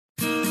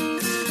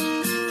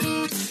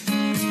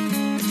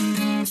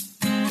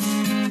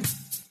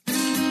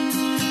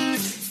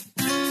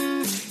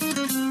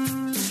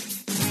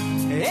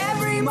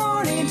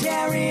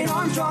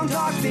Armstrong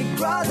talks Big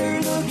Brother,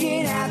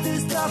 looking at the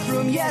stuff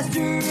from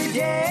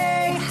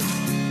yesterday.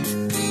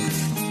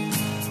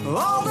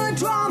 All the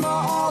drama,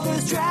 all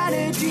the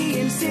strategy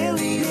and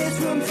silliness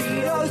from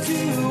Vito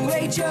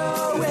to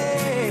HOH.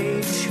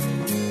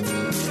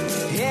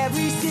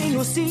 Every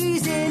single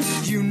season,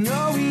 you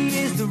know he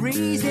is the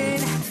reason.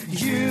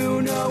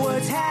 You know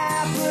what's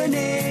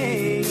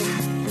happening.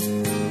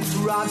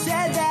 Rob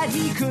said that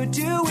he could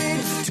do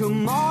it.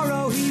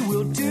 Tomorrow he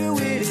will do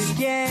it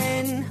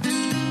again.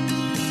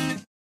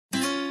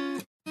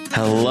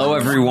 Hello,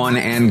 everyone,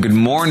 and good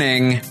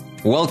morning.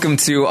 Welcome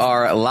to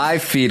our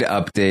live feed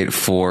update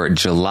for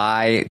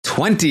July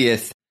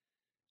 20th.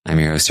 I'm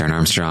your host, Aaron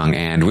Armstrong,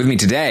 and with me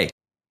today,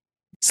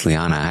 it's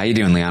Liana. How you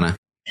doing, Liana?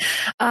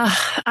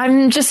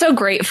 I'm just so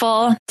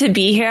grateful to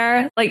be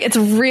here. Like, it's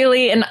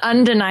really an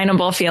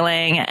undeniable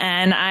feeling,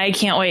 and I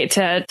can't wait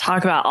to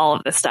talk about all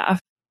of this stuff.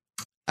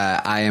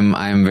 I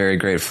am very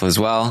grateful as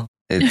well.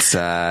 It's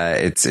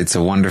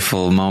a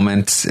wonderful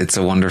moment. It's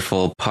a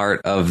wonderful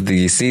part of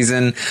the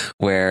season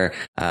where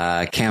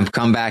Camp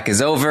Comeback is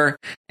over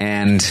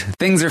and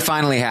things are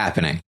finally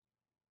happening.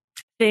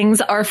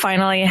 Things are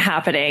finally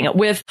happening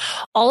with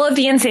all of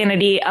the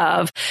insanity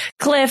of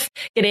Cliff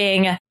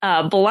getting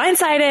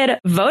blindsided,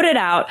 voted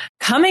out,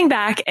 coming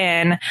back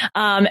in,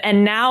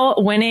 and now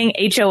winning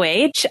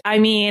HOH. I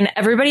mean,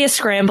 everybody is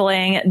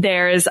scrambling.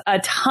 There's a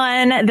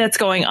ton that's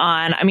going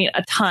on. I mean,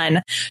 a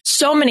ton.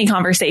 So many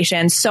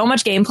conversations, so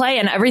much gameplay,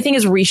 and everything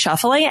is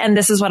reshuffling. And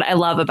this is what I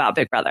love about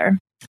Big Brother.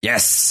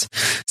 Yes.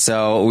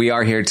 So we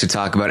are here to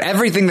talk about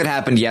everything that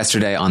happened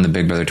yesterday on the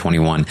Big Brother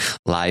 21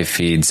 live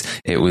feeds.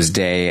 It was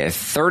day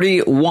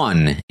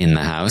 31 in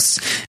the house,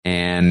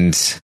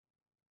 and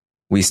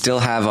we still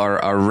have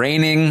our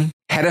reigning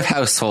head of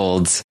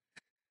households,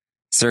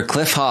 Sir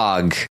Cliff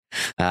Hogg,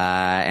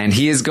 and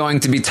he is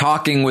going to be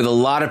talking with a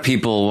lot of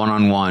people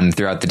one-on-one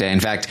throughout the day. In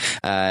fact,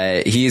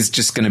 he is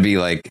just going to be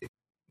like,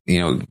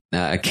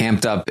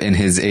 camped up in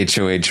his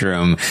HOH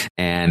room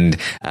and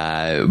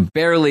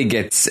barely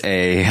gets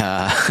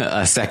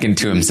a second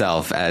to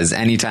himself, as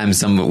anytime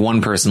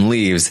one person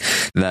leaves,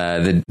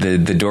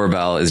 the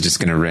doorbell is just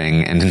going to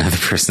ring and another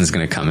person is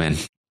going to come in.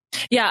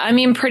 Yeah, I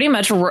mean, pretty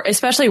much,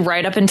 especially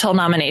right up until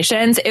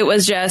nominations, it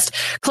was just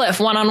Cliff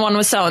one-on-one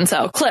with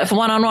so-and-so, Cliff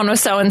one-on-one with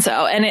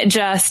so-and-so. And it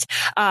just,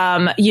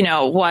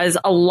 was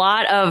a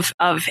lot of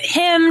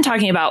him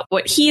talking about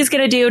what he's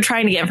going to do,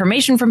 trying to get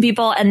information from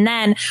people. And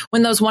then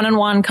when those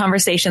one-on-one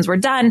conversations were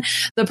done,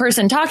 the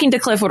person talking to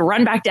Cliff would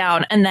run back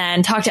down and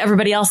then talk to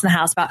everybody else in the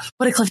house about,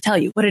 what did Cliff tell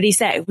you? What did he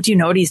say? Do you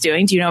know what he's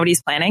doing? Do you know what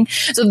he's planning?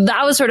 So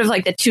that was sort of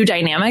like the two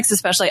dynamics,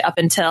 especially up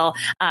until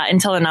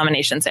the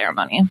nomination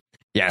ceremony.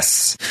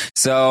 Yes.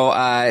 So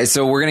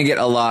we're going to get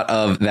a lot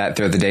of that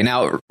throughout the day.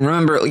 Now,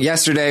 remember,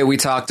 yesterday we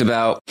talked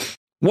about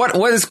what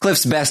is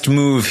Cliff's best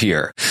move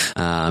here?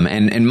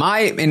 And in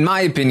my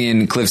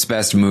opinion, Cliff's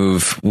best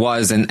move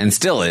was and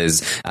still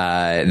is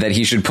that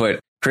he should put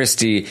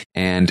Christie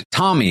and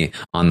Tommy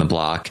on the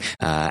block,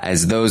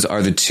 as those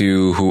are the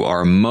two who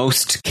are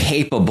most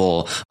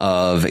capable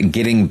of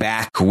getting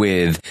back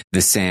with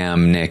the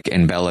Sam, Nick,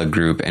 and Bella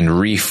group and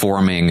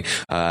reforming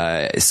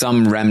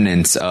some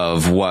remnants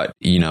of what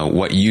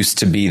used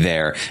to be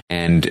there,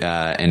 and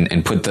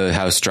put the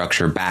house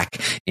structure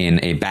back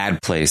in a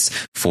bad place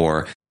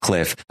for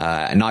Cliff,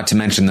 not to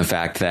mention the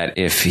fact that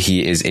if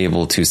he is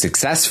able to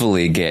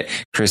successfully get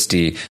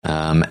Christie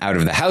out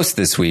of the house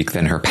this week,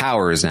 then her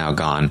power is now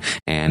gone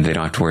and they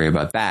don't have to worry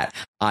about that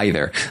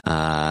either.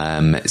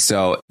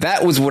 So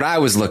that was what I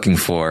was looking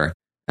for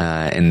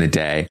in the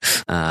day.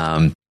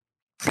 And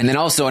then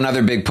also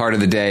another big part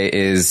of the day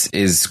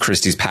is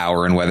Christie's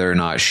power and whether or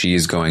not she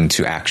is going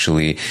to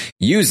actually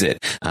use it.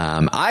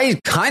 I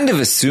kind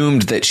of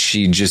assumed that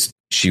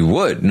she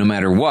would, no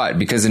matter what,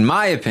 because in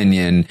my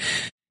opinion,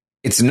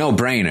 it's a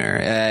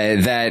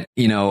no-brainer that,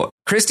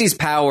 Christie's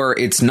power,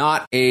 it's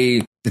not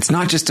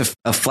just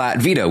a flat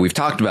veto. We've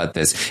talked about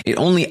this. It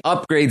only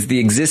upgrades the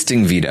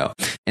existing veto.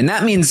 And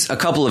that means a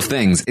couple of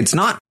things. It's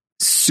not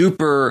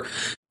super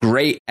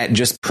great at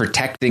just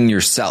protecting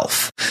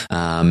yourself.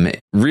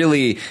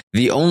 Really,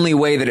 the only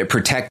way that it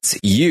protects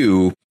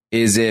you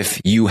is if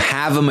you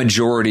have a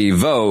majority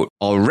vote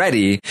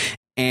already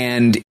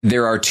and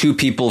there are two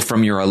people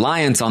from your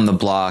alliance on the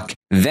block,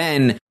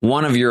 then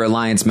one of your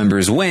alliance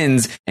members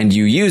wins and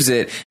you use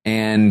it.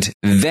 And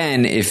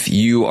then if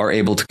you are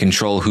able to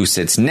control who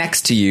sits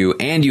next to you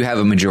and you have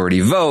a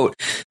majority vote,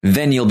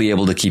 then you'll be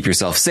able to keep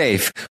yourself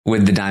safe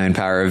with the diamond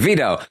power of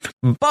veto.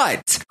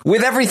 But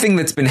with everything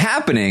that's been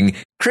happening,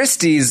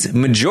 Christie's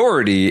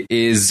majority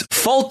is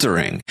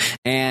faltering.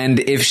 And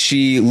if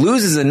she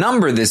loses a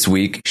number this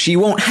week, she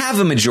won't have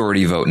a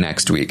majority vote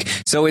next week.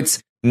 So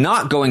it's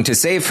not going to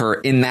save her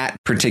in that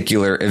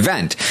particular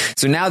event.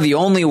 So now the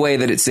only way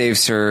that it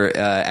saves her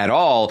at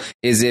all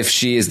is if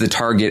she is the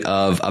target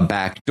of a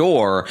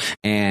backdoor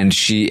and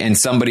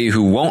somebody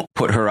who won't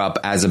put her up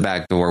as a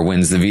backdoor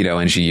wins the veto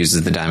and she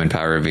uses the diamond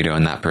power of veto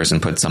and that person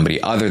puts somebody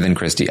other than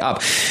Christie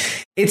up.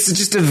 It's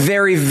just a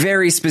very,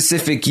 very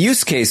specific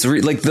use case.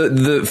 Like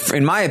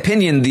in my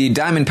opinion, the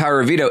diamond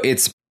power of veto,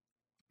 it's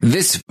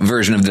this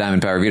version of the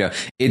Diamond Power veto,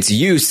 its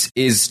use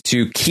is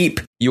to keep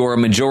your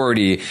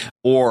majority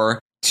or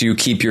to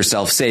keep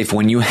yourself safe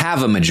when you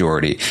have a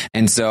majority.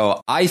 And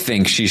so I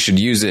think she should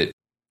use it.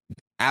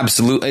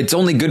 Absolutely. It's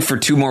only good for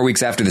 2 more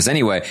weeks after this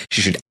anyway.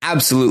 She should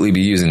absolutely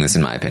be using this,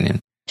 in my opinion.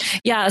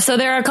 Yeah, so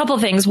there are a couple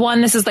things.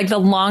 One, this is like the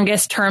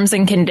longest terms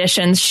and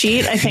conditions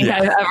sheet I think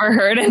I've ever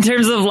heard in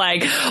terms of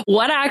like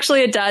what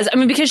actually it does. I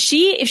mean, because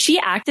if she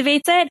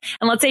activates it,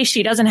 and let's say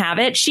she doesn't have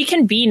it, she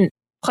can be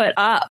put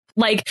up.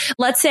 Like,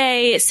 let's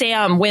say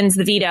Sam wins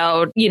the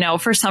veto,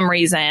 for some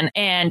reason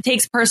and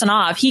takes a person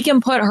off. He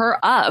can put her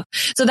up.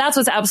 So that's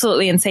what's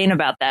absolutely insane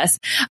about this.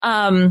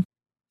 And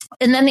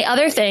then the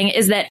other thing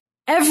is that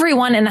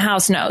everyone in the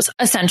house knows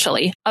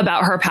essentially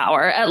about her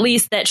power, at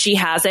least that she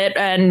has it,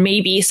 and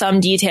maybe some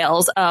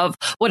details of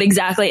what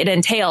exactly it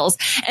entails.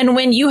 And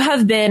when you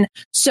have been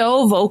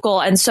so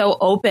vocal and so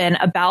open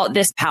about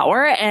this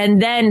power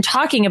and then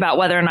talking about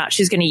whether or not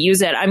she's going to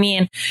use it, I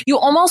mean, you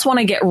almost want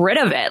to get rid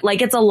of it.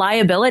 Like, it's a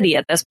liability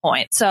at this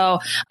point. So,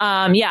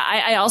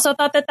 I also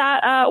thought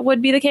that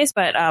would be the case,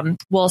 but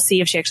we'll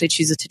see if she actually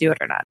chooses to do it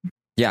or not.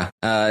 Yeah,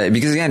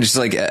 because again, just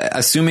like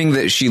assuming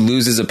that she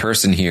loses a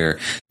person here,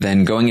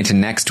 then going into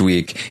next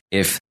week,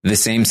 if the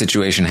same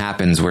situation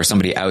happens where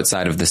somebody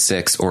outside of the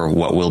 6 or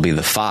what will be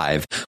the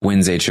 5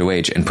 wins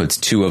HOH and puts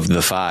 2 of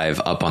the 5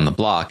 up on the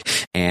block,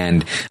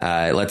 and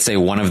let's say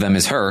one of them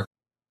is her,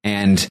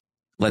 and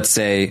let's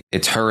say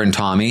it's her and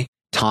Tommy.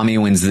 Tommy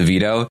wins the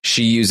veto.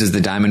 She uses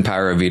the Diamond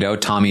Power of veto.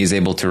 Tommy is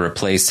able to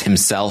replace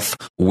himself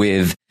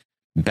with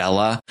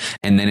Bella,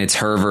 and then it's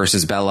her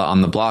versus Bella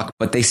on the block,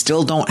 but they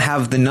still don't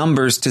have the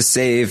numbers to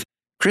save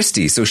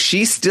Christie. So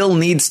she still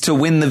needs to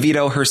win the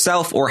veto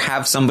herself or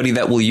have somebody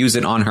that will use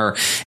it on her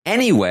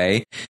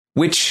anyway,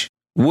 which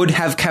would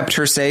have kept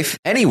her safe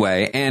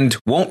anyway and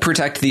won't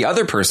protect the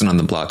other person on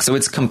the block. So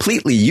it's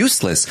completely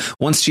useless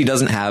once she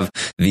doesn't have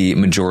the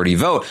majority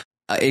vote.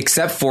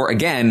 Except for,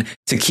 again,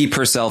 to keep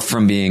herself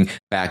from being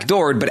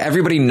backdoored. But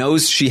everybody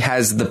knows she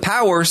has the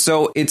power,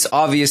 so it's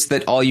obvious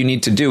that all you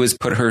need to do is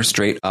put her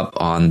straight up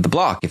on the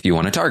block if you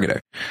want to target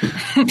her.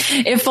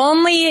 If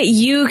only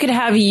you could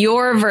have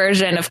your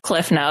version of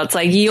Cliff Notes,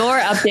 like your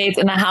updates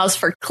in the house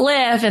for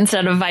Cliff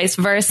instead of vice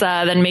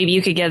versa, then maybe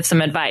you could give some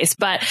advice.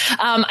 But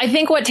I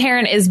think what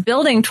Taryn is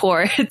building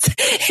towards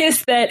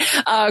is that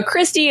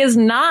Christie is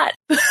not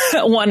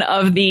one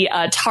of the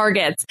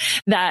targets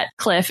that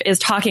Cliff is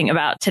talking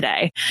about today.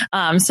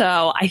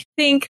 So I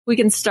think we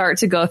can start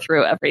to go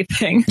through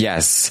everything.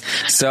 Yes.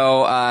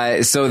 So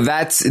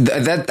that's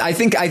that. I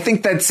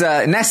think that's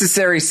a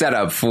necessary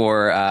setup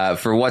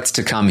for what's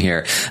to come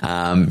here.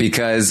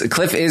 Because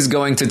Cliff is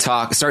going to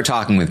start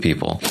talking with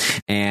people,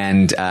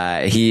 and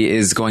he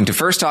is going to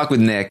first talk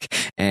with Nick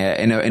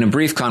in a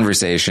brief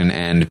conversation,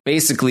 and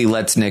basically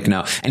lets Nick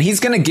know. And he's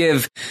going to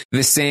give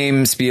the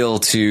same spiel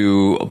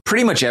to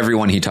pretty much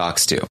everyone he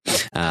talks to.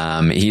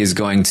 He is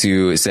going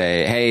to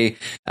say, "Hey,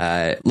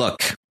 look,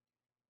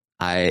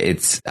 I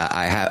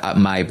have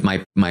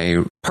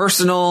my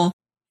personal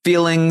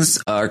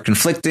feelings are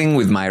conflicting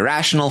with my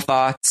rational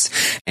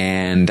thoughts,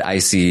 and I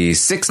see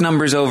 6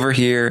 numbers over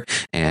here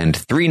and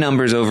 3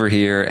 numbers over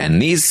here, and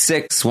these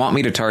 6 want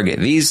me to target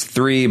these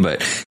 3,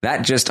 but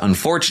that just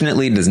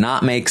unfortunately does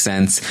not make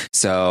sense.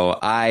 So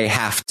I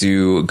have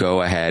to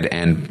go ahead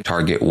and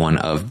target one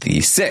of the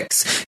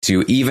 6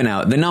 to even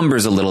out the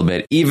numbers a little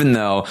bit, even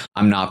though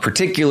I'm not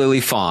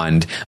particularly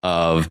fond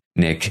of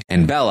Nick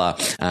and Bella."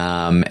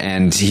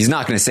 And he's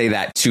not going to say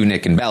that to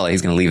Nick and Bella.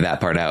 He's going to leave that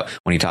part out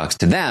when he talks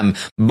to them,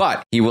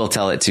 but he will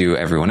tell it to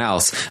everyone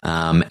else.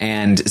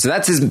 And so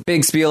that's his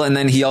big spiel. And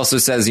then he also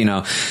says,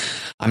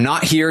 I'm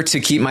not here to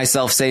keep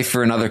myself safe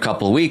for another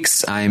couple of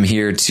weeks. I'm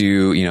here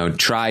to,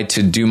 try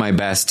to do my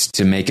best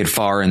to make it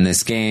far in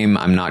this game.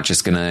 I'm not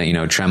just going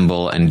to,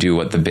 tremble and do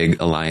what the big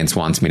alliance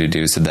wants me to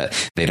do so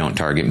that they don't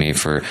target me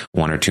for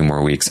 1 or 2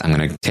 more weeks. I'm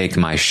going to take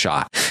my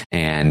shot.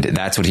 And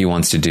that's what he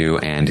wants to do.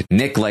 And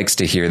Nick likes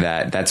to hear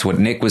that. That's what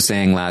Nick was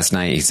saying last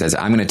night. He says,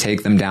 I'm going to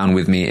take them down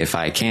with me if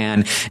I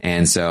can.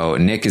 And so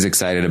Nick is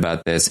excited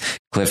about this.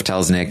 Cliff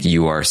tells Nick,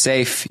 you are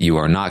safe. You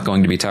are not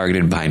going to be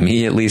targeted by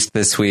me, at least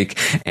this week.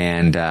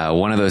 And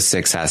one of those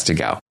 6 has to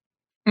go.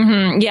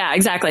 Mm-hmm. Yeah,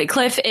 exactly.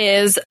 Cliff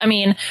is,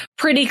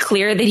 pretty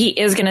clear that he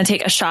is going to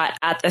take a shot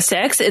at the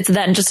 6. It's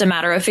then just a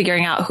matter of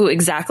figuring out who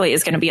exactly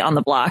is going to be on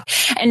the block.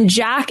 And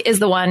Jack is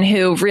the one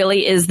who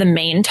really is the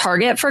main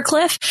target for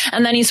Cliff.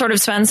 And then he sort of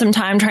spends some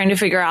time trying to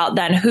figure out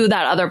then who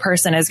that other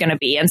person is going to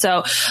be. And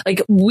so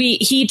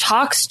he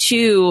talks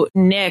to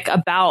Nick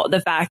about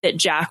the fact that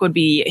Jack would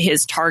be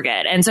his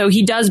target. And so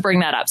he does bring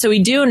that up. So we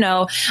do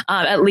know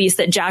at least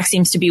that Jack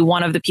seems to be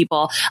one of the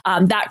people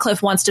that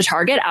Cliff wants to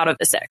target out of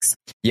the 6.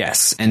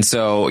 Yes. Yes. And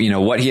so,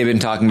 what he had been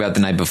talking about the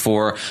night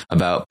before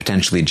about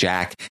potentially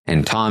Jack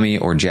and Tommy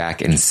or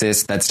Jack and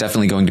Sis, that's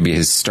definitely going to be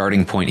his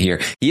starting point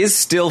here. He is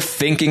still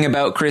thinking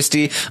about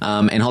Christy,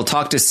 and he'll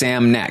talk to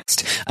Sam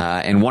next.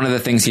 And one of the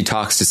things he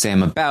talks to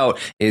Sam about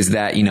is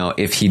that,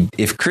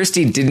 if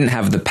Christy didn't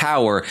have the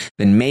power,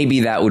 then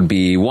maybe that would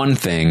be one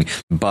thing,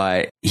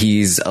 but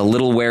he's a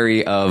little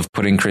wary of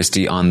putting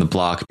Christy on the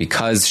block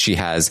because she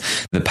has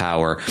the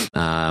power.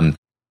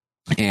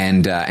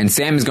 And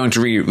Sam is going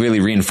to really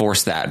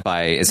reinforce that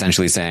by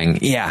essentially saying,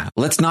 yeah,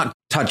 let's not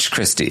touch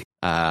Christy.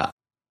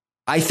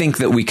 I think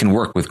that we can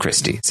work with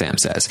Christy, Sam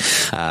says.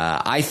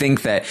 I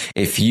think that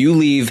if you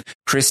leave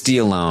Christy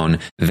alone,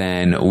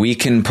 then we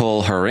can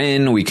pull her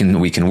in. We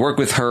can work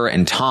with her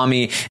and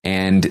Tommy.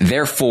 And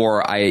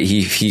therefore,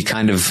 he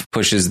kind of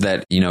pushes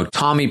that,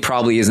 Tommy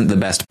probably isn't the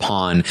best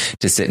pawn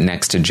to sit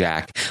next to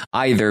Jack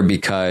either,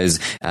 because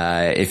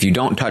if you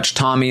don't touch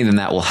Tommy, then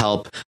that will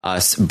help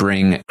us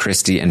bring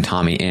Christy and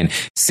Tommy in.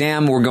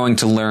 Sam, we're going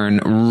to learn,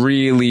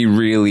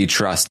 really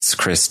trusts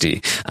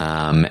Christy.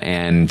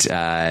 And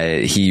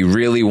he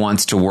really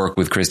wants to work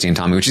with Christy and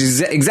Tommy, which is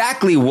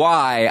exactly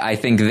why I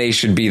think they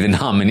should be the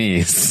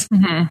nominees.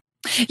 Mm-hmm.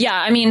 Yeah,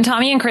 I mean,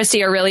 Tommy and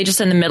Christy are really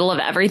just in the middle of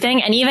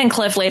everything. And even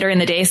Cliff later in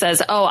the day says,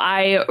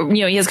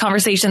 he has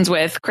conversations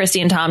with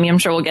Christy and Tommy. I'm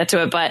sure we'll get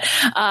to it, but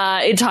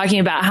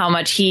talking about how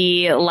much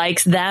he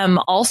likes them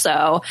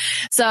also.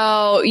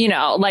 So,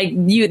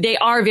 they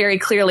are very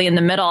clearly in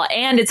the middle.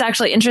 And it's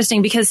actually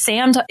interesting because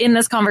Sam in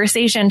this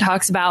conversation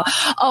talks about,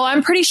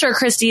 I'm pretty sure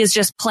Christy is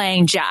just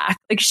playing Jack.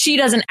 Like, she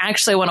doesn't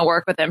actually want to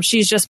work with him.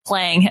 She's just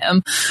playing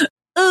him.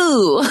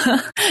 Ooh,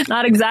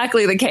 not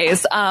exactly the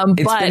case. But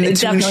it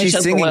definitely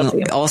she's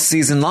singing all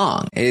season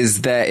long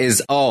is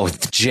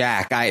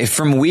Jack.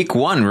 From week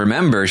one,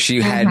 remember,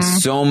 she had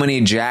so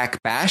many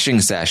Jack bashing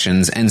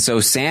sessions. And so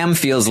Sam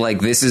feels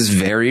like this is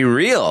very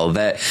real,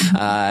 that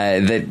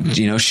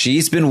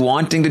she's been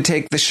wanting to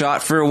take the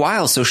shot for a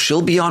while. So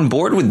she'll be on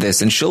board with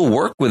this and she'll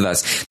work with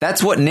us.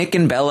 That's what Nick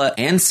and Bella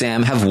and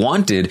Sam have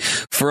wanted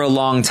for a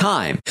long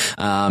time.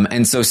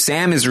 And so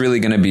Sam is really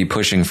going to be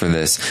pushing for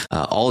this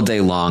all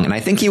day long. And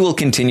I think he will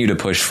continue to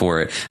push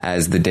for it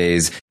as the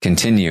days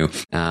continue,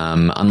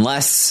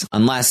 unless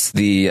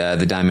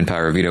the Diamond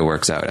Power veto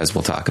works out, as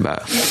we'll talk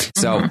about.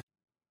 So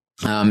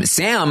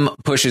Sam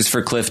pushes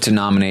for Cliff to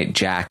nominate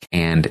Jack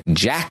and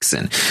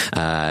Jackson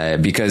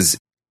because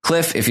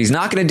Cliff, if he's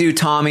not going to do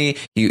Tommy,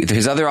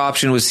 his other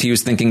option was he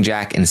was thinking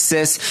Jack and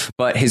Sis,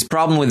 but his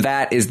problem with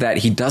that is that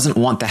he doesn't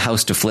want the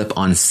house to flip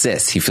on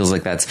Sis. He feels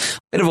like that's a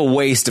bit of a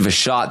waste of a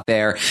shot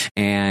there,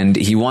 and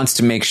he wants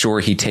to make sure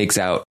he takes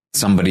out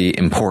somebody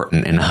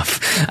important enough.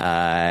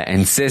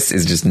 And Sis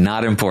is just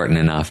not important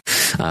enough,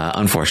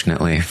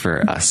 unfortunately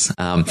for us.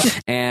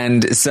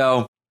 And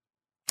so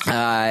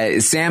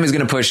Sam is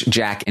going to push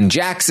Jack and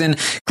Jackson.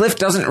 Cliff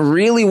doesn't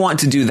really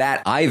want to do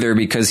that either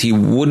because he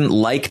wouldn't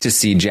like to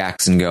see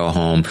Jackson go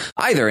home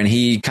either. And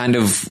he kind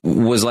of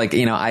was like,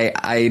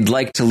 I'd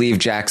like to leave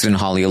Jackson and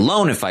Holly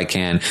alone if I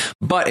can,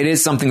 but it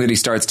is something that he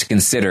starts to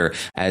consider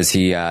as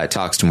he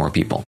talks to more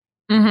people.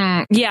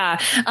 Mm-hmm. Yeah.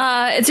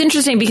 It's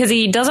interesting because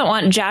he doesn't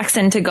want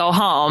Jackson to go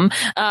home.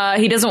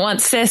 He doesn't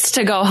want Sis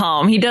to go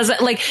home. He doesn't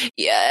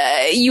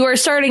you are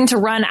starting to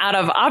run out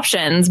of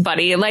options,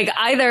 buddy. Like,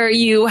 either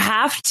you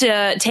have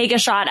to take a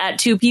shot at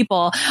two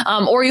people,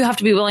 or you have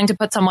to be willing to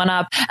put someone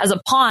up as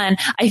a pawn.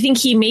 I think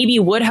he maybe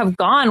would have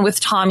gone with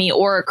Tommy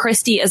or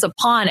Christy as a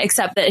pawn,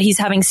 except that he's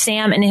having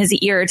Sam in his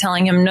ear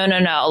telling him,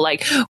 no.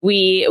 Like,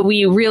 we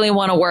really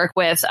want to work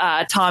with,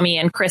 Tommy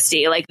and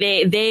Christy. Like,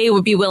 they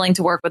would be willing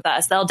to work with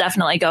us. They'll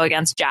definitely go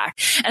against Jack.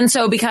 And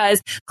so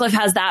because Cliff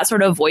has that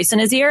sort of voice in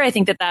his ear, I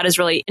think that is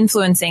really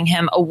influencing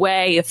him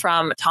away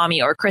from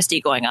Tommy or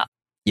Christy going up.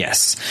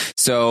 Yes.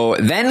 So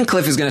then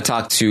Cliff is going to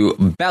talk to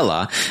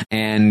Bella,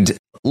 and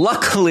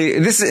luckily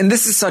this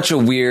is such a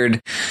weird,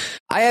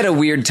 I had a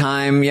weird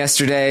time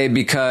yesterday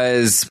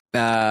because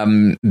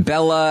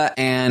Bella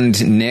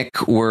and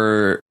Nick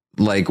were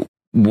like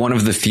one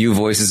of the few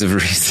voices of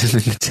reason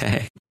in the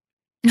day.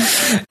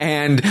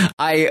 And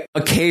I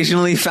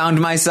occasionally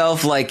found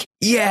myself like,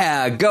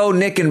 yeah, go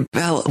Nick and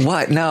Bella.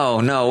 What?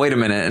 No, wait a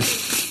minute.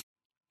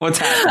 What's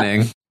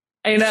happening?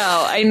 I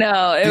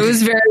know. It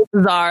was very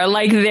bizarre.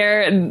 Like,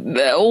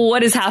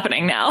 what is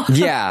happening now?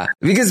 Yeah,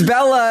 because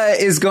Bella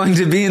is going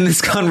to be in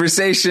this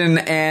conversation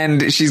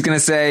and she's going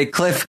to say,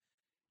 Cliff,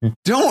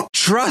 don't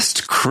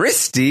trust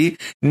Christy.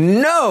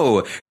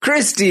 No,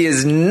 Christy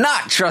is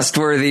not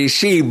trustworthy.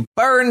 She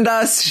burned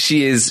us.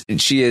 She is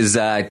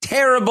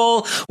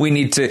terrible. We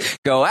need to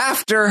go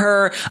after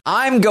her.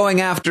 I'm going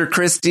after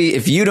Christy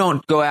if you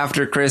don't go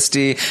after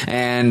Christy.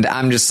 And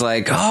I'm just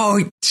like,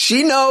 oh,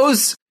 she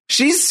knows.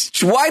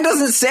 Why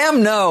doesn't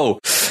Sam know?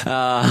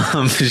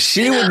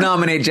 She would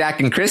nominate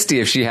Jack and Christy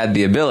if she had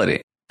the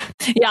ability.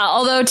 Yeah,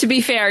 although to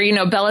be fair,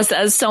 Bella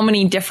says so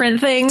many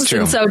different things.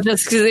 And so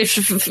just because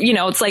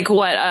it's like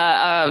what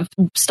a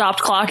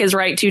stopped clock is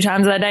right 2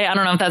 times that day. I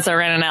don't know if that's a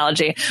right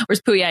analogy. Where's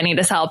Pooya? I need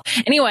his help.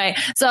 Anyway,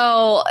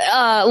 so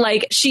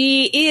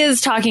she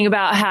is talking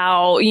about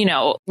how,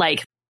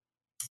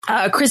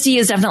 Christy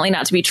is definitely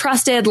not to be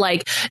trusted.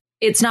 Like,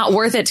 it's not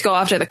worth it to go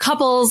after the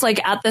couples,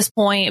 like, at this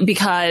point,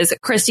 because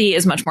Christy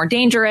is much more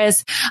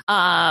dangerous.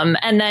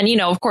 And then, you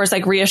know, of course,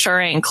 like,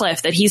 reassuring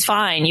Cliff that he's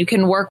fine. You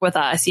can work with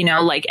us, you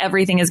know, like,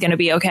 everything is going to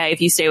be okay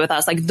if you stay with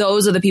us. Like,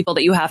 those are the people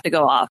that you have to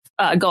go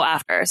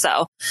after.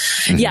 So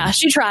yeah,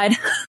 she tried.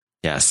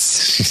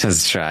 Yes, she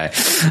does try.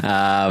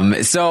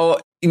 So,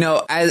 you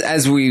know,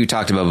 as we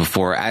talked about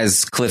before,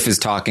 as Cliff is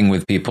talking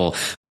with people,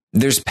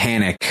 there's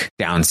panic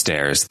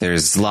downstairs.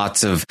 There's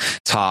lots of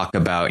talk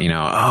about, you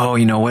know, oh,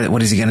 you know,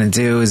 what is he going to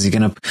do? Is he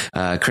going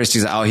to,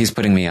 Christy's, oh, he's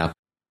putting me up.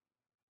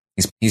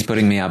 He's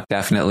putting me up.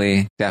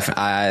 Definitely.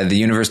 The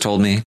universe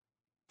told me.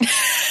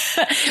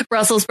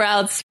 Brussels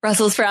sprouts,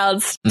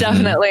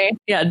 definitely.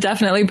 Yeah,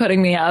 definitely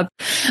putting me up.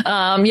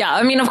 Yeah,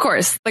 I mean, of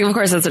course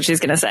that's what she's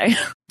going to say.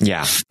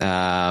 Yeah.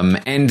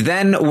 And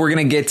then we're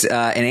going to get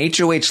an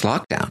HOH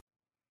lockdown.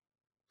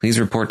 Please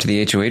report to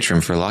the HOH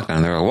room for a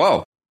lockdown. They're like,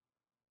 whoa,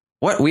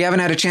 what? We haven't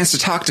had a chance to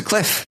talk to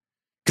Cliff,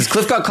 because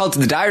Cliff got called to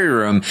the diary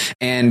room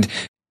and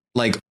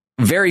like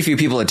very few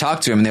people had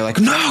talked to him, and they're like,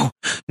 no.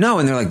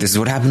 And they're like, this is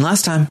what happened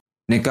last time.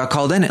 Nick got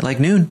called in at like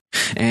noon,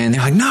 and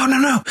they're like,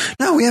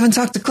 no, we haven't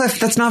talked to Cliff.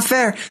 That's not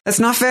fair. It's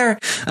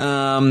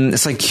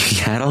like,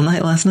 you had all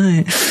night last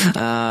night.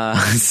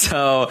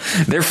 So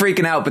they're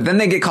freaking out, but then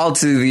they get called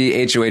to the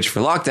HOH for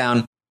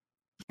lockdown.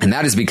 And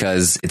that is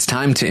because it's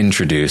time to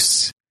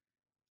introduce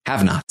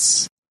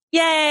have-nots.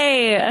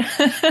 Yay.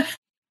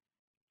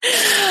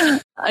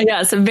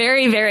 Yes,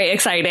 very, very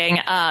exciting.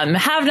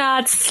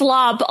 Have-nots,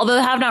 slop, although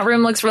the have-not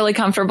room looks really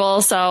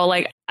comfortable. So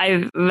like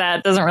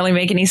that doesn't really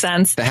make any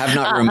sense. The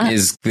have-not room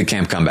is the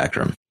camp comeback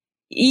room.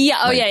 Yeah.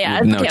 Oh, like, yeah.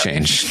 No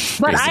change.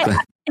 But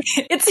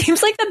it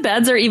seems like the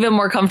beds are even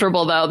more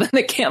comfortable though than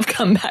the camp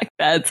comeback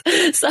beds.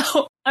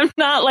 So I'm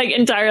not like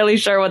entirely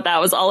sure what that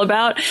was all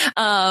about.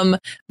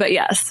 But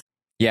yes.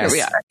 Here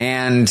we are.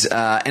 And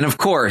of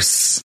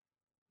course,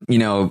 you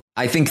know,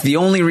 I think the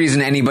only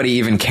reason anybody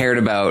even cared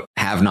about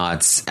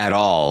have-nots at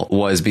all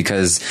was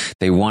because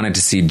they wanted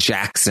to see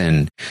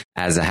Jackson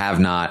as a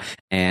have-not,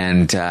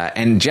 and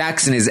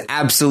Jackson is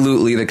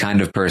absolutely the kind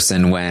of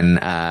person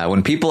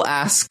when people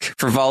ask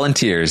for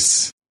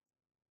volunteers,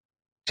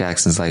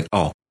 Jackson's like,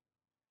 oh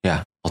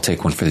yeah, I'll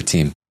take one for the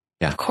team.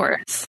 Yeah, of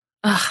course.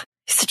 Ugh,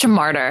 he's such a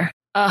martyr.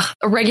 A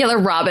regular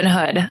Robin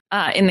Hood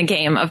in the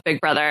game of Big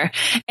Brother.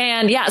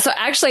 And yeah, so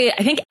actually,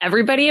 I think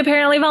everybody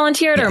apparently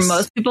volunteered, or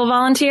most people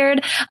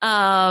volunteered.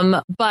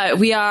 But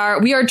we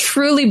are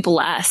truly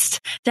blessed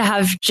to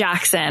have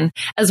Jackson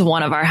as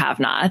one of our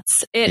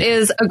have-nots. It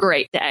is a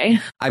great day.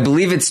 I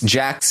believe it's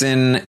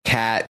Jackson,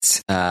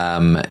 Kat,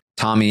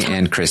 Tommy,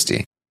 and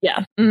Christy.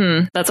 Yeah,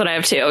 that's what I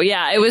have too.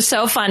 Yeah, it was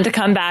so fun to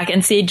come back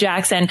and see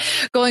Jackson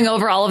going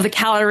over all of the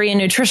calorie and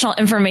nutritional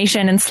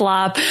information and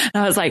slop. And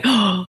I was like,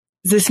 oh,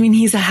 does this mean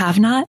he's a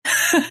have-not?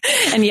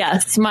 And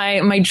yes,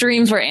 my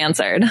dreams were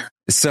answered.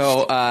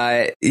 So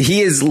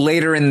he is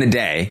later in the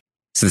day.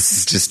 So this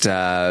is just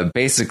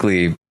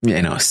basically,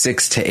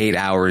 6 to 8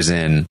 hours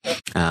in.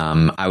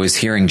 I was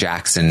hearing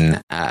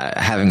Jackson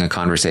having a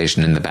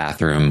conversation in the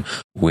bathroom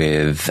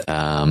with,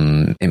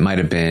 it might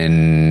have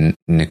been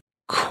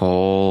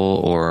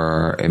Nicole,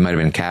 or it might have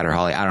been Kat or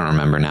Holly. I don't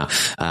remember now.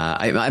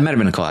 I might have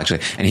been Nicole,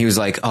 actually. And he was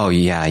like, oh,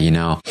 yeah,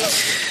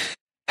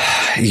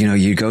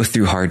 you go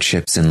through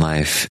hardships in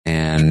life,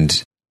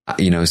 and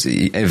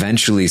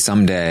eventually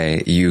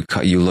someday you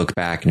look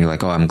back and you're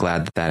like, oh, I'm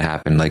glad that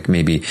happened. Like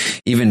maybe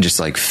even just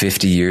like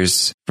 50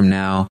 years from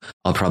now,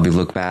 I'll probably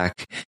look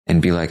back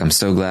and be like, I'm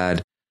so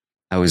glad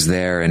I was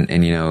there. And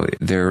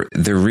they're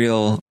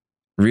real,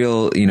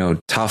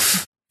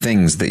 tough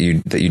things that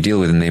you deal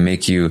with, and they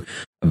make you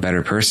a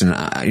better person.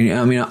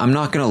 I'm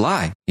not going to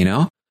lie.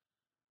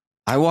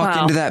 I walked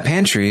into that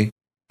pantry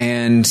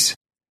and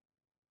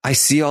I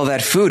see all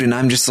that food, and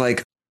I'm just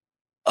like,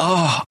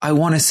 oh, I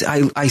want to see,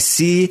 I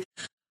see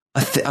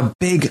a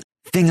big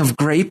thing of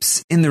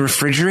grapes in the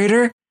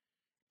refrigerator.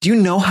 Do you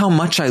know how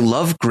much I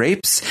love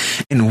grapes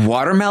and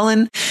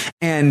watermelon?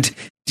 And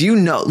do you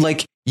know,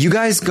 like, you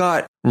guys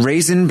got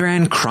Raisin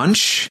Bran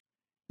Crunch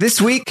this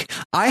week?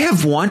 I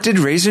have wanted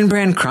Raisin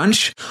Bran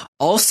Crunch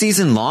all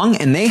season long,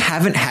 and they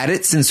haven't had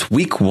it since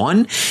week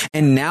 1.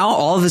 And now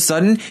all of a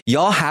sudden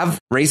y'all have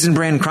Raisin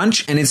Bran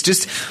Crunch, and it's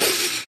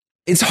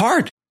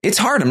hard. It's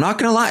hard. I'm not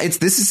going to lie.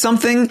 This is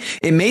something,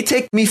 it may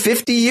take me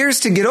 50 years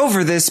to get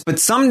over this, but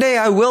someday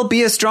I will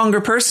be a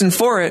stronger person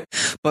for it.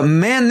 But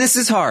man, this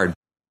is hard.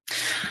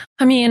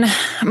 I mean,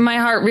 my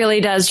heart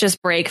really does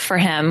just break for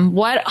him.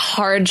 What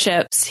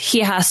hardships he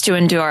has to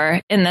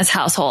endure in this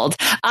household.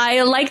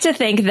 I like to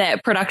think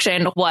that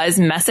production was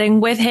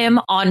messing with him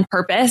on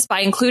purpose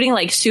by including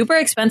like super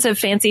expensive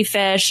fancy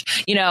fish,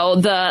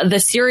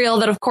 the cereal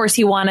that of course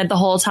he wanted the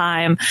whole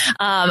time.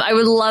 I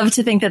would love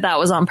to think that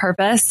was on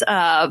purpose.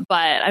 But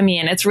I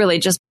mean, it's really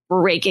just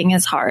breaking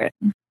his heart.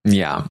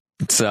 Yeah.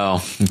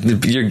 So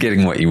you're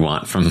getting what you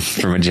want from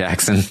a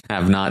Jackson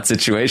have-not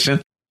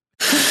situation.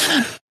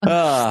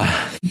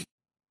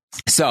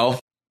 So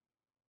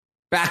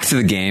back to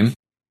the game.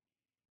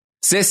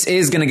 Sis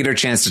is going to get her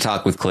chance to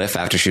talk with Cliff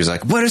after she was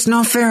like, but it's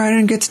not fair. I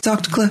didn't get to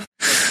talk to Cliff.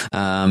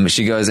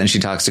 she goes and she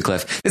talks to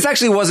Cliff. This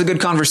actually was a good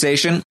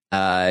conversation.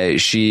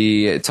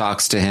 She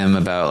talks to him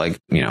about like,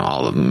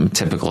 all of them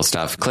typical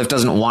stuff. Cliff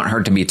doesn't want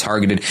her to be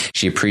targeted.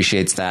 She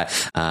appreciates that.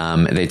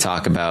 They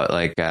talk about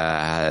like,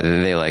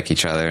 they like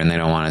each other and they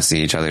don't want to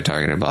see each other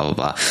targeted, blah, blah,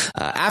 blah.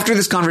 After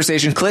this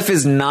conversation, Cliff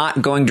is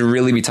not going to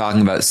really be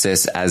talking about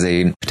Sis as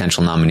a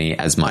potential nominee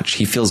as much.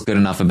 He feels good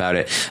enough about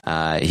it.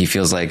 He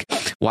feels like,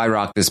 why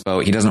rock this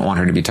boat? He doesn't want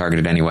her to be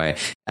targeted anyway.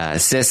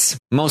 Sis,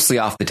 mostly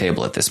off the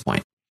table at this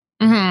point.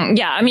 Mm-hmm.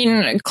 Yeah, I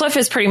mean, Cliff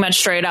is pretty much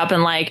straight up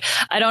and like,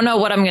 I don't know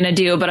what I'm going to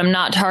do, but I'm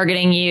not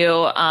targeting you.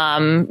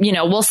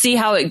 We'll see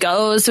how it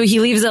goes. So he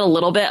leaves it a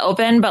little bit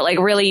open, but like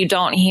really you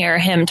don't hear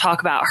him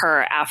talk about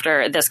her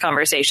after this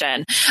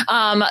conversation.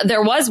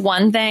 There was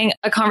one thing,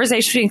 a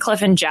conversation between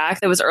Cliff and Jack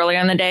that was earlier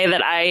in the day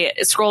that I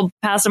scrolled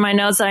past in my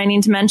notes that I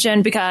need to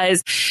mention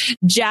because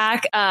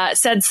Jack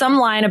said some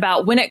line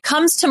about when it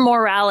comes to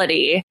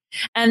morality,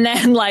 and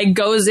then like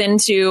goes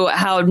into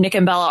how Nick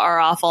and Bella are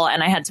awful.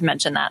 And I had to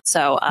mention that.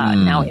 So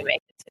now we may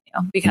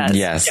continue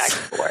because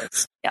Jack's the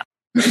worst. Yeah.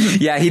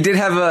 Yeah,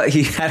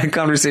 he had a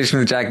conversation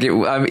with Jack.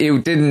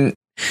 It didn't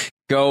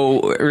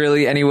go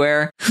really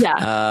anywhere.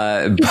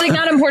 Yeah. It's like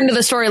not important to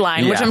the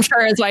storyline, which I'm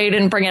sure is why you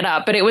didn't bring it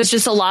up. But it was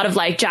just a lot of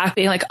like Jack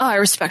being like, oh, I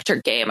respect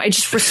your game. I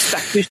just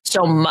respect you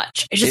so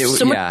much. It's just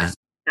so much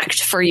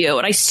respect for you.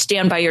 And I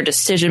stand by your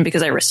decision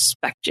because I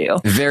respect you.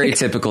 Very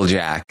typical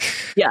Jack.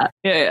 Yeah.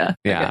 Okay.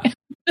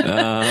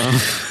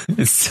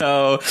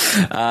 So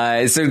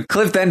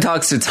Cliff then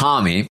talks to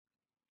Tommy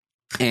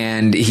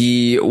and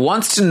he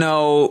wants to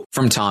know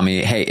from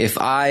Tommy, hey, if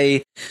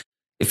I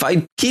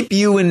keep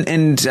you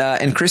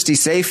and Christy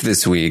safe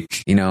this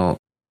week, am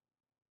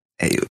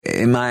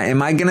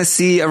I going to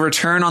see a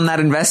return on that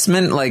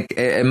investment? Like,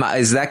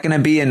 is that going to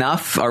be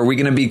enough? Are we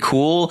going to be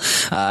cool?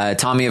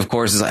 Tommy, of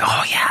course, is like,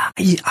 oh yeah,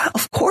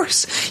 of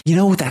course.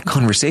 That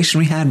conversation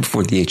we had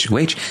before the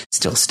HOH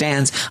still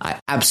stands. I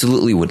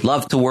absolutely would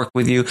love to work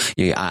with you.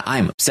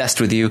 I'm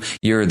obsessed with you.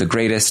 You're the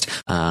greatest.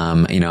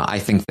 I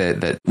think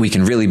that we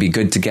can really be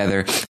good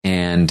together.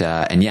 And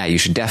yeah, you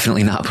should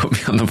definitely not put me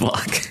on the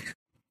block.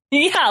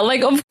 Yeah,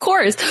 like, of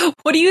course.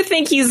 What do you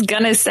think he's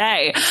gonna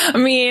say? I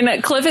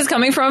mean, Cliff is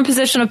coming from a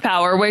position of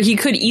power where he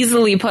could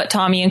easily put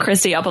Tommy and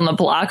Christy up on the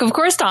block. Of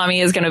course,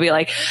 Tommy is gonna be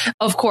like,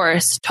 of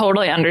course,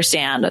 totally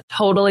understand.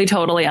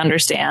 Totally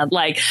understand.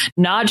 Like,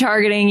 not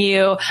targeting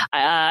you.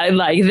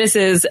 Like, this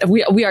is,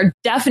 we are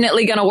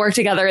definitely gonna work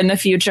together in the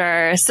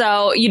future.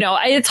 So,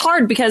 it's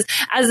hard because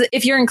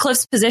if you're in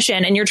Cliff's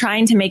position and you're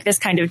trying to make this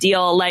kind of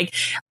deal, like,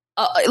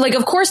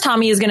 of course,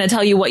 Tommy is going to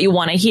tell you what you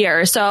want to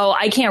hear. So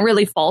I can't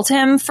really fault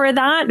him for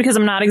that because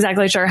I'm not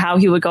exactly sure how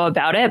he would go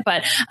about it.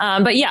 But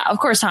yeah, of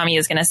course, Tommy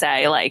is going to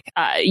say like,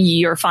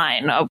 you're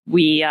fine.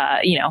 We,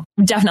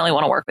 definitely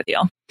want to work with you.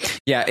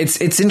 Yeah,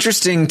 it's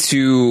interesting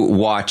to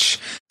watch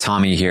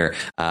Tommy here.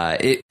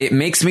 It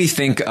makes me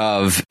think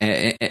of,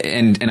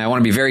 and I want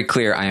to be very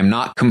clear, I am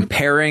not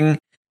comparing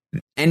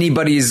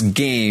anybody's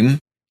game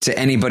to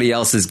anybody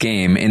else's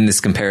game in this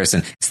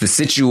comparison. It's the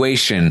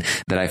situation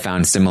that I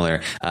found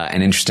similar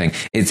and interesting.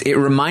 It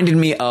reminded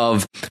me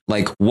of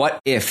like, what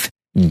if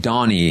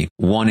Donnie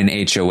won an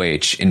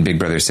HOH in Big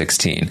Brother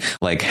 16?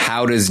 Like,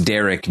 how does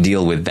Derek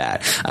deal with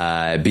that?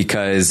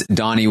 Because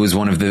Donnie was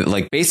one of the,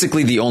 like,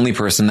 basically the only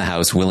person in the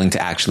house willing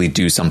to actually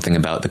do something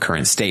about the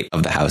current state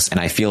of the house. And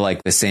I feel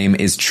like the same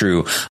is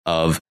true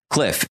of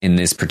Cliff in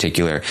this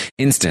particular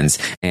instance.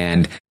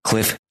 And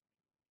Cliff,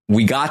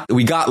 we got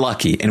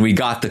lucky and we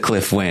got the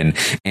Cliff win.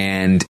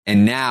 And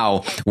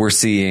now we're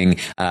seeing,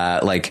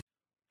 like,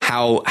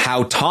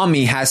 how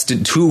Tommy has to,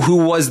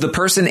 who was the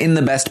person in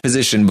the best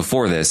position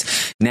before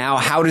this. Now,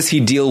 how does he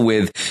deal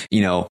with,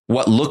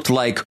 what looked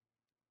like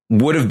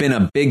would have been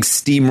a big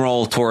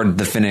steamroll toward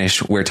the finish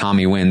where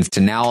Tommy wins to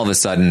now all of a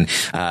sudden,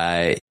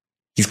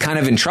 he's kind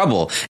of in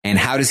trouble. And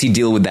how does he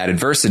deal with that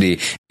adversity?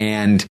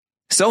 And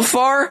so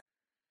far,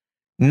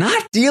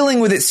 not dealing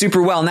with it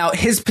super well. Now,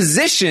 his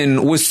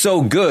position was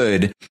so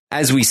good,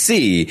 as we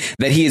see,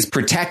 that he is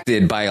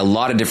protected by a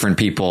lot of different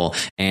people.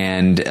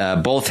 And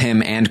both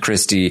him and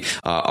Christy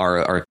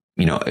are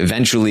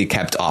eventually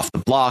kept off the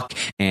block,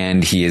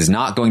 and he is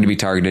not going to be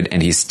targeted,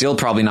 and he's still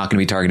probably not going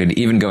to be targeted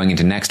even going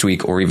into next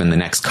week or even the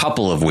next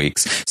couple of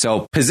weeks.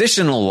 So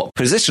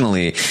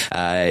positionally,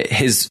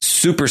 his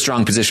super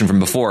strong position from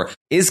before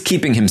is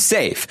keeping him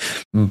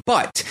safe,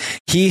 but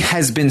he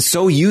has been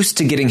so used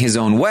to getting his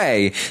own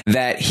way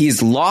that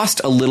he's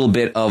lost a little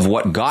bit of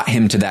what got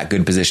him to that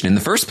good position in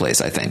the first place.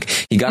 I think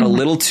he got a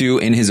little too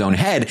in his own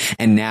head,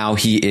 and now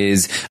he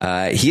is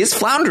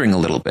floundering a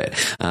little bit.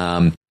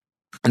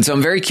 And so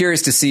I'm very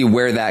curious to see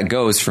where that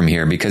goes from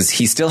here, because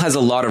he still has a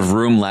lot of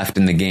room left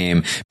in the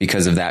game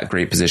because of that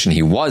great position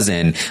he was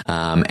in.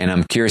 And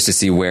I'm curious to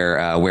see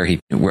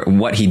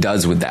what he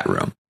does with that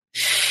room.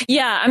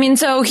 Yeah, I mean,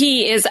 so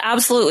he is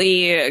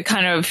absolutely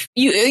kind of,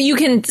 you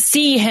can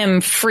see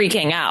him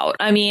freaking out.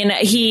 I mean,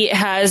 he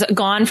has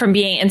gone from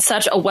being in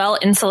such a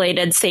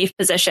well-insulated, safe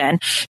position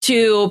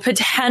to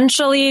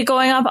potentially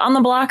going up on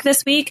the block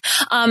this week.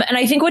 And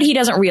I think what he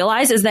doesn't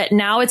realize is that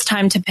now it's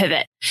time to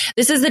pivot.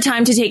 This is the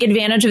time to take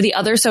advantage of the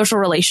other social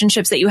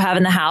relationships that you have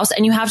in the house,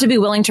 and you have to be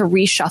willing to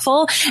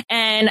reshuffle.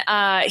 And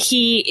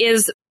he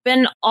is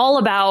been all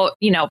about,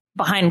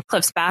 behind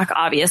Cliff's back,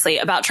 obviously,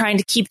 about trying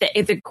to keep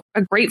the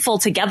grateful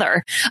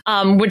together,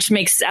 which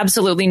makes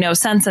absolutely no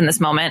sense in this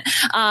moment.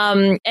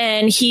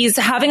 And he's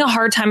having a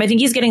hard time. I think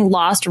he's getting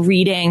lost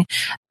reading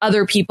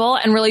other people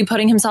and really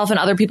putting himself in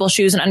other people's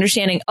shoes and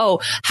understanding,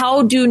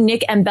 how do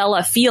Nick and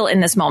Bella feel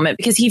in this moment?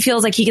 Because he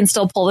feels like he can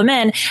still pull them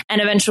in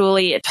and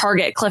eventually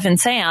target Cliff and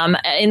Sam,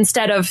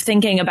 instead of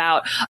thinking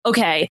about,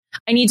 okay,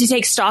 I need to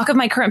take stock of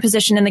my current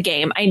position in the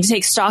game. I need to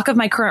take stock of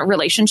my current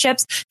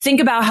relationships, think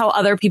about how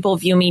other people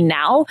view me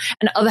now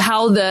and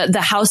how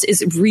the house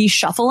is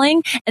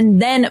reshuffling,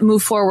 and then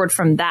move forward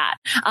from that.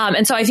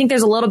 And so I think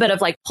there's a little bit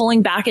of like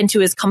pulling back into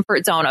his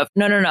comfort zone of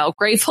no,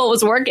 grateful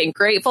was working.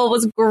 Grateful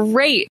was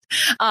great.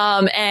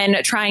 And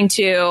trying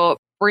to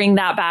bring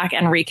that back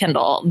and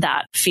rekindle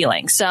that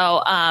feeling.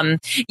 So,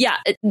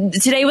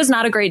 today was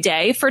not a great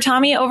day for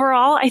Tommy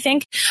overall, I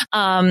think.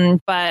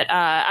 But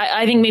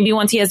I think maybe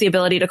once he has the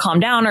ability to calm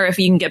down, or if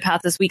you can get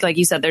past this week, like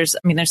you said, there's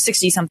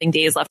 60 something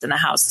days left in the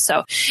house.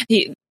 So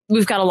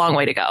we've got a long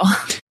way to go.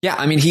 Yeah.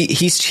 I mean, he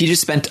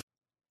just spent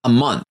a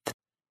month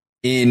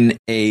in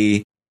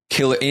a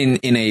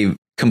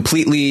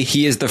completely,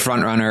 he is the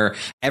front runner.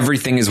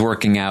 Everything is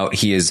working out.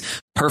 He is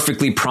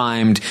perfectly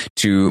primed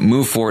to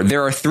move forward.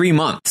 There are 3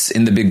 months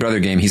in the Big Brother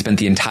game. He spent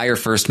the entire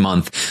first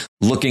month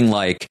looking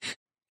like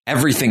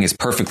everything is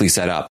perfectly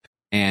set up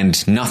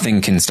and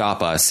nothing can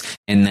stop us.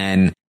 And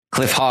then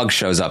Cliff Hogg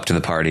shows up to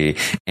the party,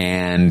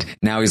 and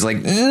now he's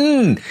like,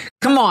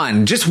 come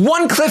on, just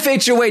one Cliff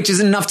HOH is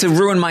enough to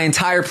ruin my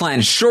entire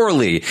plan.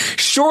 Surely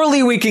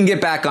we can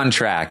get back on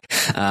track.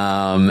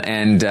 We'll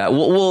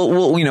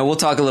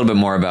talk a little bit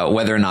more about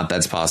whether or not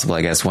that's possible,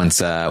 I guess, once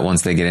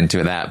they get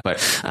into that.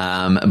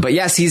 But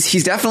yes,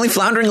 he's definitely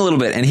floundering a little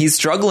bit, and he's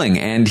struggling,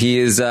 and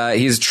he's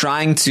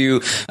trying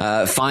to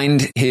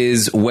find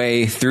his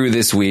way through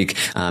this week.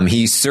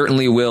 He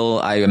certainly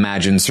will, I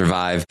imagine,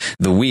 survive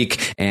the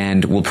week,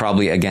 and will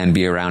probably again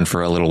be around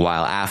for a little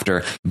while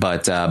after.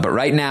 But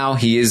right now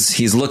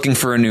he's looking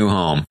for a new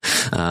home,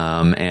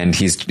 and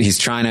he's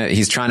trying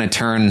to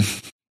turn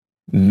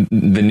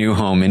the new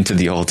home into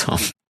the old home.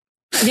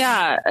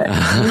 Yeah,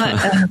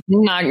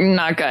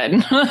 not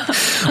good.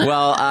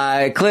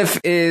 Well, Cliff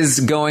is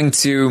going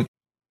to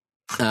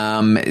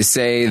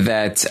say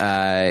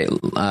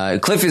that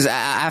Cliff is,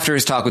 after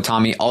his talk with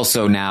Tommy,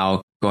 also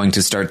now going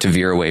to start to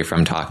veer away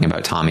from talking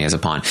about Tommy as a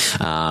pawn.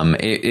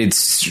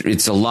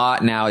 It's a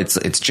lot now.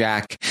 It's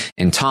Jack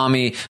and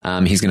Tommy.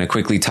 He's going to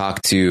quickly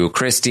talk to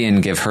Christy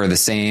and give her the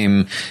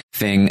same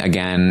thing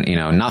again.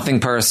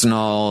 Nothing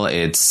personal.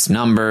 It's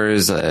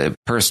numbers.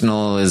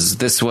 Personal is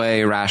this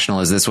way. Rational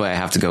is this way. I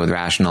have to go with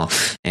rational.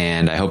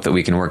 And I hope that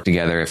we can work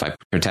together if I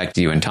protect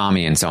you and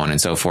Tommy, and so on and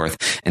so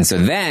forth. And so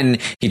then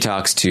he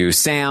talks to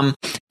Sam,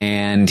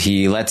 and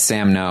he lets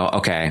Sam know,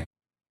 okay,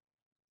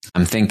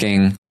 I'm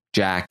thinking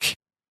Jack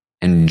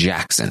and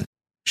Jackson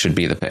should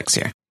be the picks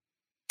here.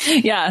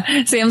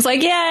 Yeah. Sam's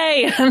like,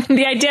 yay.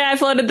 The idea I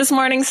floated this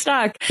morning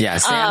stuck. Yeah.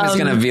 Sam is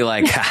going to be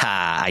like,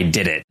 haha, I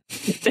did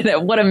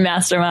it. What a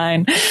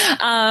mastermind.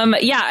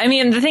 I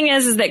mean, the thing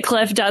is that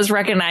Cliff does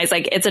recognize,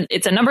 like,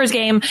 it's a numbers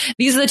game.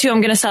 These are the two I'm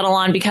going to settle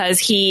on, because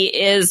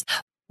he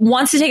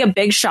wants to take a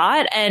big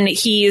shot, and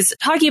he's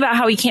talking about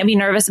how he can't be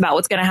nervous about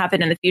what's going to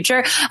happen in the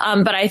future.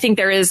 But I think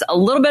there is a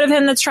little bit of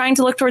him that's trying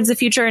to look towards the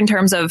future in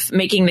terms of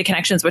making the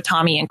connections with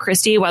Tommy and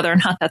Christy, whether or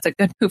not that's a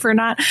good move or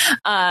not.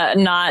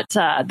 That's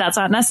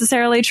not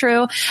necessarily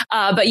true.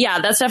 But yeah,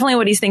 that's definitely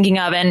what he's thinking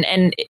of.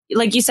 And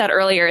like you said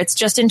earlier, it's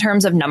just in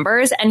terms of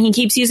numbers, and he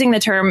keeps using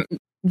the term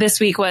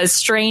this week was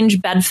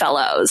strange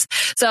bedfellows.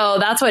 So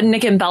that's what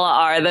Nick and Bella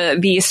are,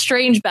 the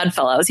strange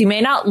bedfellows. He may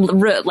not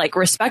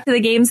respect the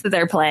games that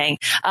they're playing,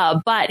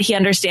 but he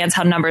understands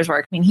how numbers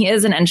work. I mean, he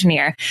is an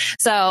engineer,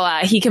 so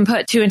he can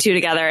put 2 and 2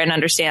 together and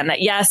understand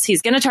that, yes,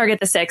 he's going to target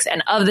the 6,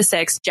 and of the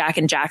 6, Jack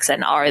and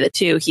Jackson are the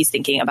 2 he's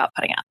thinking about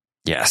putting out.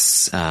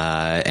 Yes.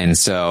 And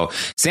so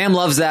Sam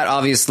loves that.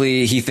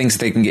 Obviously, he thinks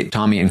they can get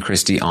Tommy and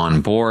Christy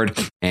on board,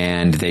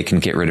 and they can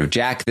get rid of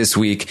Jack this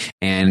week.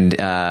 And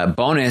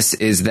bonus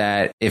is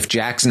that if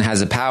Jackson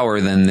has a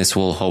power, then this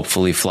will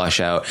hopefully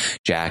flush out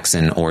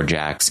Jackson or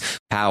Jack's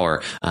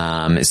power.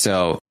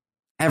 So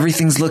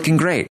everything's looking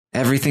great.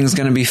 Everything's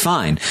going to be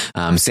fine.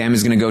 Sam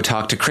is going to go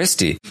talk to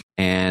Christy,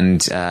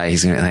 and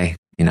he's going to, hey,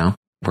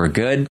 we're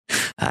good.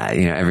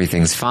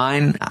 Everything's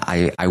fine.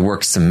 I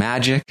worked some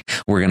magic.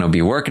 We're going to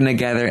be working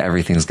together.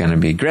 Everything's going to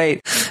be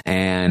great.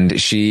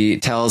 And she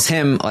tells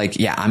him like,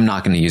 yeah, I'm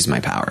not going to use my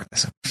power.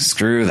 So,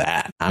 screw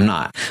that. I'm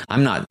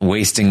not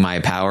wasting my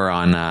power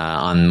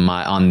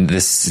on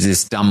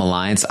this dumb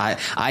alliance.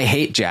 I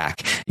hate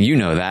Jack. You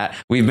know that.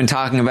 We've been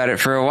talking about it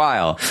for a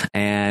while.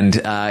 And,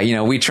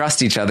 we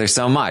trust each other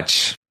so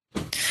much.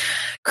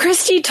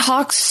 Christy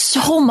talks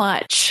so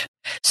much.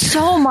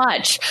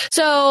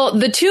 So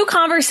the two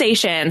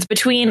conversations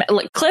between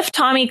Cliff,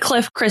 Tommy,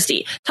 Cliff,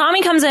 Christy.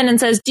 Tommy comes in and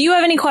says, do you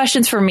have any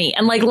questions for me?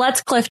 And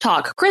let's Cliff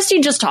talk.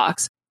 Christy just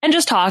talks and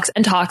just talks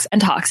and talks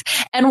and talks.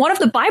 And one of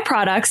the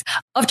byproducts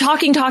of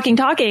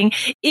talking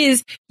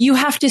is you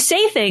have to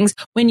say things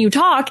when you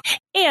talk.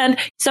 And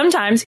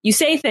sometimes you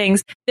say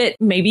things that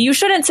maybe you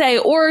shouldn't say,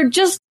 or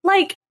just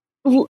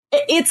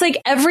it's like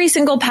every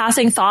single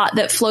passing thought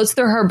that floats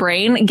through her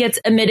brain gets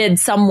emitted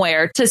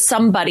somewhere to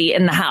somebody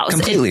in the house.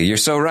 Completely. You're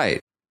so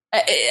right.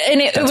 And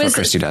it was what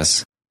Christy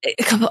does.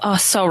 Oh,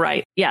 so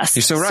right. Yes.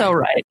 You're so right. So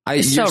right.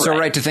 You're so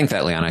right to think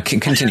that, Liana.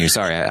 Continue.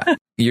 Sorry.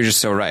 You're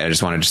just so right. I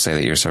just wanted to say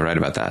that you're so right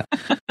about that.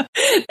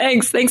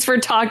 Thanks for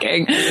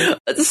talking.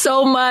 It's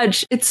so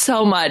much. It's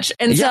so much.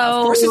 And yeah,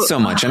 of course it's so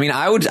much. I mean,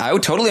 I would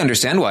totally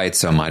understand why it's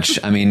so much.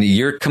 I mean,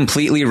 you're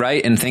completely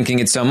right in thinking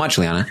it's so much,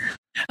 Liana.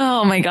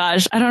 Oh my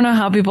gosh. I don't know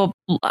how people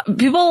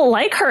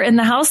like her in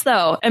the house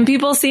though. And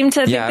people seem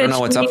to think I don't know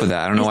what's up with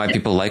that. I don't know why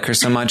people like her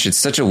so much. It's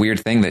such a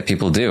weird thing that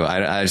people do.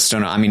 I just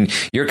don't know. I mean,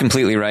 you're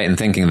completely right in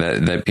thinking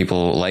that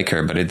people like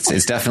her, but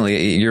it's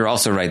definitely, you're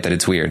also right that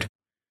it's weird.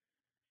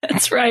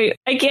 That's right.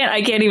 I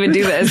can't even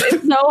do this.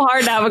 It's so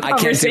hard to have a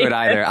conversation.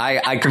 I can't do it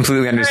either. I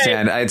completely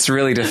understand. Right. It's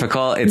really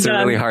difficult. It's a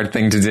really hard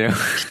thing to do.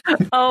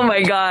 Oh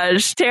my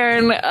gosh,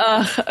 Taryn,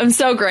 I'm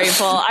so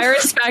grateful. I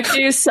respect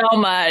you so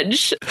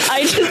much.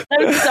 I just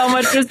have so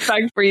much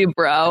respect for you,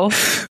 bro.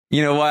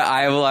 You know what?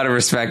 I have a lot of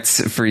respect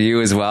for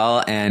you as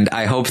well. And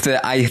I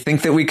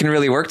think that we can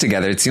really work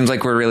together. It seems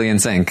like we're really in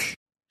sync.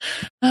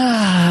 All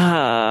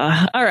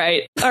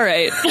right.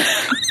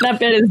 That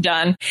bit is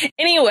done.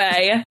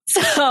 Anyway,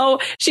 so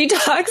she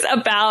talks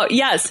about,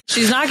 yes,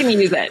 she's not going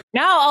to use it.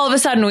 Now, all of a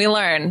sudden we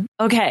learn,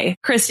 okay,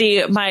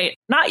 Christy might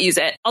not use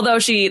it, although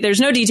there's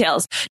no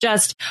details.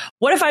 Just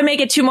what if I make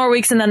it 2 more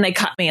weeks and then they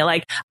cut me?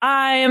 Like,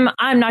 I'm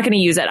not going to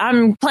use it.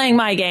 I'm playing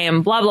my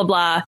game, blah, blah,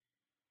 blah.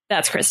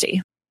 That's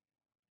Christy.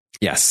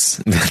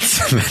 Yes,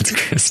 that's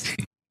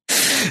Christy.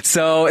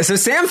 So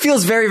Sam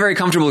feels very, very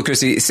comfortable with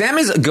Christy. Sam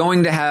is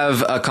going to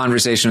have a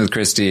conversation with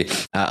Christy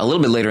a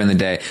little bit later in the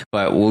day,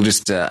 but we'll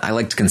just, I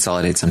like to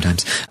consolidate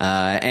sometimes.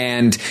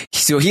 And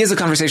so he has a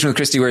conversation with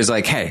Christy where he's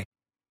like, hey,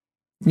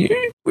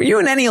 were you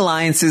in any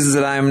alliances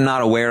that I'm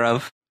not aware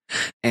of?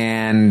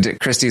 And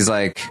Christy's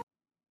like,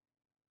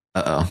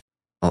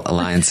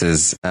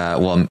 alliances.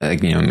 Well,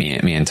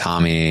 me and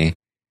Tommy.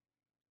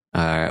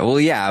 Well,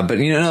 yeah, but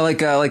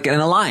like an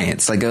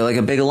alliance, like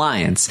a big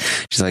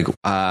alliance. She's like,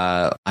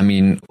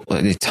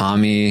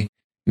 Tommy,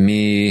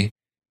 me,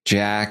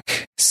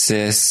 Jack,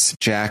 Sis,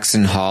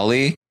 Jackson,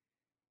 Holly,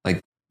 like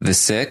the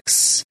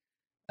 6.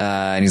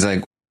 And he's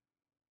like,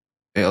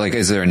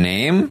 is there a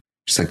name?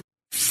 She's like,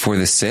 for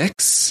the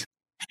 6.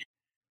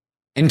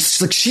 And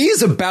she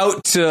is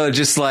about to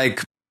just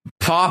like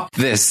pop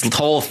this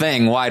whole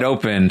thing wide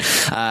open.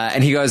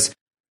 And he goes,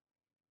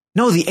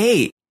 no, the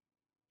 8.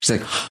 She's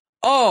like,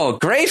 oh,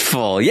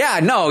 Grateful.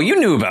 Yeah, no, you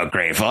knew about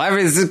Grateful.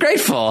 Everything's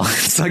Grateful.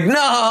 It's like,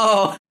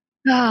 no.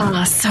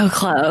 Oh, so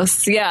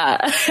close.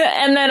 Yeah.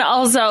 And then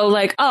also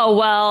like, oh,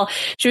 well,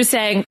 she was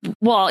saying,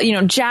 well,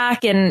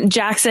 Jack and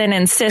Jackson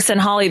and Sis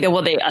and Holly,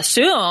 they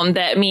assume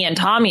that me and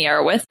Tommy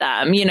are with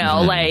them,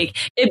 like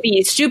it'd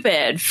be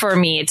stupid for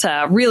me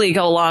to really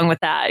go along with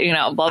that,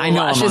 blah, blah, blah. I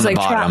know I'm on the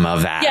bottom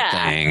of that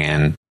thing.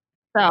 And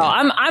so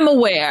I'm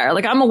aware,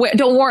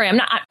 don't worry.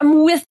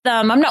 I'm with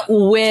them. I'm not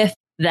with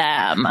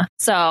them.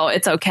 So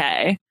it's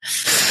okay.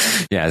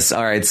 Yes.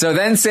 All right. So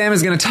then Sam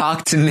is going to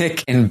talk to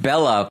Nick and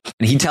Bella,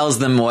 and he tells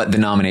them what the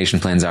nomination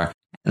plans are.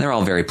 And they're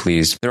all very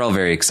pleased. They're all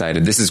very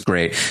excited. This is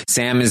great.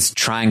 Sam is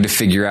trying to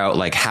figure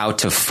out how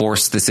to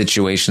force the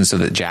situation so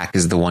that Jack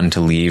is the one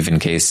to leave in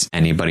case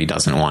anybody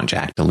doesn't want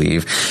Jack to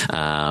leave.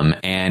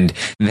 And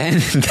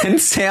then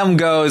Sam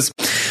goes,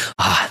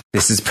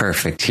 this is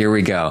perfect. Here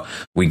we go.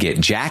 We get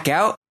Jack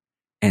out.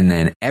 And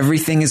then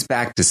everything is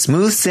back to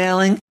smooth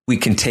sailing. We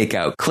can take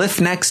out Cliff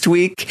next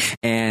week,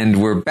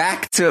 and we're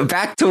back to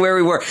where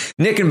we were.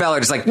 Nick and Bella are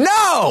just like,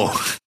 no,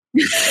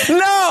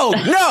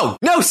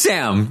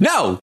 Sam,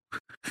 no.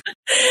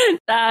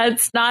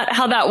 That's not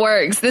how that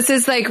works. This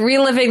is like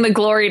reliving the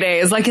glory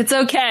days. Like, it's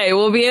okay.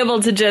 We'll be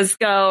able to just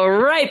go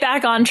right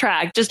back on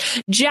track.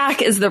 Just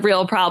Jack is the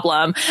real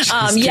problem.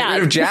 Get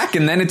rid of Jack,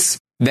 and then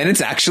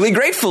it's actually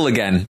Grateful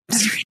again.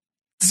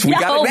 We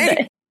got it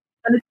made.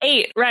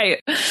 8,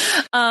 right.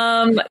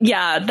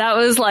 Yeah, that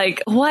was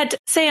like, what,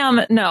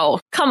 Sam? No,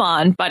 come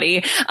on,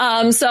 buddy.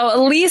 So at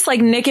least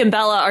like Nick and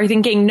Bella are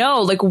thinking,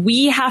 no, like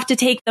we have to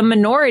take the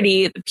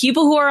minority, the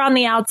people who are on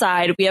the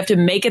outside, we have to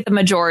make it the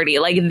majority.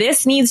 Like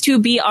this needs to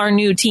be our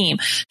new team.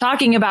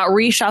 Talking about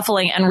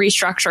reshuffling and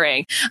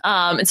restructuring.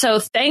 So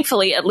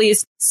thankfully, at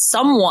least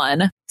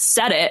someone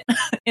said it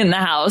in the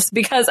house,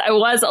 because I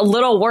was a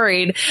little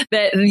worried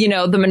that, you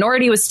know, the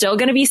minority was still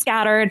going to be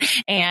scattered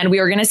and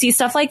we were going to see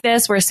stuff like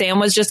this where Sam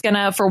was just going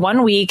to, for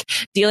 1 week,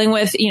 dealing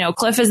with, you know,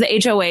 Cliff as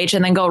the HOH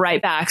and then go right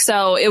back.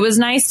 So it was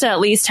nice to at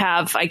least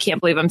have, I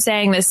can't believe I'm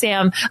saying this,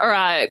 Sam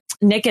or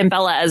Nick and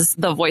Bella as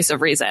the voice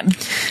of reason.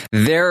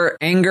 Their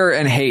anger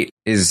and hate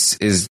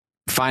is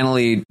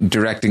finally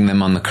directing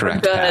them on the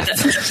correct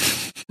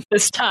path.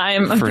 This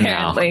time,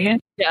 apparently.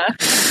 Now.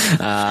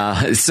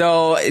 Yeah.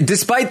 So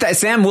despite that,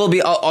 Sam will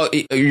be,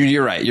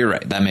 you're right.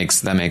 That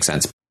makes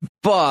sense.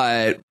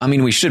 But I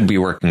mean, we should be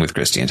working with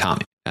Christy and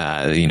Tommy.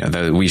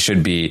 We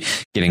should be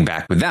getting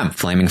back with them.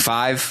 Flaming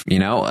Five, we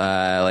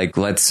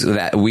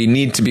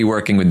need to be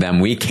working with them.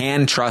 We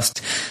can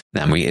trust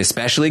them.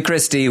 Especially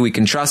Christy, we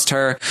can trust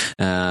her.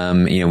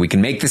 We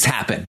can make this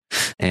happen.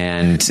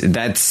 And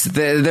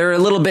they're a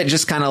little bit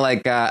just kind of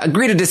like,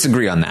 agree to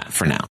disagree on that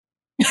for now.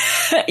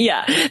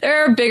 Yeah,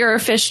 there are bigger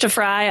fish to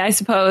fry, I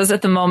suppose,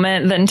 at the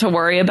moment than to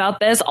worry about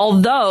this.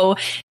 Although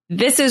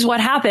this is what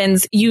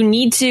happens. You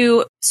need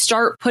to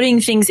start putting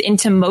things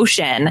into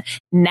motion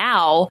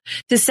now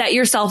to set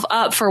yourself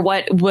up for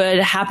what would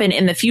happen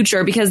in the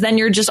future, because then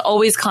you're just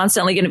always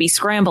constantly going to be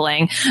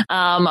scrambling.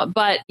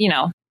 But,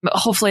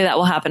 hopefully that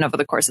will happen over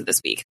the course of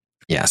this week.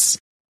 Yes.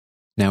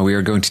 Now we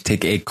are going to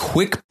take a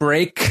quick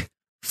break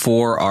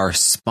for our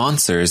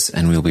sponsors,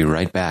 and we'll be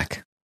right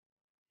back.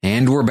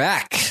 And we're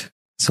back.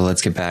 So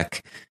let's get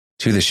back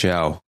to the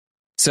show.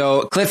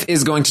 So Cliff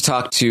is going to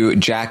talk to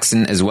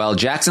Jackson as well.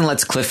 Jackson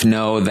lets Cliff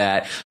know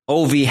that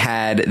Ovi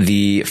had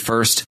the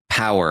first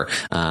power.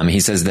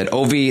 He says that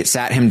Ovi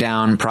sat him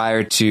down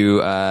prior to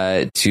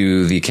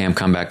the Camp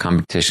Comeback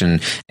competition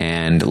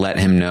and let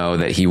him know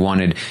that he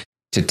wanted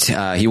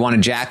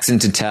Jackson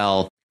to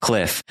tell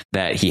Cliff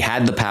that he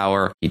had the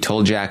power. He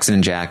told Jackson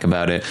and Jack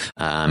about it,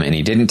 and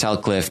he didn't tell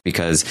Cliff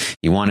because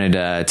he wanted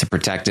to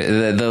protect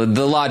it.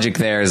 The logic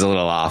there is a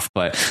little off,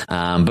 but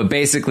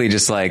basically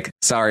just like,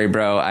 sorry,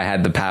 bro, I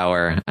had the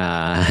power,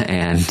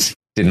 and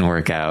didn't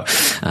work out.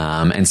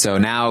 And so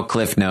now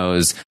Cliff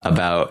knows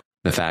about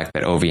the fact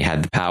that Ovi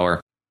had the power,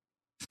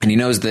 and he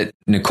knows that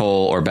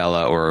Nicole or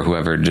Bella or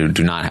whoever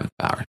do not have the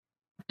power.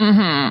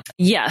 Mm-hmm.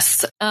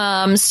 Yes.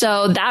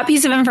 So that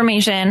piece of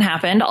information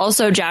happened.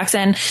 Also,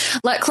 Jackson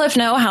let Cliff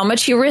know how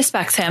much he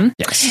respects him.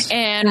 Yes.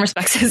 And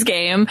respects his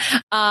game.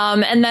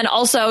 And then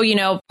also,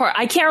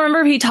 I can't remember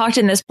if he talked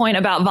in this point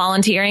about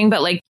volunteering,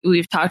 but like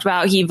we've talked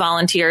about, he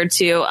volunteered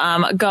to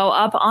go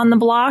up on the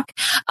block.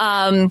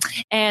 And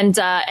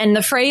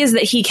the phrase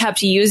that he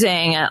kept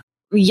using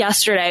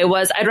yesterday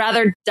was, "I'd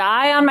rather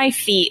die on my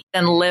feet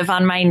than live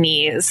on my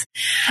knees,"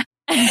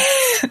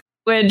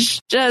 which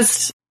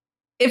just...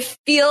 it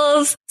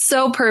feels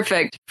so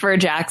perfect for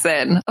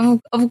Jackson.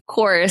 Of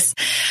course,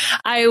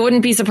 I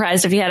wouldn't be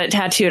surprised if he had it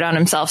tattooed on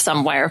himself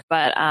somewhere,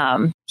 but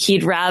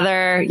he'd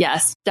rather,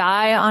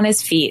 die on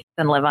his feet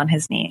than live on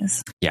his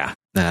knees. Yeah.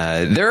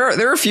 There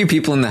are a few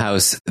people in the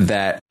house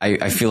that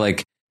I feel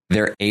like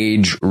their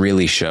age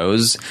really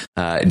shows.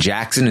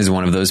 Jackson is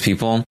one of those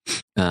people.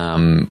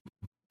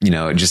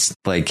 Just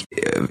like...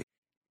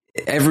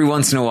 every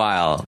once in a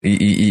while,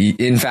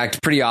 in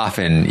fact, pretty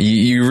often,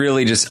 you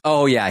really just,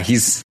 oh yeah,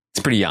 he's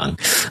pretty young.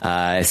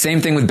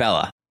 Same thing with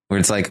Bella, where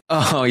it's like,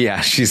 oh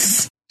yeah,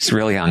 she's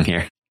really young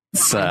here.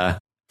 It's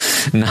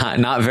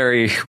not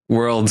very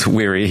world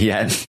weary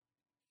yet.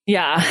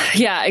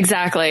 Yeah,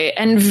 exactly.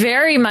 And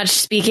very much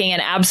speaking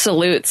in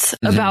absolutes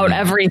about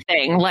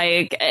everything.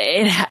 Like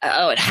it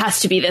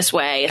has to be this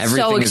way. It's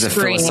everything so is a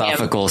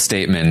philosophical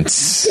statement.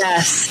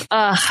 Yes.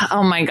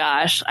 Oh my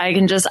gosh. I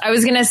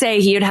was going to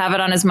say he'd have it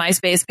on his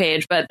MySpace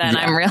page, but then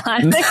I'm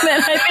realizing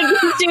that I think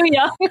he's too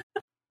young.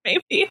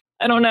 Maybe.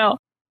 I don't know.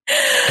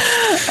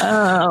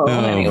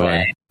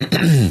 Anyway.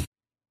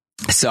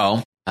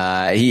 So,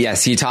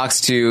 he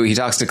talks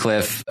to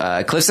Cliff.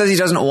 Cliff says he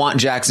doesn't want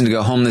Jackson to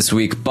go home this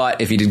week,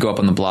 but if he did go up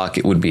on the block,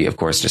 it would be, of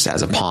course, just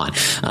as a pawn.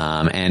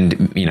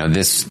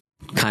 This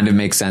kind of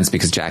makes sense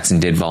because Jackson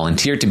did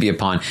volunteer to be a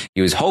pawn.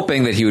 He was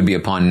hoping that he would be a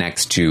pawn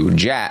next to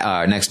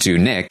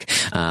Nick,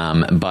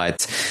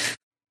 but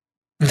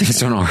things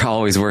don't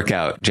always work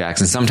out,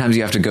 Jackson. Sometimes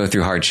you have to go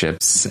through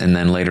hardships, and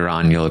then later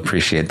on you'll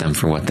appreciate them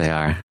for what they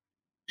are.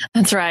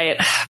 That's right.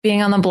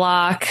 Being on the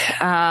block,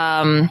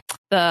 the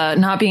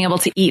not being able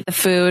to eat the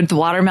food, the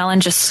watermelon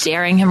just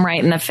staring him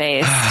right in the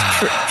face.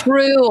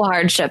 True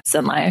hardships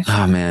in life.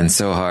 Oh man,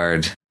 so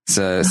hard.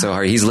 So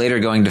hard. He's later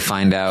going to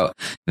find out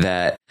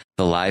that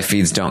the live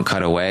feeds don't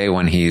cut away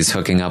when he's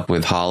hooking up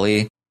with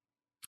Holly.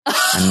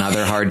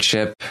 Another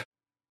hardship.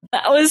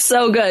 That was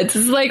so good. This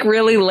is like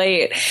really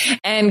late.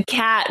 And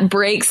Kat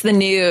breaks the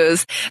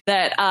news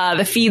that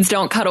the feeds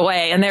don't cut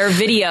away. And there are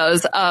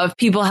videos of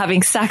people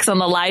having sex on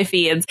the live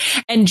feeds.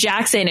 And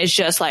Jackson is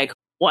just like,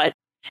 what?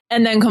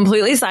 And then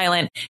completely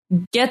silent,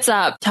 gets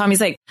up.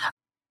 Tommy's like,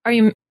 are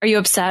you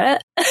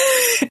upset?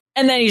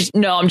 And then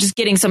no, I'm just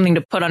getting something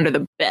to put under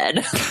the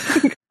bed.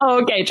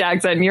 Okay,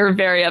 Jackson, you're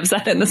very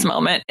upset in this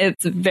moment.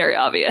 It's very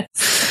obvious.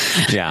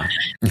 Yeah.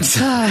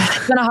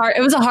 It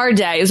was a hard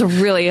day. It was a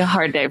really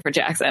hard day for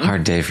Jackson.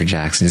 Hard day for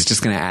Jackson. It's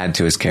just going to add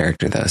to his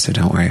character, though, so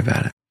don't worry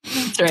about it.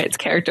 That's right. It's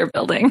character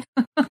building.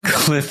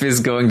 Cliff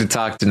is going to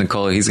talk to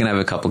Nicole. He's going to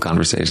have a couple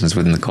conversations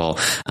with Nicole.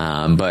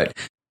 But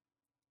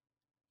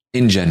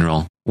in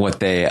general,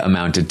 what they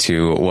amounted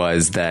to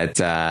was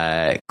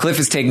that Cliff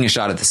is taking a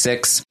shot at the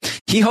Six.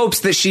 He hopes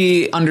that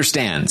she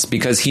understands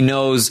because he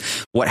knows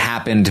what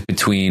happened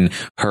between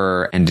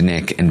her and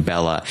Nick and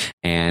Bella.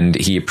 And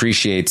he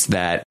appreciates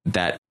that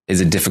is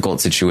a difficult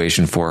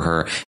situation for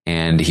her,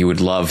 and he would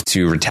love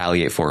to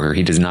retaliate for her.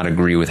 He does not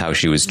agree with how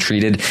she was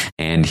treated,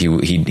 and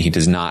he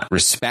does not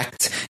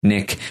respect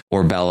Nick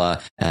or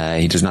Bella.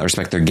 He does not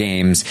respect their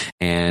games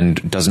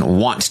and doesn't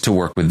want to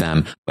work with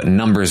them. But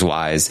numbers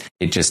wise,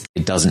 it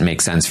doesn't make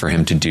sense for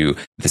him to do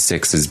the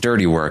Six's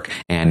dirty work.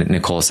 And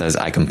Nicole says,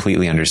 I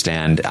completely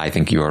understand. I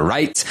think you are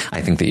right.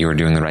 I think that you are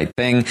doing the right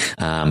thing.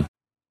 And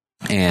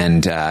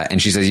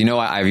she says, you know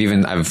what?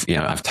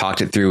 I've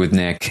talked it through with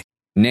Nick.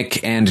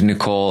 Nick and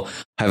Nicole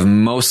have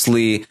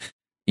mostly,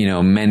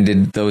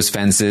 mended those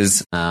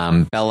fences.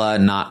 Bella,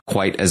 not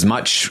quite as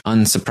much,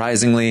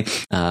 unsurprisingly.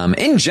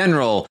 In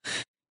general,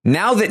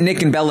 now that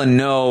Nick and Bella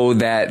know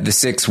that the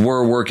Six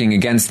were working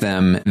against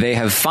them, they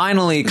have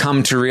finally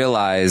come to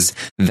realize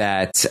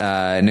that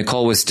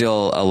Nicole was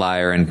still a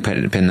liar and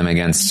pinned them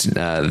against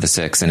the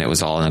Six, and it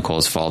was all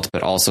Nicole's fault.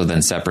 But also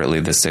then separately,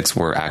 the Six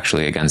were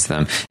actually against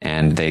them,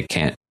 and they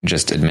can't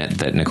just admit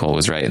that Nicole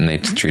was right and they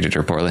treated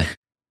her poorly.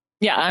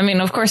 Yeah, I mean,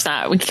 of course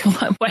not.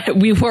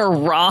 We were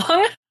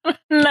wrong.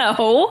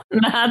 No,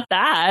 not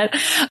that.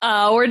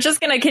 We're just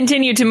going to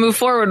continue to move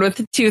forward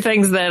with two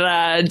things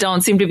that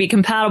don't seem to be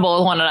compatible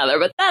with one another,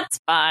 but that's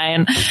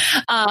fine.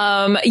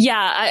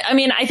 I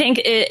mean, I think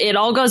it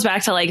all goes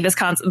back to like this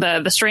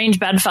the strange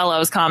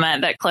bedfellows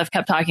comment that Cliff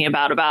kept talking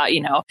about,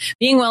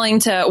 being willing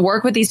to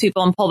work with these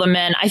people and pull them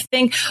in. I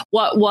think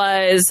what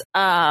was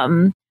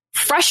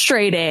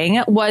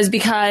frustrating was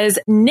because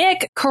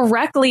Nick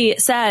correctly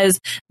says,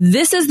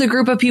 this is the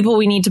group of people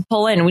we need to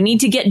pull in. We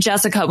need to get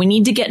Jessica. We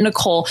need to get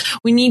Nicole.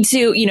 We need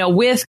to,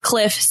 with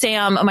Cliff,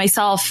 Sam,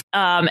 myself,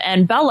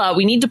 and Bella,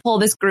 we need to pull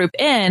this group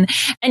in.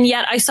 And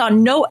yet I saw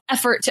no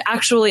effort to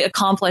actually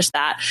accomplish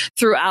that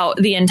throughout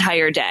the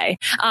entire day.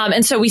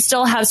 And so we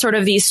still have sort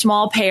of these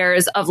small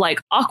pairs of like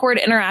awkward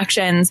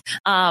interactions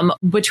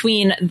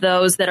between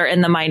those that are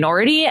in the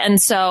minority. And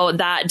so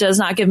that does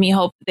not give me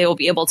hope they will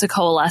be able to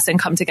coalesce and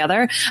come together.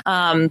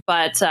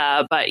 But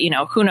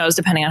who knows,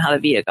 depending on how the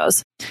Vita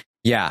goes.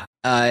 Yeah.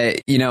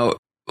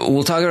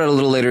 We'll talk about it a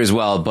little later as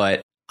well,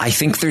 but I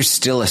think there's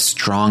still a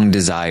strong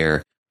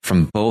desire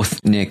from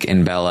both Nick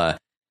and Bella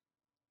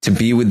to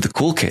be with the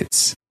cool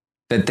kids,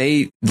 that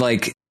they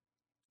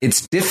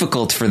it's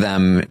difficult for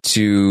them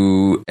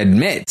to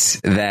admit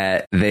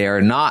that they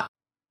are not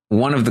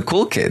one of the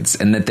cool kids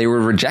and that they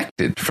were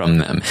rejected from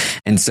them.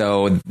 And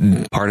so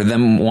part of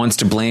them wants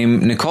to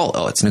blame Nicole.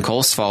 Oh, it's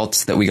Nicole's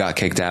fault that we got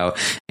kicked out.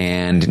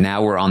 And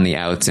now we're on the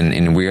outs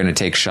and we're going to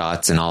take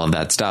shots and all of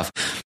that stuff.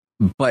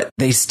 But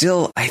they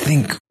still, I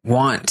think,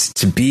 want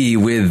to be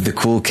with the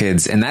cool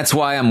kids. And that's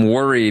why I'm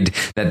worried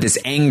that this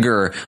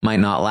anger might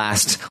not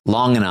last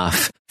long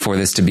enough for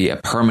this to be a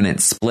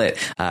permanent split.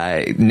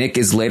 Nick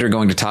is later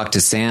going to talk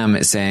to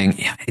Sam saying,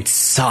 yeah, it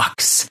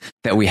sucks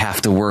that we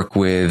have to work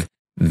with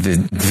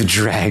the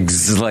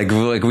dregs, like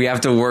we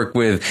have to work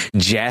with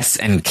Jess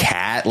and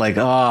Kat. Like,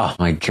 oh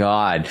my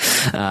God.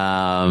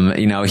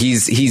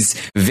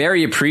 He's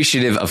very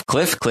appreciative of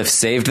Cliff. Cliff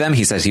saved them.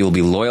 He says he will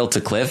be loyal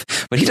to Cliff,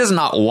 but he doesn't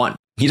want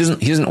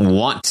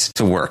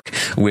to work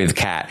with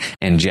Kat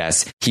and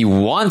Jess. He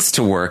wants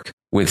to work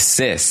with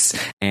Sis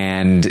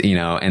and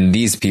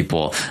these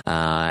people.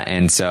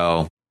 And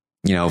so,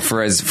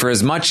 for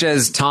as much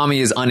as Tommy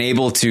is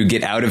unable to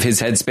get out of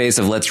his headspace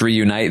of let's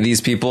reunite these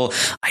people,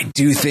 I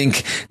do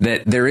think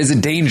that there is a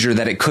danger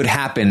that it could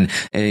happen,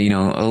 a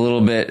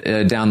little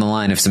bit down the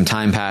line if some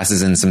time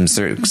passes and some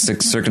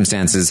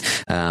circumstances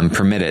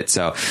permit it.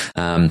 So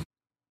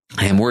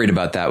I am worried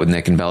about that with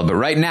Nick and Bella. But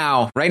right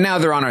now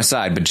they're on our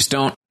side, but just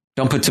don't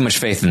put too much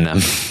faith in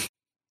them.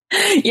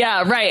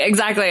 Yeah, right.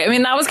 Exactly. I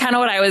mean, that was kind of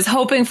what I was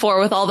hoping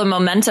for with all the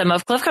momentum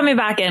of Cliff coming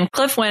back in,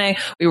 Cliff winning.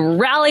 We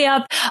rally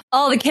up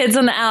all the kids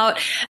on the out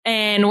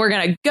and we're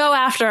going to go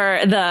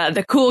after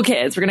the cool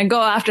kids. We're going to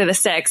go after the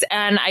Six.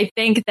 And I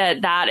think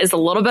that is a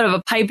little bit of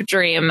a pipe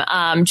dream,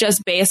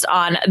 just based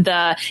on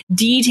the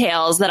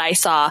details that I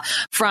saw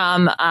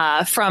from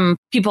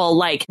people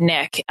like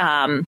Nick.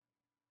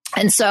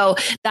 And so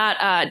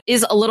that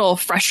is a little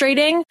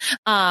frustrating.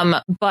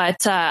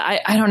 But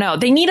I don't know.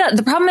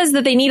 The problem is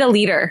that they need a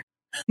leader.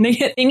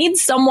 They need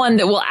someone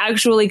that will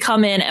actually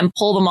come in and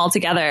pull them all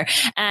together.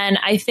 And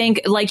I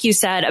think, like you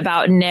said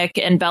about Nick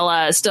and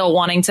Bella still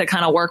wanting to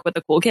kind of work with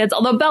the cool kids,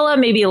 although Bella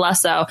maybe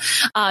less so.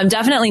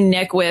 Definitely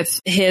Nick with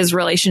his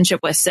relationship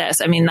with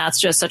Sis. I mean, that's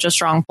just such a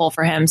strong pull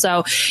for him.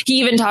 So he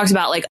even talks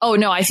about like, oh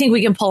no, I think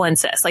we can pull in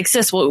Sis. Like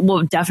Sis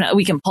will definitely,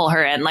 we can pull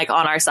her in like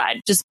on our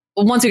side. Just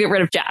once we get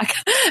rid of Jack,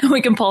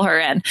 we can pull her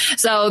in.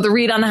 So the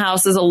read on the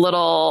house is a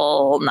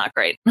little not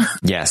great.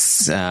 Yes.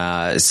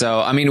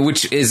 So, I mean,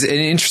 which is an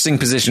interesting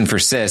position for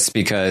Sis,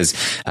 because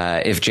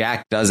if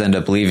Jack does end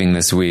up leaving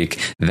this week,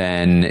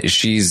 then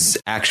she's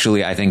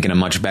actually, I think, in a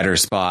much better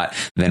spot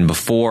than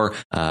before,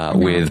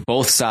 with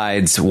both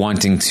sides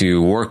wanting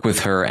to work with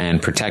her and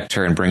protect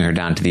her and bring her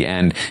down to the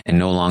end and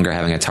no longer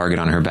having a target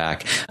on her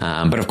back.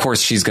 But of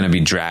course, she's going to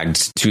be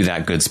dragged to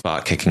that good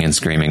spot, kicking and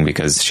screaming,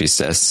 because she's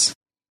Sis.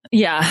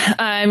 Yeah,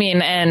 I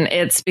mean, and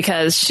it's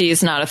because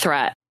she's not a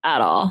threat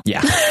at all.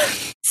 Yeah.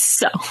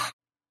 So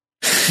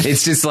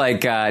it's just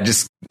like,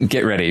 just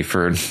get ready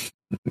for,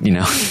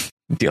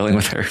 dealing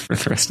with her for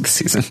the rest of the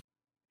season.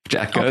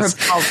 Jack goes.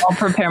 I'll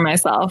prepare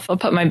myself. I'll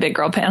put my big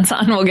girl pants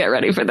on. We'll get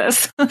ready for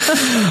this.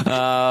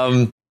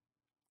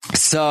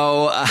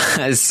 So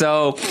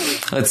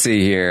let's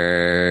see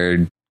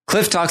here.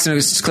 Cliff is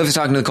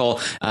talking to Nicole.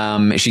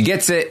 She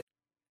gets it.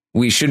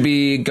 We should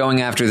be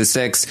going after the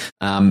 6.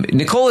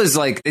 Nicole is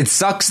like, it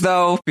sucks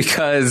though,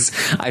 because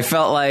I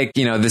felt like,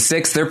 the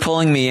 6, they're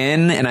pulling me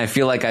in, and I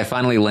feel like I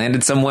finally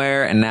landed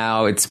somewhere, and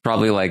now it's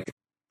probably like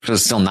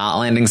still not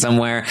landing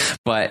somewhere,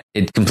 but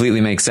it completely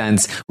makes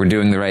sense. We're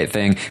doing the right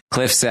thing.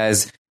 Cliff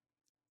says,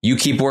 you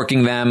keep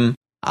working them.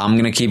 I'm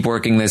going to keep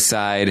working this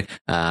side.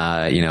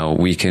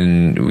 We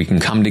can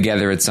come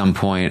together at some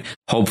point.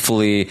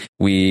 Hopefully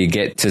we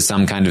get to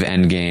some kind of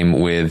end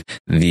game with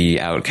the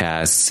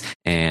outcasts,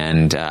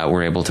 and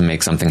we're able to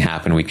make something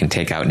happen. We can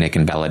take out Nick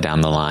and Bella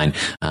down the line.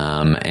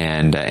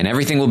 And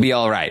everything will be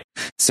all right.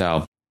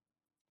 So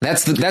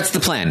that's the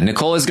plan.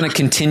 Nicole is going to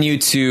continue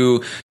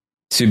to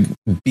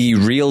be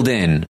reeled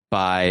in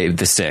by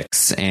the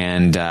 6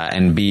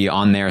 and be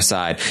on their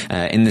side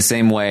in the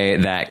same way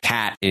that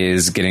Kat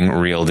is getting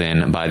reeled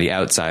in by the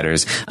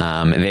outsiders.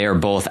 They are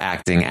both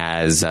acting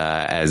as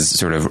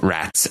sort of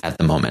rats at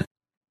the moment.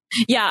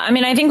 Yeah, I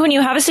mean, I think when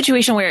you have a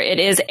situation where it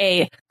is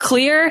a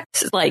clear,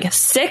 like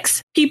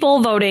 6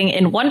 people voting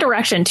in one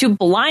direction to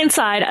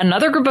blindside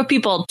another group of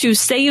people to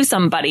save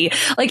somebody,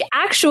 like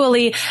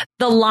actually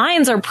the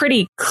lines are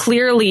pretty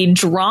clearly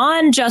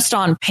drawn just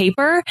on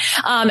paper.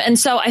 And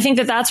so I think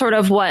that that's sort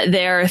of what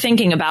they're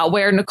thinking about,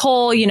 where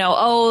Nicole,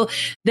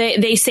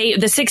 they say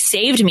the 6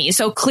 saved me.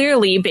 So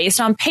clearly based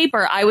on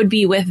paper, I would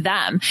be with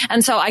them.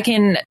 And so I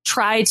can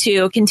try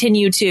to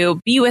continue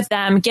to be with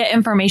them, get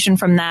information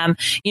from them,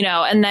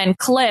 and then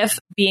Cliff,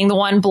 being the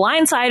one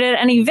blindsided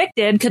and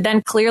evicted, could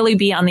then clearly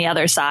be on the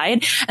other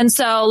side. And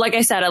so, like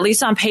I said, at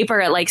least on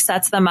paper, it like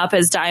sets them up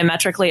as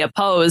diametrically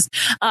opposed.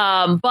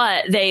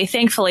 But they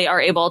thankfully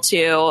are able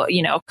to,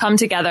 come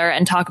together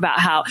and talk about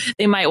how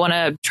they might want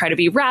to try to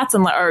be rats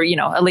or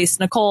at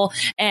least Nicole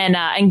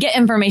and get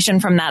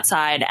information from that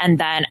side and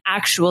then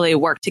actually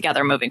work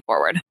together moving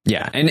forward.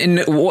 Yeah. And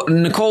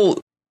Nicole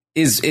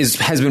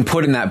has been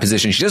put in that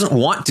position. She doesn't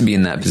want to be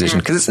in that position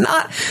because it's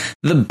not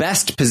the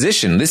best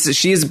position.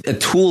 She is a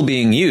tool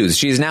being used.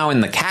 She is now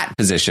in the Kat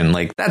position.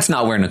 Like, that's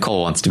not where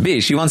Nicole wants to be.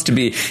 She wants to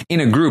be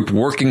in a group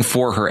working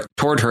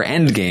toward her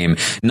end game,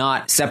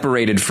 not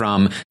separated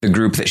from the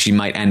group that she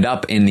might end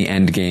up in the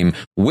end game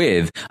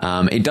with.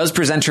 It does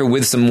present her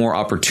with some more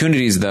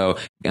opportunities though,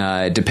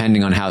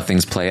 depending on how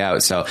things play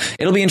out. So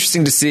it'll be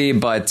interesting to see,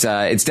 but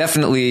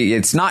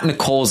it's not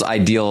Nicole's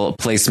ideal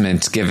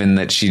placement, given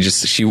that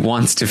she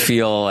wants to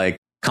feel like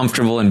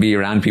comfortable and be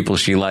around people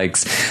she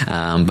likes.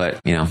 But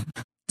yeah,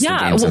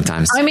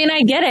 sometimes. I mean,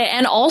 I get it.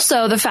 And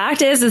also the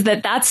fact is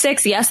that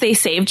 6, yes, they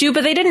saved you,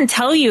 but they didn't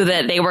tell you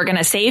that they were going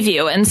to save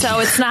you. And so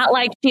it's not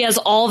like she has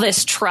all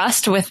this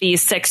trust with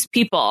these 6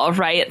 people,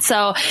 right?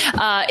 So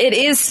it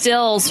is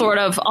still sort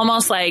of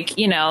almost like,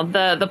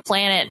 the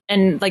planet,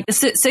 and like the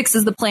 6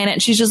 is the planet.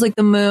 And she's just like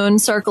the moon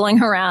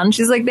circling around.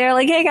 She's like, they're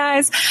like, hey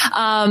guys.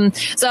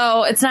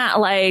 So it's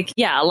not like,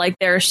 like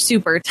they're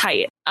super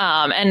tight.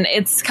 And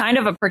it's kind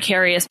of a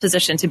precarious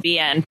position to be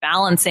in,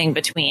 balancing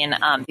between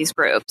these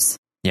groups.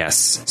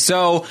 Yes.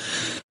 So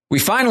we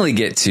finally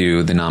get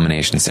to the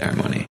nomination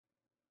ceremony.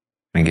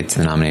 And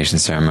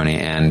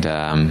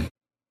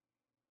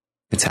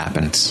it's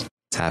happened.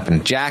 It's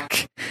happened.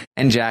 Jack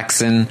and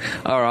Jackson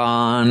are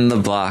on the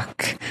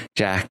block.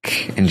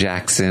 Jack and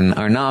Jackson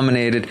are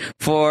nominated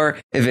for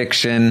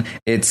eviction.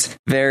 It's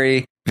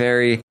very,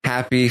 very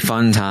happy,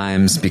 fun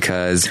times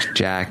because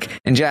Jack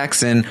and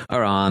Jackson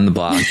are on the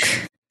block.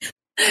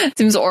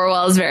 Seems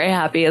Orwell is very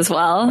happy as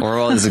well.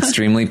 Orwell is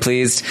extremely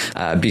pleased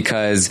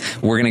because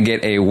we're going to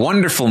get a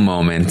wonderful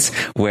moment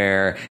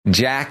where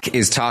Jack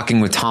is talking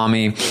with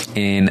Tommy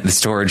in the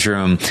storage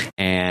room,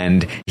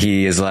 and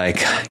he is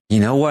like, you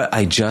know what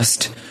I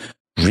just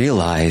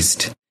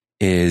realized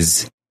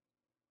is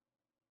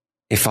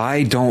if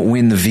I don't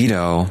win the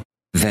veto,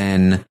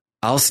 then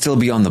I'll still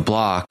be on the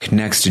block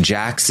next to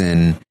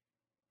Jackson,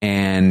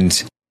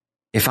 And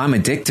if I'm a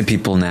dick to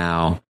people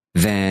now,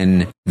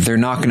 then they're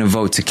not going to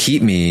vote to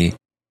keep me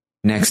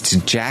next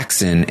to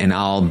Jackson and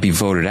I'll be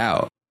voted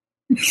out.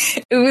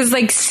 It was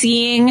like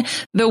seeing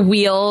the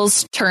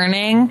wheels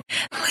turning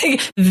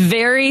like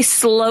very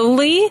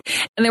slowly,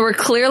 and they were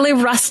clearly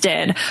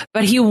rusted,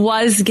 but he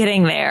was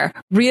getting there,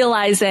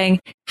 realizing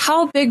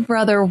how Big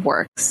Brother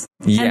works.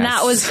 Yes. And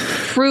that was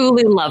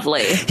truly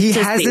lovely. He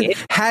hasn't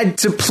had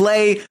to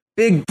play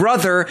Big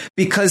Brother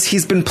because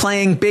he's been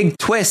playing Big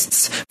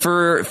Twists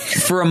for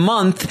a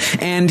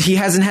month, and he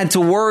hasn't had to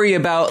worry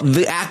about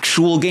the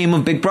actual game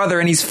of Big Brother,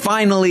 and he's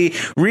finally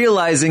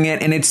realizing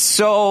it, and it's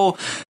so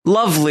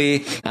lovely.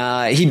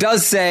 He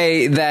does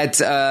say that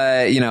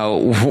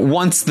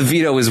once the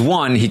veto is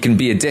won, he can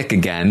be a dick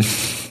again.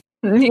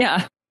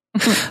 Yeah.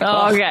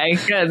 Oh, okay,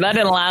 good. That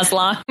didn't last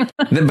long.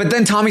 But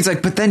then Tommy's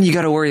like, but then you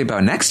got to worry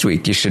about next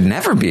week. You should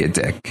never be a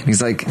dick. And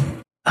he's like,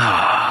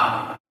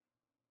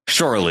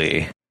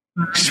 surely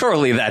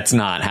that's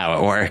not how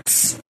it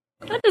works.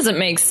 That doesn't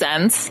make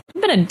sense.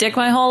 I've been a dick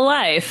my whole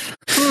life.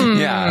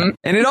 Yeah.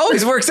 And it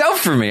always works out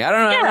for me. I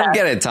don't know. Yeah. I don't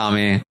get it,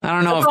 Tommy. I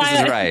don't know if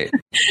this is right.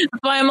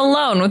 That's why I'm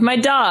alone with my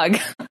dog.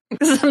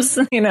 Because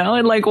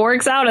it like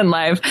works out in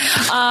life.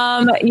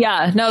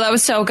 Yeah, no, that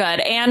was so good.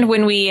 And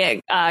when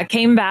we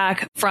came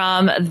back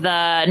from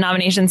the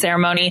nomination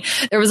ceremony,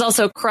 there was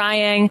also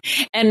crying.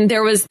 And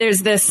there's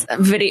this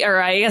video,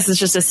 or I guess it's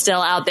just a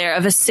still out there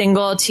of a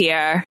single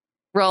tear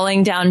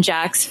rolling down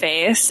Jack's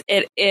face.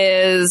 It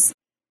is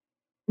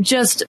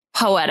just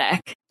poetic.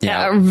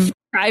 Yeah. A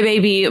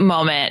crybaby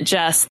moment,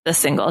 just the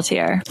single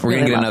tear. We're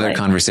going to get another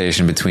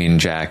conversation between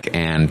Jack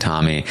and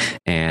Tommy,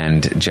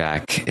 and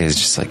Jack is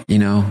just like,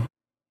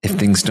 if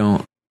things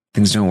don't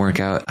work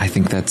out, I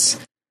think that's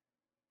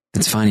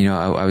fine.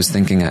 I was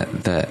thinking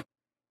that,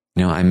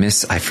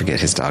 I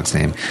forget his dog's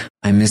name.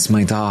 I miss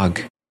my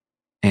dog,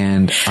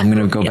 and I'm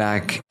going to go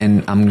back,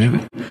 and I'm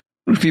going to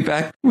be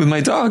back with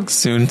my dog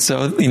soon.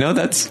 So,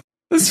 that's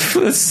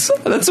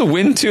a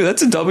win too.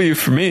 That's a W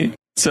for me.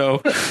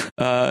 So,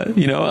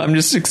 I'm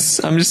just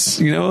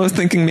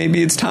thinking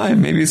maybe it's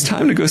time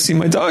to go see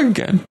my dog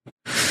again.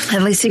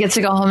 At least he gets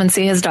to go home and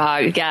see his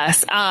dog. I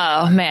guess.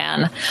 Oh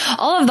man,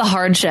 all of the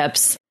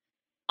hardships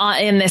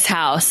in this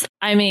house.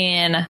 I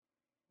mean,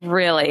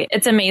 really,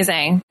 it's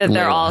amazing that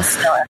they're all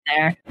still in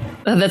there.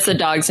 That's the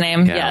dog's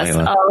name. Yeah, yes.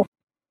 Layla.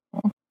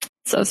 Oh,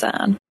 so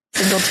sad.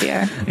 Single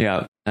tear.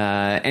 Yeah.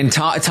 And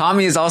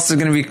Tommy is also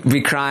going to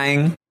be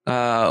crying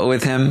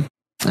with him.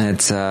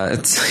 It's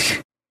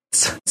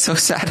so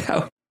sad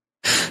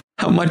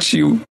how much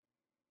you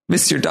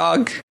miss your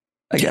dog,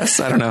 I guess.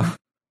 I don't know.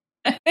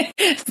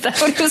 Is that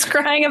what he was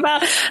crying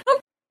about? I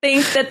don't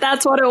think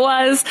that's what it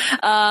was.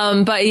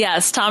 But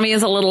yes, Tommy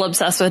is a little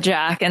obsessed with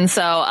Jack. And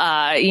so,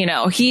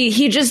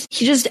 he just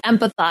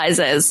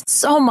empathizes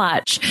so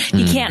much.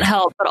 He can't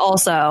help but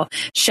also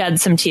shed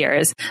some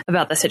tears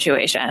about the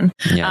situation.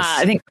 Yes.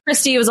 I think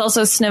Christy was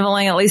also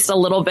sniveling at least a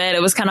little bit.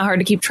 It was kind of hard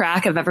to keep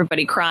track of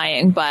everybody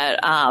crying, but,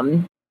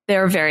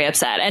 they're very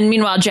upset. And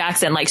meanwhile,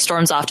 Jackson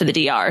storms off to the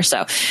DR.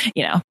 So,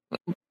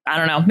 I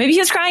don't know. Maybe he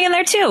was crying in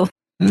there too.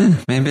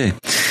 Maybe.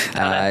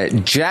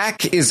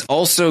 Jack is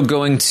also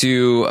going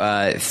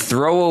to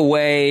throw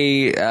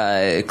away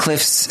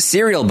Cliff's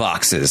cereal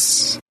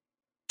boxes.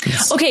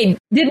 Okay,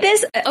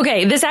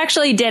 this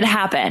actually did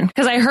happen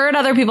because I heard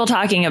other people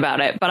talking about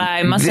it, but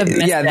I must have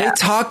missed it. They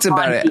talked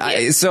about it.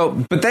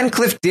 But then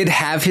Cliff did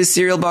have his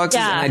cereal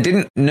boxes, and I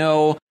didn't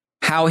know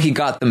how he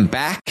got them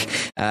back.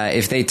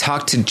 If they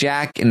talked to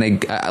Jack and they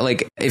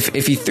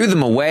if he threw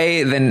them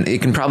away, then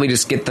it can probably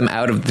just get them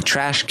out of the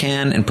trash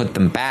can and put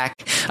them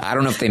back. I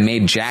don't know if they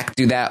made Jack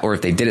do that, or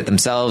if they did it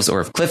themselves,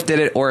 or if Cliff did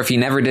it, or if he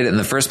never did it in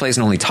the first place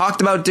and only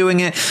talked about doing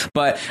it.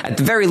 But at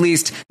the very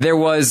least, there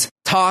was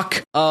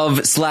talk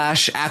of /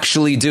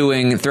 actually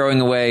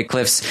throwing away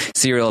Cliff's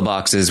cereal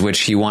boxes, which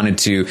he wanted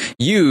to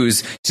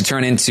use to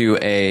turn into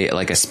a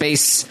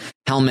space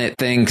helmet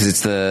thing, because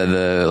it's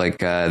the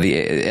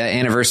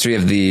anniversary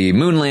of the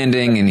moon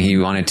landing, and he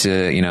wanted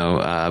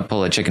to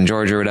pull a Chicken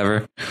George or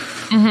whatever.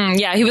 Mm-hmm.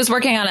 Yeah, he was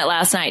working on it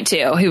last night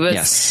too. He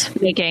was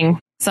making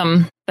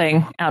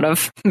something out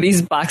of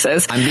these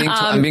boxes.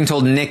 I'm being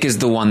told Nick is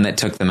the one that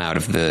took them out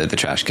of the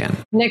trash can.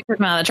 Nick took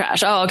them out of the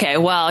trash. Oh, okay.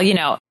 Well,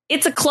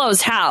 it's a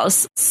closed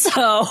house,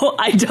 so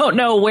I don't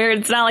know where.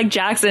 It's not like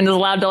Jackson is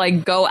allowed to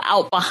go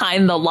out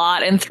behind the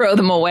lot and throw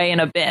them away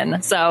in a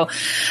bin. So,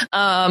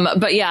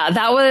 but yeah,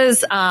 that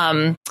was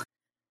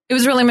it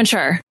was really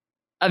mature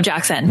of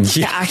Jackson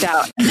to act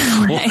out.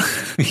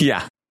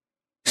 Yeah,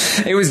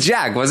 it was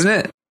Jack,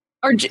 wasn't it?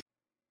 Or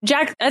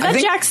Jack? I thought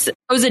Jackson.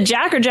 Was it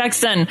Jack or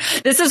Jackson?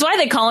 This is why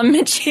they call him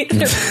Mitchie.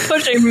 They're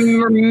pushing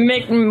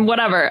Mick,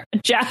 whatever.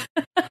 Jack.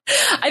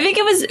 I think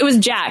it was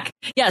Jack.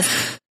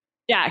 Yes,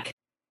 Jack.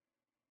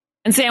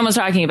 And Sam was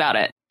talking about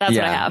it. That's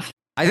what I have.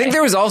 I think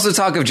there was also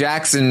talk of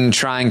Jackson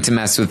trying to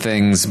mess with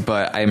things,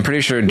 but I'm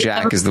pretty sure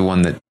Jack is the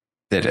one that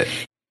did it.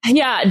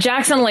 Yeah,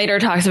 Jackson later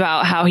talks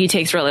about how he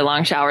takes really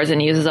long showers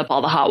and uses up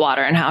all the hot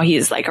water, and how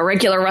he's like a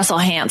regular Russell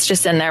Hantz,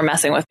 just in there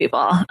messing with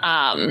people.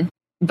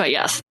 But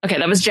yes. Okay.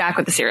 That was Jack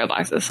with the cereal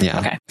boxes. Yeah.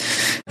 Okay.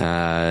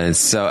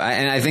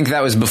 And I think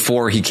that was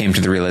before he came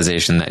to the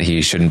realization that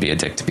he shouldn't be a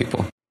dick to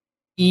people.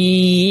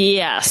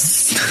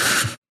 Yes.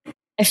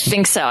 I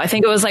think so. I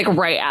think it was like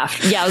right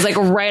after. Yeah. It was like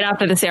right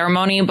after the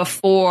ceremony,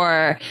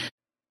 before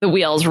the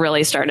wheels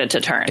really started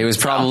to turn. It was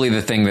probably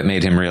the thing that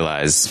made him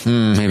realize,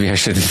 maybe I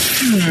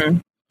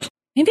shouldn't.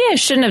 Maybe I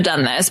shouldn't have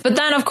done this. But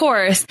then, of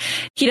course,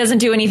 he doesn't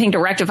do anything to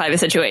rectify the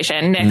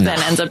situation. Nick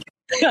then ends up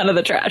out of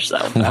the trash. So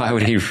why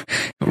would he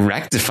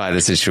rectify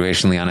the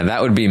situation, Liana?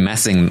 That would be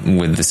messing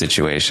with the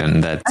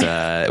situation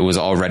that was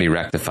already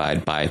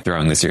rectified by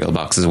throwing the cereal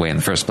boxes away in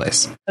the first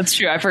place. That's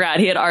true. I forgot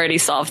he had already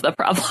solved the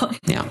problem.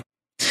 Yeah.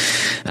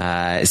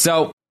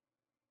 So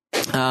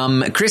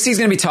Christy's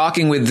going to be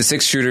talking with the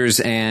 6 shooters,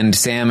 and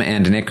Sam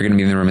and Nick are going to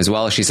be in the room as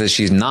well. She says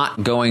she's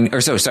not going,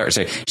 or sorry.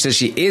 She says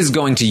she is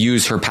going to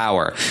use her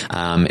power.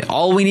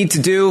 All we need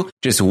to do,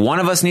 just one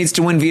of us needs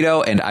to win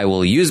veto, and I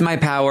will use my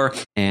power,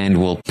 and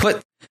we'll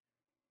put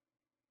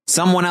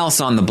someone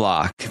else on the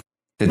block.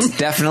 It's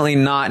definitely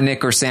not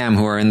Nick or Sam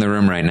who are in the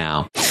room right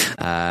now.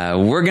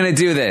 We're going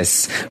to do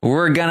this.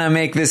 We're going to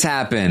make this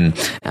happen.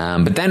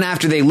 But then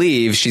after they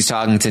leave, she's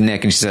talking to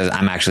Nick, and she says,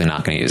 I'm actually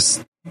not going to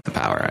use the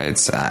power.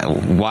 It's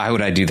why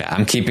would I do that?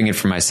 I'm keeping it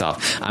for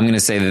myself. I'm going to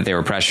say that they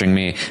were pressuring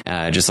me,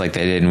 just like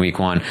they did in week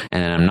 1,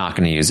 and then I'm not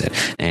going to use it.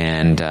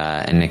 And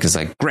Nick is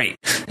like, great.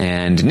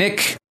 And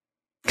Nick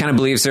kind of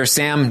believes her.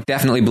 Sam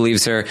definitely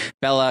believes her.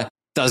 Bella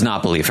does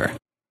not believe her.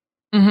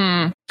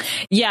 Mm-hmm.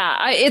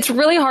 Yeah, it's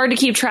really hard to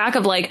keep track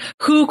of like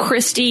who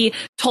Christy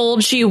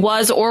told she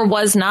was or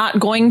was not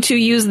going to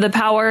use the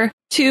power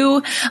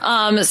to.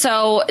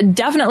 So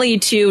definitely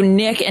to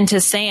Nick and to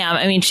Sam.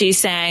 I mean, she's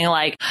saying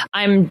like,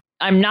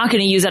 I'm not going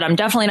to use it. I'm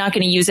definitely not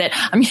going to use it.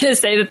 I'm going to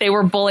say that they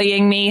were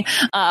bullying me,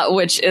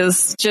 which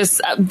is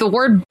just the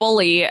word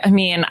bully. I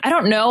mean, I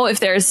don't know if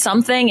there's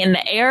something in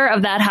the air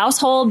of that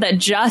household that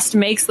just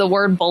makes the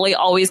word bully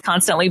always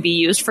constantly be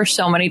used for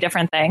so many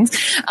different things.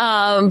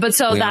 But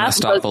so that's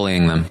stop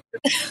bullying them.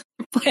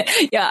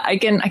 Yeah, I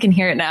can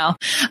hear it now.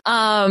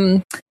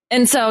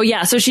 And so,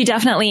 yeah, so she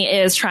definitely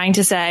is trying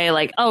to say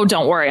like, oh,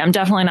 don't worry. I'm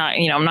definitely not,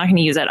 I'm not going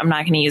to use it. I'm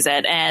not going to use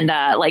it. And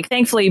like,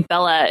 thankfully,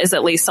 Bella is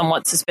at least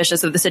somewhat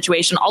suspicious of the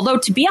situation. Although,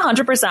 to be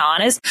 100%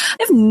 honest, I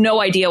have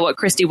no idea what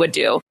Christy would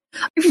do.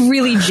 I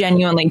really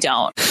genuinely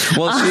don't.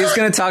 Well, she's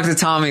going to talk to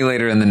Tommy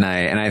later in the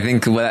night, and I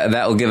think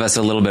that will give us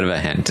a little bit of a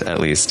hint, at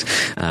least.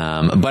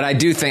 But I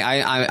do think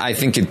I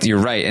think you're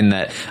right in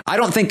that I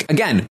don't think,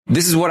 again,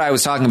 this is what I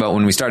was talking about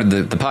when we started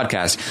the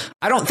podcast.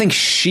 I don't think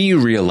she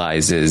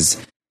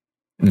realizes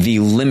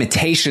the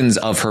limitations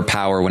of her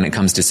power when it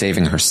comes to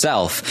saving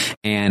herself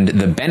and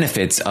the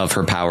benefits of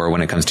her power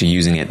when it comes to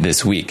using it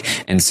this week.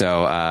 And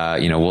so,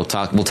 we'll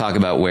talk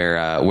about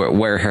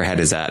where her head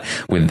is at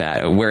with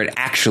that, where it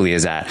actually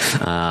is at,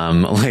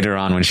 later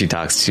on when she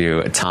talks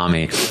to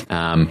Tommy.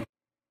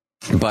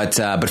 But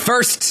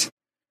first,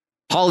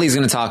 Kat's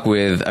going to talk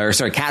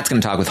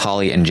with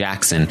Holly and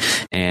Jackson.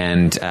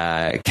 And,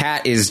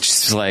 Kat is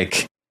just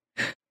like,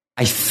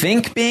 I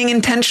think being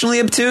intentionally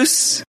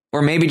obtuse,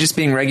 or maybe just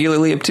being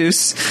regularly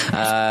obtuse,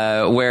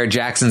 where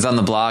Jackson's on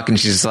the block and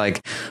she's like,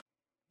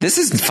 this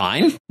is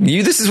fine.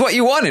 This is what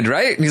you wanted,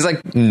 right? And he's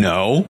like,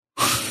 no.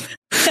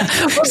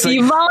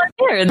 You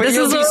volunteered. But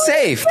you'll be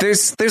safe.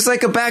 There's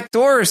like a back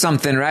door or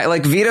something, right?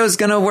 Like Vito's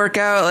going to work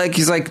out. Like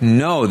he's like,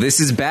 no,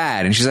 this is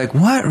bad. And she's like,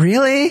 what,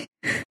 really?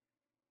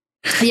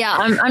 Yeah,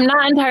 I'm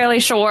not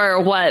entirely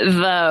sure what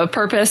the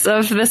purpose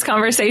of this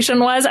conversation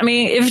was. I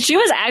mean, if she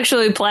was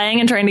actually playing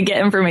and trying to get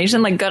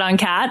information, like good on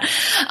Kat.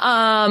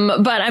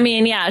 But I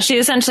mean, yeah, she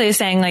essentially is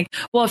saying like,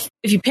 well,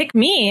 if you pick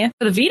me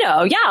for the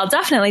veto, yeah, I'll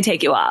definitely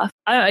take you off.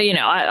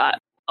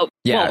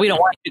 Well, we don't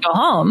want you to go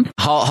home.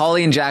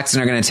 Holly and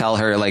Jackson are going to tell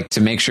her like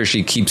to make sure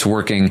she keeps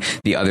working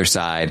the other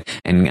side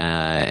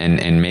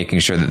and making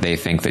sure that they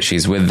think that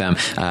she's with them.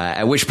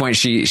 At which point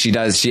she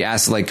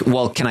asks like,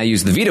 well, can I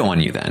use the veto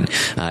on you then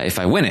if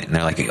I win it? And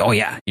they're like, oh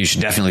yeah, you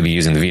should definitely be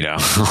using the veto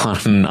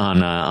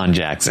on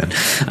Jackson.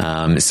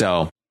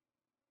 So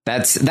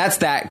that's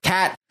that.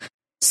 Kat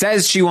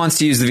says she wants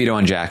to use the veto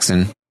on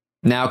Jackson.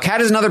 Now,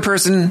 Kat is another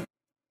person.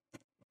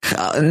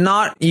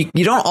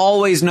 You don't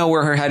always know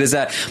where her head is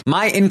at.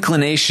 My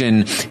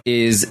inclination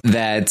is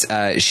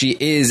that she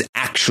is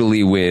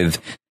actually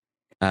with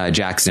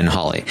Jackson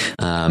Holly.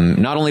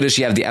 Not only does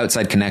she have the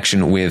outside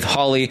connection with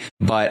Holly,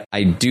 but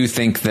I do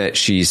think that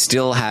she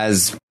still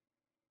has,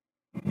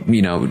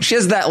 she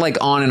has that like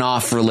on and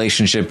off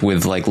relationship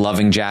with like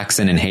loving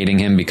Jackson and hating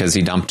him because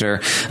he dumped her.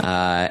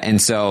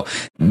 And so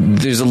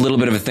there's a little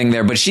bit of a thing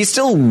there, but she's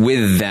still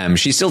with them.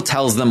 She still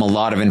tells them a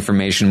lot of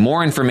information,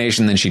 more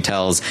information than she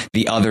tells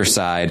the other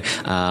side.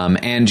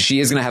 And she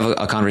is going to have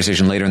a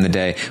conversation later in the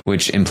day,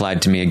 which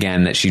implied to me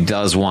again that she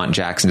does want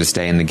Jackson to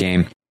stay in the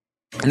game.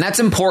 And that's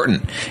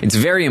important. It's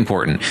very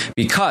important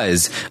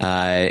because,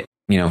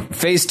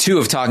 phase 2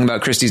 of talking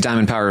about Christy's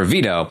Diamond Power of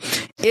Veto,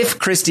 if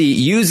Christy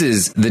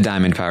uses the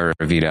Diamond Power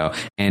of Veto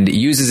and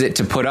uses it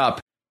to put up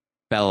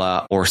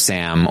Bella or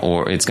Sam,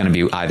 or it's going to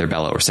be either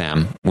Bella or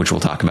Sam, which we'll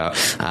talk about,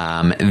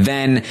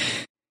 then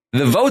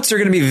the votes are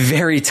going to be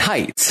very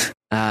tight.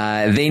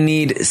 They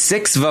need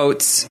 6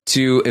 votes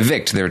to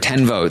evict. There are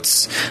 10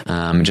 votes,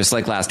 just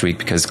like last week,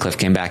 because Cliff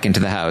came back into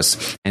the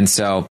house. And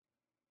so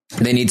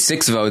they need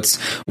 6 votes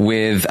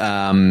with,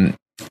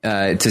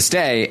 to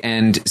stay.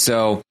 And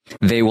so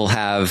they will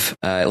have,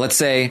 let's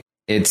say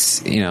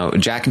it's,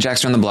 Jack and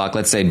Jack's on the block.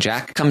 Let's say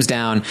Jack comes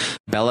down,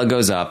 Bella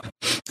goes up.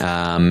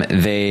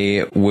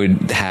 They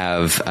would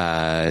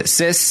have,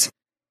 Sis,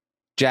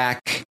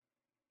 Jack,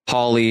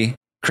 Holly,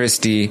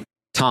 Christy,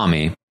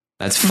 Tommy.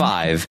 That's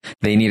 5.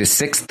 They need a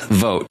 6th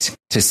vote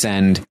to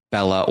send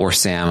Bella or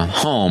Sam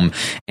home.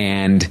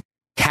 And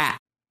Kat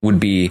would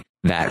be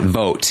that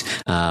vote.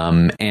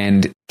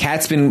 And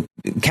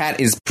Kat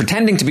is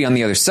pretending to be on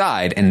the other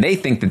side, and they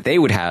think that they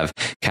would have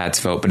Kat's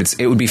vote, but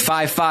it would be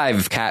 5-5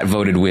 if Kat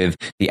voted with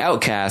the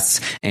Outcasts,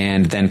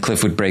 and then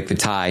Cliff would break the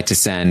tie to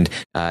send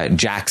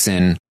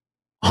Jackson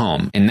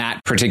home in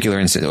that particular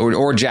instance,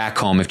 or Jack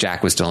home if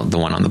Jack was still the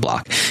one on the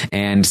block.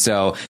 And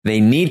so they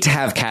need to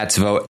have Kat's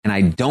vote, and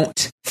I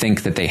don't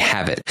think that they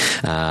have it.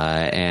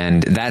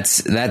 And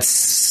that's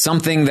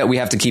something that we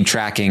have to keep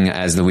tracking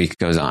as the week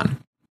goes on.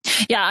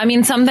 Yeah, I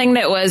mean, something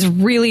that was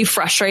really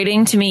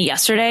frustrating to me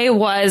yesterday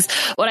was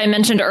what I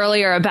mentioned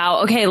earlier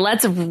about, okay,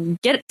 let's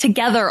get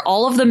together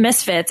all of the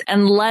misfits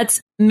and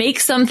let's make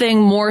something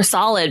more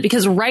solid,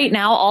 because right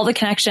now all the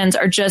connections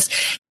are just,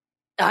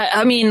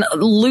 I mean,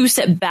 loose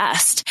at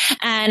best.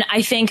 And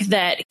I think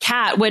that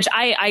Kat, which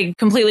I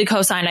completely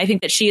co-sign, I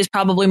think that she is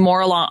probably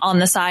more along on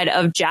the side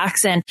of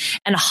Jackson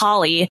and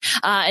Holly.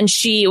 And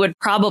she would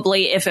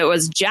probably, if it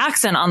was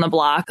Jackson on the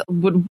block,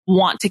 would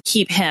want to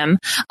keep him.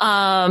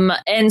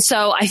 And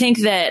so I think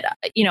that,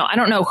 I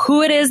don't know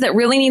who it is that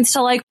really needs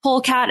to like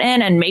pull Kat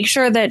in and make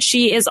sure that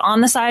she is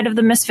on the side of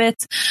the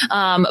misfits.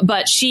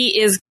 But she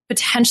is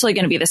potentially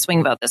going to be the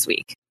swing vote this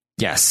week.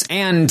 Yes.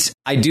 And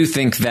I do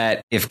think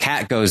that if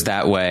Kat goes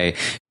that way,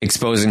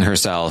 exposing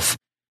herself,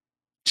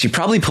 she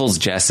probably pulls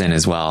Jess in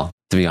as well,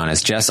 to be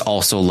honest. Jess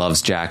also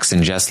loves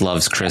Jackson. Jess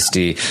loves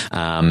Christy.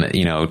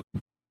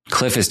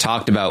 Cliff has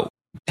talked about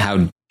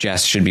how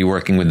Jess should be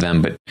working with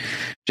them, but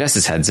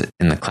Jess's head's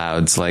in the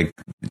clouds. Like,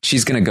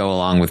 she's going to go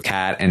along with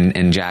Kat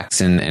and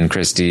Jackson and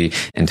Christy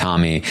and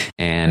Tommy.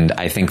 And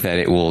I think that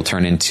it will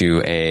turn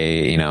into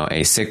a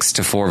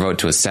 6-4 vote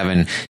to a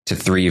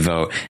 7-3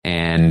 vote.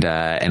 And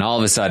all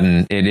of a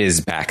sudden it is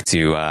back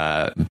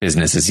to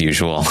business as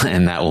usual.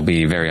 And that will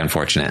be very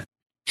unfortunate.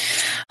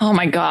 Oh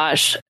my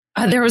gosh.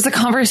 There was a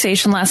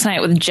conversation last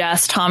night with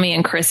Jess, Tommy,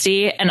 and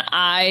Christy, and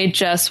I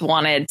just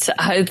wanted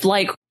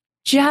to,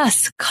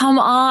 Jess, come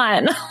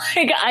on.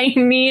 I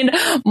need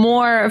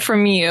more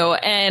from you.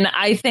 And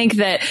I think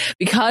that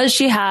because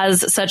she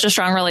has such a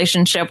strong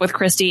relationship with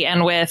Christy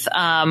and with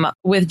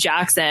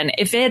Jackson,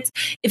 if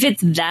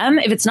it's them,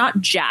 if it's not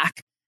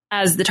Jack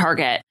as the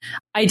target,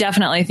 I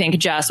definitely think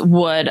Jess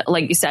would,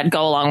 like you said,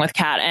 go along with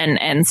Kat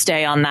and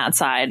stay on that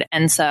side.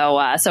 And so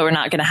we're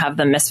not going to have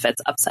the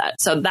misfits upset.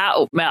 So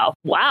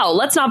wow,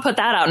 let's not put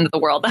that out into the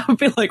world. That would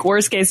be like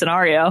worst case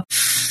scenario.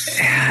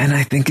 Yeah, and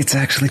I think it's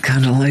actually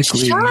kind of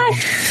likely.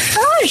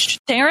 Gosh,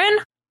 Taryn.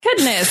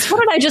 Goodness,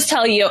 what did I just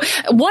tell you?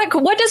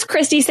 What does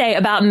Christy say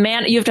about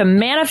you have to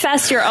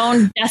manifest your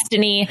own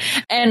destiny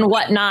and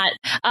whatnot?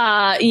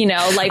 I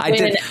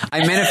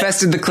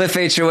manifested the Cliff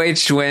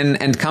HOH win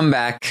and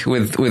comeback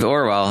with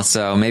Orwell,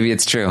 so maybe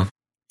it's true.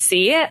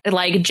 See it?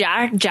 Like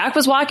Jack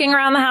was walking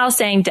around the house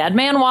saying dead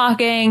man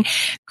walking.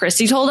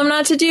 Christy told him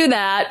not to do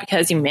that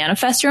because you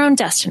manifest your own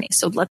destiny.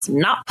 So let's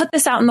not put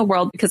this out in the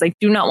world, because I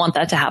do not want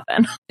that to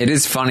happen. It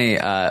is funny,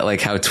 like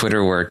how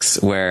Twitter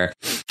works, where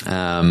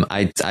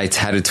I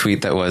had a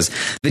tweet that was,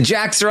 the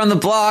Jacks are on the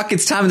block,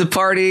 it's time to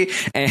party.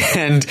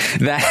 And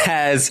that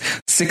has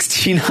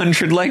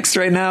 1,600 likes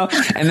right now.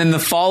 And then the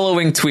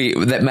following tweet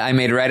that I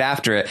made right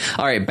after it.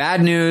 All right,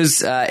 bad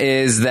news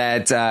is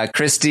that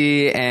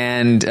Christy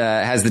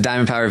has the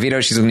Diamond Power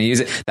veto. She's going to use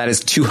it. That is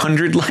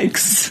 200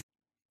 likes.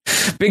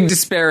 Big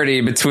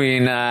disparity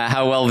between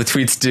how well the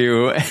tweets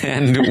do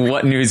and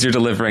what news you're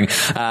delivering.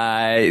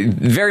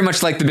 Very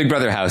much like the Big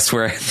Brother house,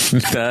 where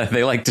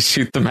they like to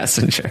shoot the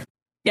messenger.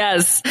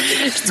 Yes.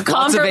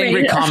 Lots of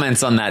angry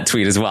comments on that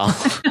tweet as well.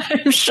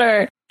 I'm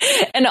sure.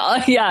 And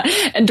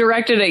and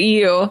directed at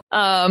you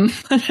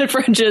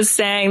for just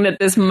saying that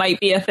this might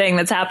be a thing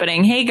that's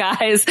happening. Hey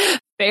guys,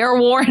 fair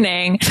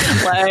warning.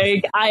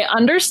 I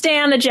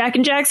understand that Jack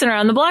and Jackson are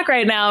on the block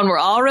right now and we're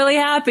all really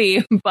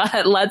happy,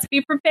 but let's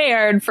be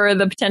prepared for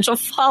the potential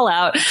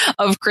fallout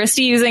of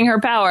Christy using her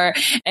power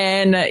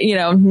and,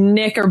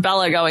 Nick or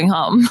Bella going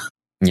home.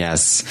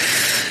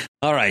 Yes.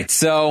 All right.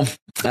 So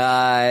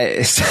Nick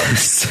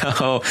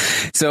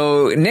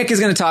is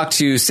going to talk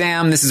to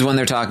Sam. This is when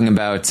they're talking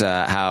about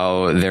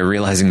how they're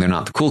realizing they're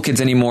not the cool kids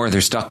anymore.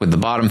 They're stuck with the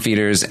bottom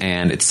feeders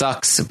and it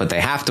sucks, but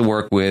they have to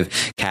work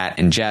with Kat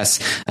and Jess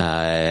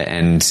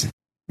and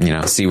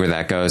see where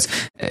that goes.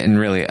 And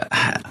really,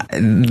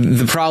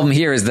 the problem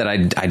here is that I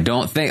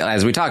don't think,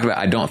 as we talked about,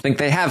 I don't think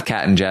they have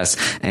Kat and Jess.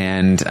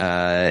 And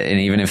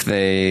even if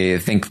they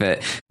think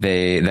that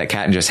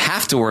Kat and Jess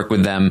have to work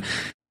with them,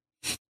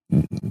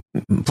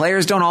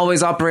 players don't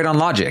always operate on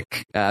logic,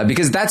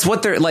 because that's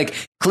what they're like.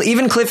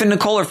 Even Cliff and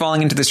Nicole are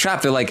falling into this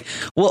trap. They're like,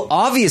 well,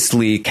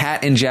 obviously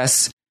Kat and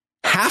Jess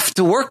have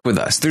to work with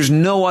us. There's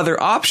no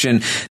other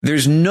option.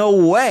 There's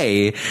no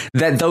way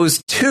that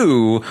those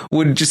two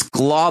would just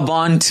glob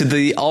on to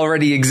the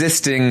already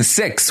existing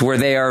 6, where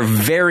they are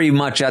very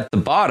much at the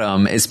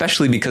bottom,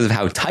 especially because of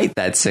how tight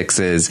that 6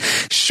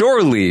 is.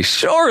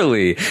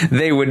 Surely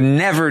they would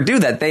never do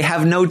that. They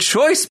have no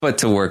choice but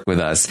to work with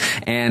us.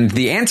 And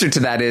the answer to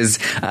that is,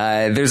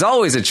 there's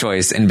always a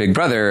choice in Big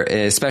Brother,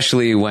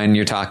 especially when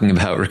you're talking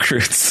about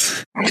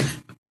recruits.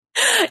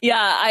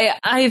 Yeah,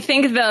 I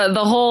think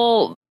the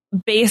whole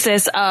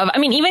basis of, I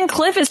mean, even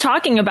Cliff is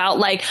talking about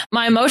like,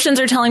 my emotions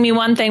are telling me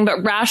one thing,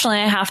 but rationally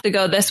I have to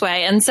go this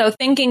way. And so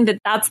thinking that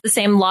that's the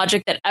same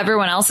logic that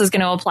everyone else is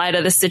going to apply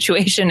to this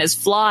situation is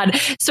flawed,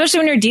 especially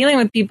when you're dealing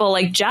with people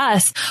like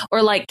Jess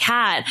or like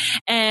Kat,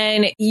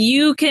 and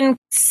you can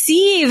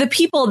see the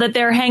people that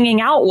they're hanging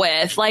out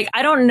with. Like,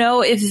 I don't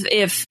know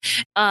if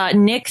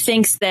Nick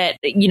thinks that,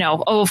 you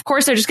know, oh, of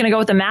course they're just going to go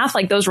with the math.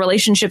 Like, those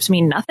relationships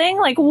mean nothing.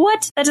 Like,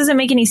 what? That doesn't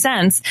make any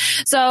sense.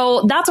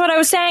 So that's what I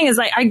was saying is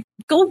like, I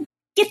go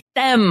get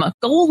them,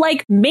 go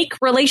like make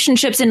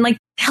relationships and like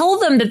tell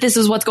them that this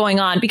is what's going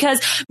on. Because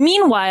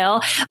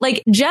meanwhile,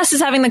 like Jess is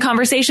having the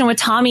conversation with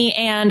Tommy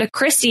and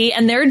Christy,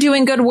 and they're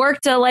doing good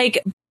work to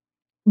like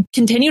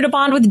continue to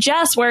bond with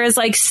Jess, whereas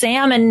like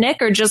Sam and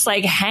Nick are just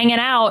like hanging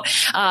out,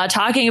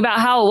 talking about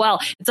how, well,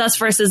 it's us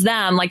versus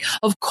them. Like,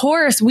 of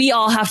course we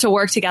all have to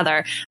work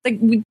together. Like,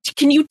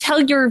 can you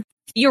tell your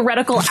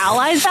theoretical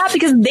allies that?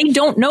 Because they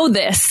don't know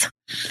this.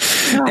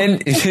 And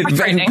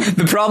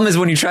the problem is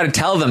when you try to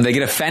tell them, they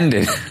get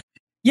offended.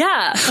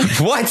 Yeah.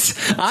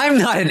 What? I'm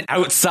not an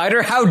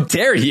outsider. How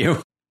dare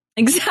you?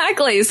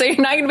 Exactly. So you're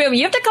not going to be able,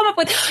 you have to come up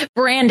with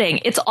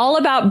branding. It's all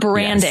about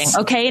branding. Yes.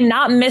 Okay.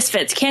 Not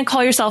misfits. Can't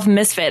call yourself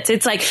misfits.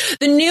 It's like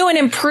the new and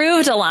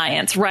improved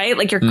alliance, right?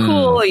 Like you're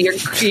cool. You're,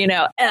 you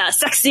know,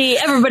 sexy.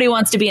 Everybody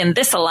wants to be in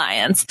this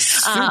alliance.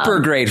 Super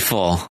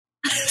grateful.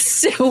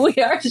 So we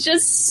are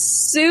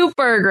just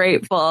super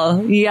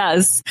grateful.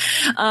 Yes.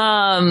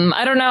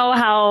 I don't know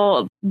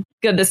how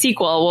good the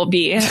sequel will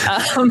be.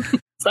 So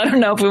I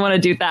don't know if we want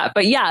to do that,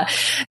 but yeah,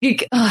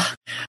 God,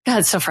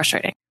 it's so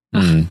frustrating.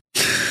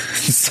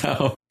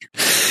 So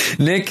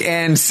Nick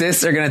and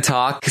Sis are going to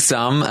talk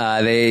some.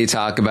 They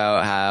talk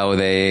about how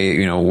they,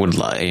 you know, would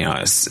like, you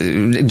know,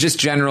 just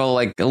general,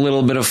 like a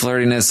little bit of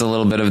flirtiness, a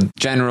little bit of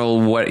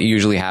general what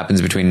usually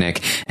happens between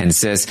Nick and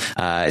Sis.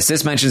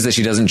 Sis mentions that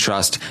she doesn't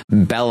trust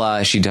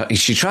Bella. She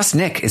trusts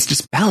Nick. It's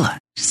just Bella.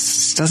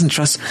 She doesn't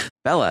trust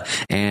Bella.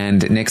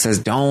 And Nick says,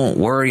 don't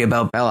worry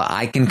about Bella.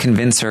 I can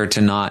convince her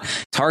to not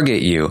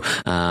target you.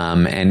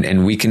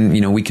 And we can,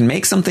 you know, we can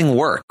make something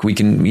work. We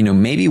can, you know,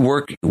 maybe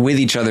work with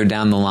each other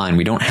down the line.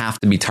 We don't have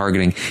to be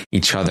targeting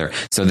each other.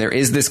 So there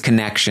is this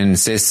connection.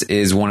 Sis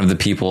is one of the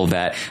people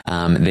that,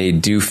 they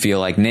do feel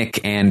like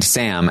Nick and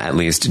Sam, at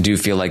least, do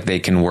feel like they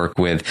can work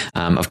with.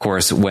 Of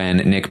course, when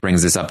Nick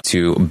brings this up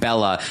to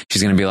Bella,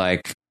 she's going to be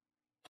like,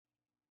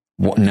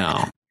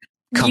 no.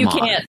 You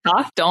can't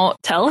talk. Don't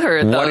tell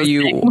her. What are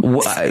you?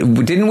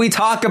 Didn't we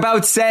talk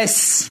about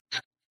Sis?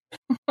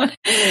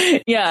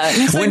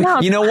 Yeah.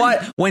 When, you know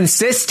what? When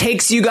Sis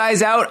takes you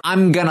guys out,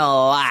 I'm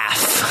gonna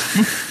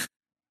laugh.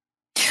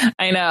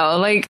 I know.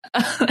 Like,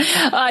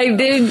 I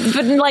did,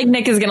 but like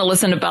Nick is gonna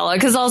listen to Bella,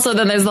 because also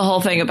then there's the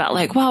whole thing about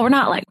like, well, we're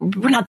not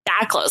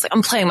that close. Like,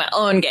 I'm playing my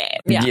own game.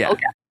 Yeah.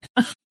 Okay.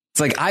 It's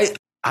like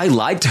I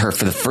lied to her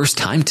for the first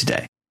time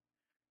today.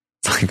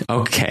 It's like,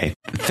 okay,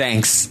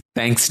 thanks,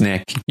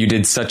 Nick. You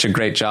did such a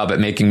great job at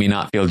making me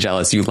not feel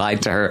jealous. You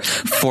lied to her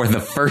for the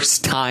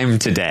first time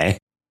today.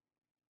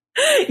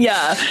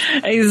 Yeah,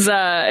 he's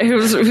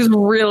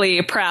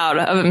really proud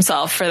of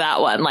himself for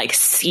that one. Like,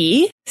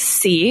 see.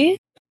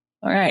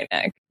 All right,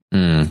 Nick.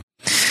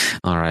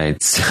 All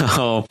right,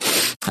 so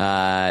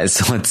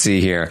let's see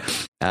here.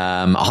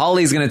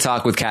 Holly's going to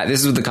talk with Kat.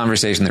 This is the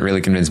conversation that really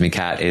convinced me.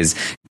 Kat is,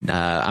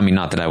 I mean,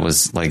 not that I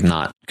was like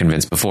not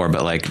convinced before,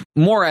 but like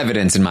more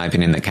evidence, in my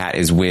opinion, that Kat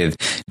is with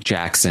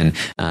Jackson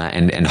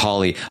and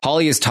Holly.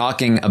 Holly is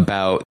talking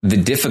about the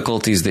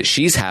difficulties that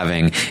she's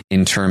having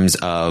in terms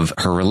of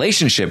her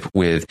relationship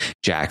with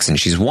Jackson.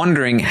 She's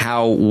wondering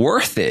how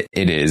worth it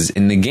is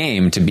in the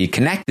game to be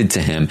connected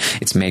to him.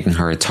 It's making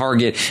her a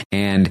target,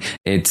 and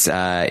it's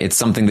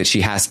something that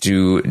she has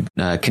to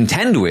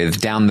contend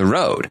with down the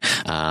road.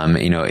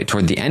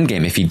 Toward the end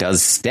game, if he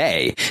does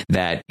stay,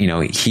 that, you know,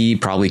 he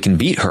probably can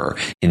beat her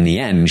in the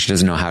end. And she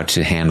doesn't know how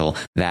to handle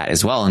that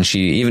as well. And she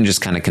even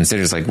just kind of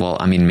considers like, well,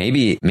 I mean,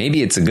 maybe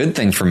it's a good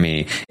thing for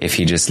me if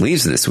he just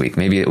leaves this week.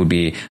 Maybe it would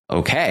be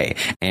okay.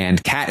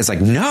 And Kat is like,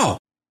 no,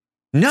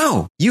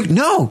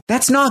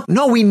 that's not,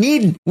 no, we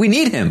need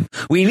him.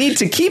 We need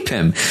to keep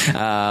him.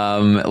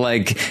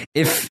 Like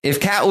if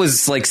Kat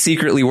was like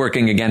secretly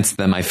working against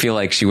them, I feel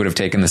like she would have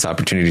taken this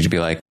opportunity to be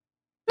like,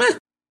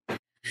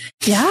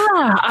 Yeah,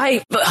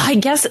 I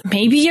guess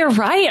maybe you're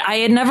right. I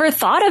had never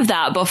thought of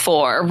that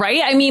before,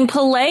 right? I mean,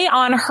 play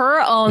on her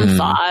own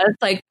thoughts,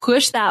 like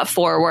push that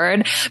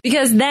forward,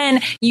 because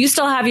then you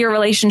still have your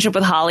relationship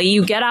with Holly.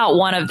 You get out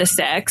one of the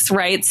 6,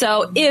 right?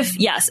 So if,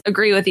 yes,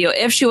 agree with you,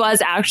 if she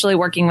was actually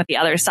working with the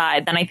other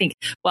side, then I think,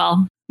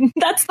 well,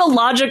 that's the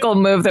logical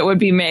move that would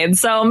be made.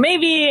 So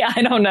maybe,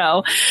 I don't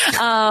know.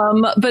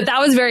 But that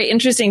was very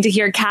interesting to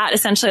hear Kat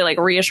essentially like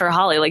reassure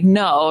Holly, like,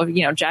 no,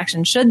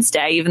 Jackson should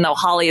stay, even though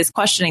Holly is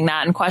questioning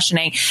that and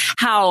questioning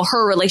how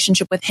her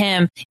relationship with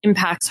him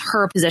impacts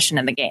her position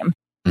in the game.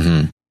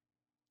 Mm-hmm.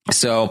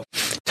 So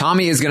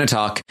Tommy is going to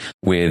talk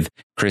with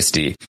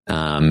Christy.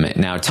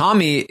 Now,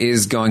 Tommy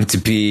is going to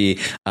be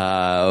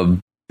a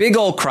big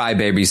old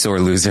crybaby sore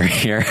loser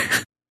here.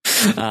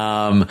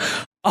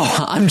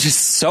 I'm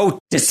just so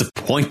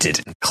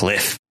disappointed in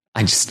Cliff.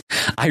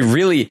 I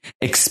really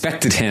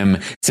expected him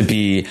to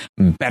be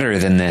better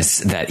than this,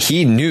 that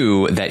he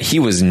knew that he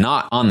was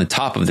not on the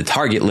top of the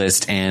target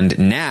list, and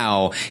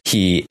now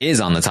he is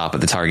on the top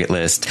of the target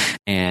list.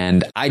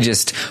 And I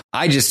just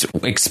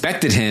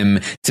expected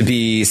him to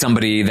be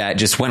somebody that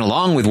just went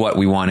along with what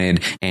we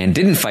wanted and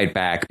didn't fight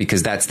back,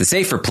 because that's the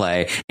safer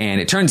play. And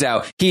it turns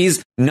out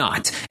he's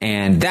not.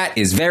 And that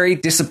is very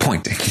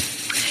disappointing.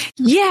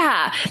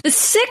 Yeah, the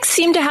 6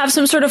 seem to have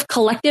some sort of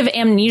collective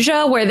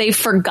amnesia where they've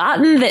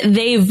forgotten that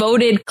they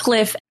voted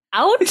Cliff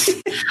out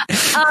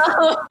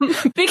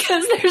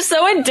because they're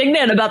so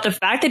indignant about the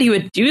fact that he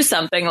would do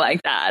something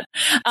like that.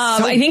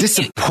 I think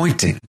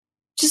disappointing.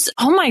 Just,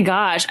 oh my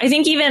gosh. I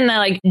think even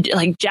like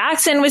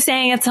Jackson was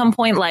saying at some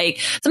point,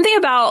 like something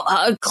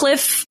about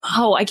Cliff.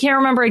 Oh, I can't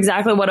remember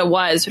exactly what it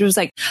was, but it was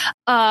like,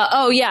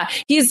 oh yeah,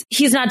 he's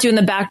not doing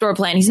the backdoor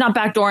plan. He's not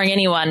backdooring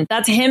anyone.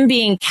 That's him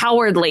being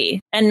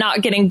cowardly and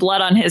not getting blood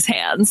on his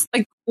hands.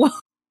 Like,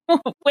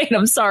 wait,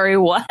 I'm sorry,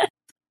 what?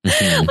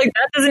 Mm-hmm. Like,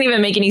 that doesn't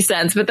even make any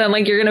sense. But then,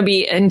 like, you're going to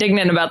be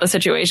indignant about the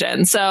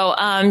situation. So,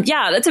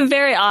 yeah, that's a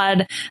very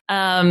odd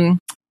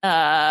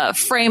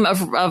frame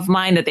of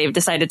mind that they've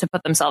decided to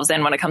put themselves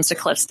in when it comes to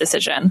Cliff's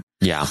decision.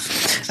 Yeah.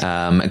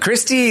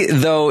 Christy,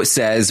 though,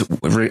 says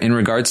in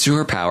regards to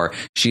her power,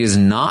 she is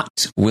not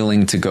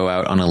willing to go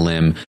out on a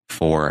limb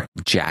for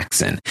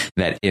Jackson.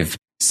 That if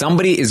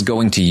somebody is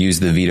going to use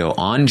the veto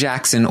on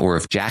Jackson, or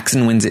if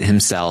Jackson wins it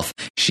himself,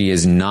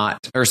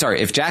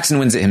 if Jackson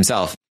wins it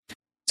himself,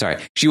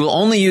 she will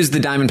only use the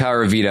diamond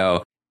power of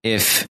veto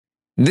if,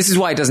 this is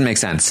why it doesn't make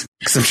sense,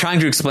 because I'm trying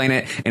to explain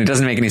it and it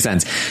doesn't make any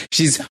sense.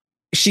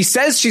 She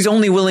says she's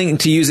only willing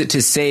to use it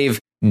to save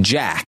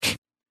Jack,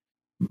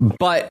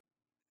 but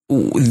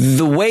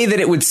the way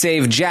that it would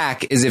save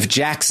Jack is if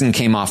Jackson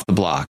came off the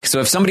block. So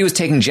if somebody was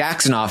taking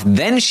Jackson off,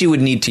 then she would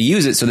need to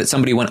use it so that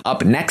somebody went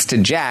up next to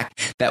Jack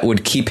that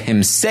would keep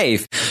him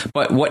safe.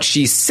 But what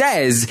she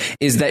says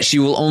is that she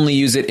will only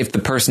use it if the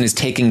person is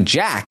taking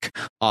Jack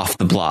off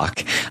the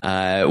block,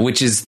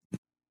 which is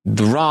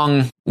the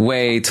wrong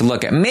way to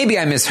look at. Maybe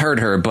I misheard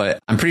her, but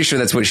I'm pretty sure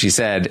that's what she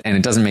said, and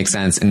it doesn't make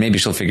sense, and maybe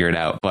she'll figure it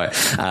out. But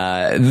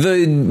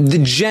the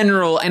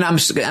general, and I'm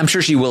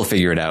sure she will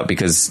figure it out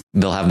because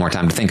they'll have more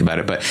time to think about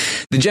it. But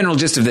the general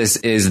gist of this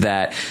is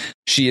that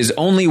she is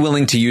only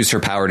willing to use her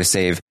power to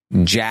save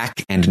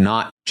Jack and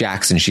not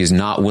Jackson. She is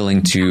not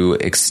willing to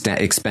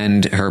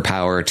expend her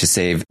power to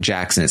save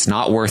Jackson. It's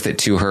not worth it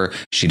to her.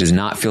 She does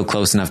not feel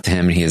close enough to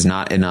him. He is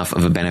not enough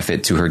of a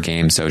benefit to her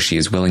game, so she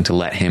is willing to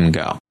let him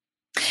go.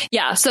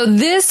 Yeah, so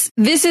this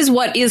is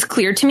what is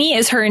clear to me,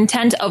 is her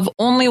intent of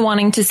only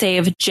wanting to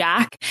save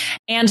Jack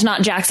and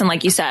not Jackson,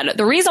 like you said.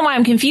 The reason why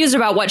I'm confused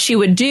about what she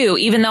would do,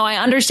 even though I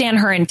understand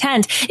her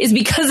intent, is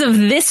because of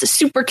this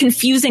super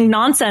confusing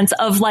nonsense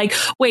of like,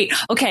 wait,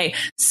 okay,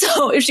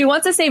 so if she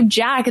wants to save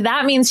Jack,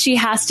 that means she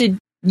has to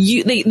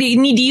they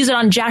need to use it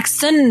on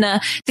Jackson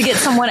to get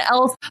someone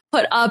else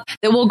put up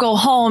that will go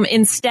home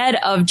instead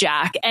of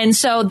Jack. And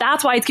so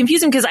that's why it's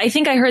confusing, because I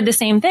think I heard the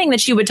same thing,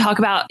 that she would talk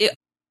about it.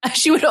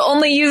 She would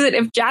only use it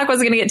if Jack was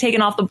going to get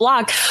taken off the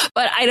block.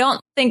 But I don't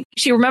think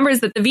she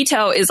remembers that the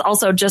veto is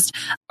also just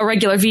a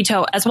regular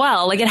veto as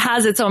well. Like, it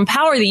has its own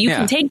power that you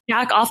can take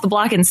Jack off the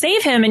block and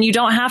save him, and you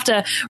don't have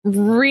to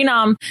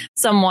renom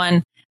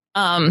someone.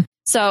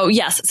 So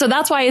yes, so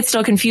that's why it's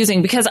still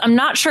confusing, because I'm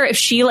not sure if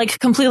she like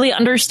completely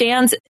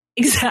understands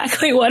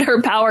exactly what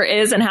her power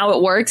is and how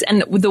it works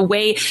and the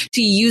way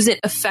to use it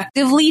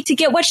effectively to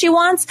get what she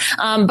wants.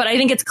 But I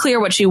think it's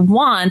clear what she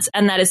wants,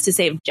 and that is to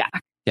save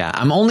Jack. Yeah,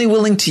 I'm only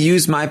willing to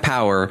use my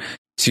power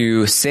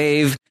to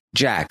save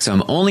Jack. So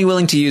I'm only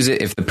willing to use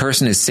it if the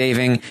person is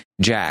saving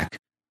Jack.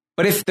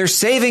 But if they're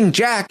saving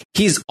Jack,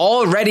 he's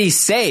already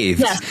saved.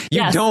 Yes,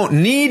 you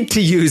don't need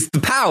to use the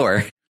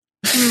power.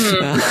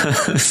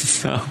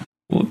 So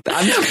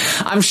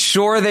I'm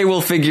sure they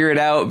will figure it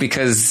out,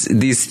 because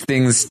these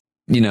things,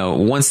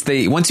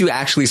 once you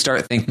actually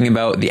start thinking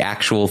about the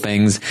actual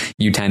things,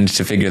 you tend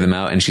to figure them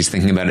out. And she's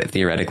thinking about it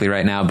theoretically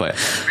right now. But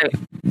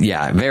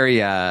yeah, very,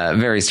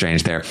 very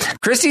strange there.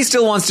 Christy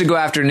still wants to go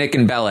after Nick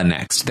and Bella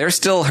next. They're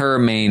still her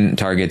main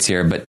targets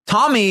here, but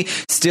Tommy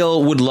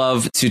still would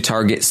love to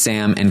target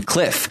Sam and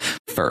Cliff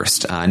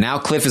first. Now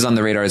Cliff is on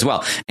the radar as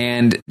well.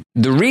 And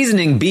the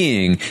reasoning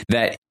being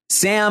that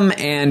Sam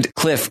and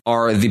Cliff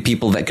are the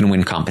people that can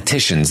win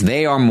competitions.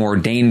 They are more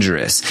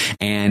dangerous.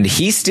 And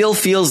he still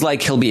feels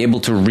like he'll be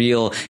able to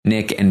reel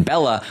Nick and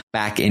Bella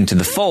back into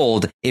the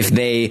fold if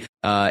they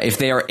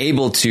are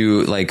able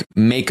to like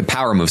make a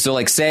power move. So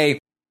like say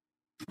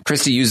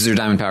Christie uses her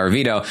Diamond Power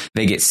veto,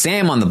 they get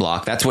Sam on the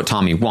block. That's what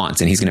Tommy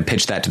wants, and he's going to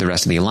pitch that to the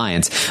rest of the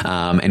alliance.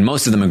 And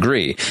most of them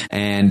agree.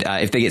 And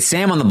if they get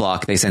Sam on the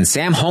block, they send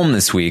Sam home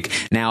this week.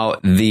 Now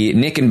the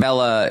Nick and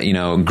Bella,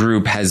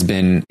 group has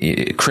been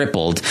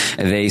crippled.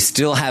 They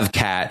still have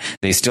Kat.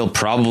 They still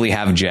probably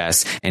have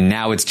Jess, and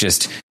now it's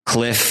just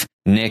Cliff,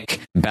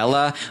 Nick,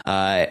 Bella.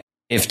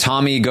 If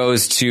Tommy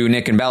goes to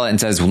Nick and Bella and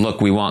says,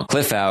 look, we want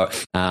Cliff out,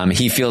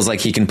 he feels like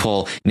he can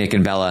pull Nick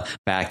and Bella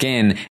back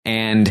in.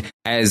 And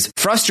as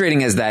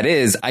frustrating as that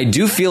is, I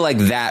do feel like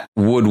that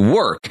would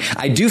work.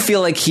 I do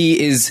feel like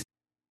he is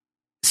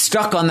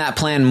stuck on that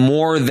plan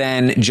more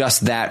than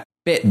just that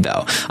bit,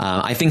 though.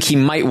 I think he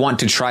might want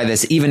to try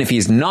this even if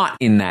he's not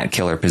in that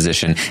killer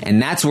position, and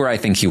that's where I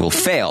think he will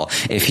fail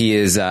if he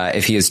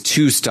is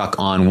too stuck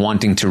on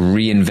wanting to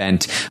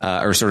reinvent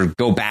or sort of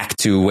go back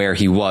to where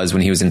he was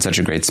when he was in such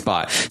a great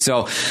spot.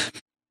 So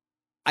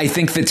I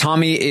think that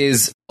Tommy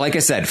is, like I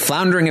said,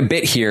 floundering a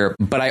bit here,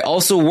 but I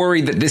also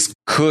worry that this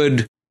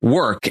could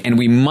work and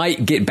we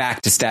might get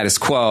back to status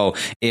quo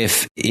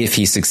if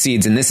he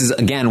succeeds. And this is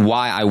again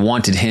why I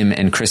wanted him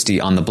and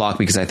Christie on the block,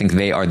 because I think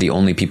they are the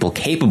only people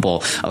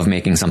capable of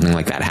making something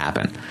like that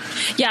happen.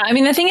 Yeah, I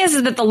mean, the thing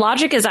is that the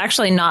logic is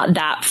actually not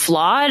that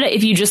flawed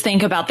if you just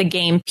think about the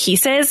game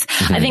pieces.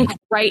 I think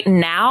right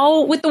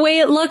now with the way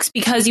it looks,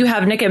 because you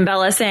have Nick and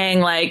Bella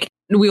saying like,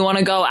 we want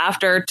to go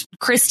after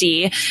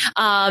Christie.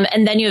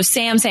 And then you have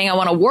Sam saying, I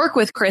want to work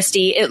with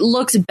Christie. It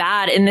looks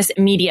bad in this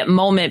immediate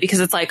moment because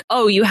it's like,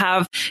 oh, you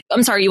want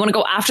to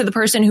go after the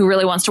person who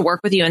really wants to work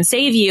with you and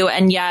save you.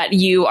 And yet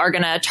you are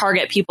going to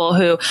target people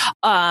who,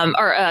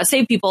 or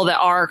save people that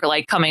are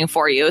like coming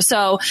for you.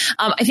 So,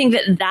 I think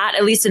that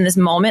at least in this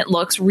moment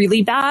looks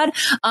really bad.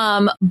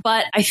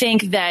 But I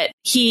think that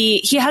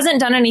he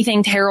hasn't done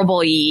anything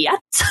terrible yet.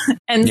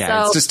 And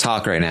so it's just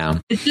talk right now.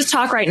 It's just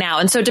talk right now.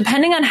 And so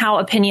depending on how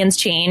opinions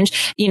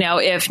change,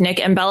 if Nick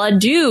and Bella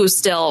do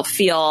still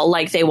feel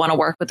like they want to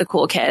work with the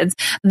cool kids,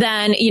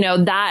 then,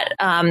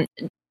 that,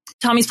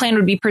 Tommy's plan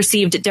would be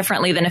perceived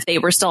differently than if they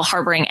were still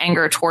harboring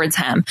anger towards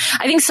him.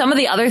 I think some of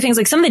the other things,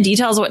 like some of the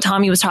details of what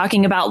Tommy was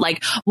talking about,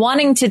 like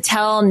wanting to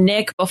tell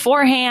Nick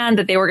beforehand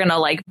that they were going to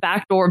like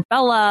backdoor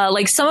Bella,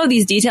 like some of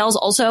these details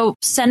also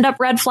send up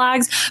red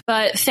flags.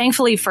 But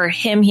thankfully for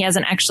him, he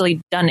hasn't actually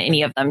done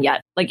any of them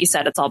yet. Like you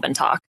said, it's all been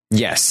talk.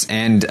 Yes.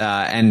 And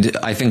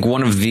I think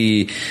one of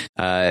the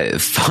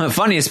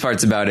funniest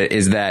parts about it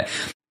is that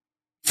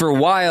for a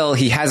while,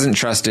 he hasn't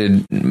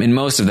trusted, and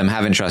most of them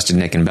haven't trusted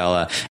Nick and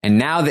Bella. And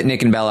now that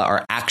Nick and Bella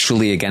are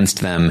actually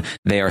against them,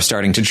 they are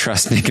starting to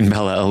trust Nick and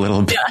Bella a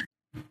little bit.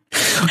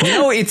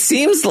 Yeah. It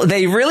seems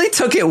they really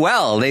took it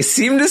well. They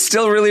seem to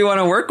still really want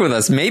to work with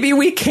us. Maybe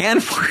we can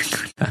work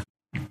with them.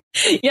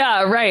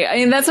 Yeah, right. I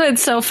mean, that's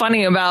what's so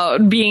funny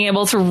about being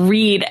able to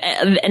read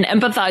and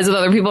empathize with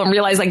other people and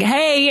realize like,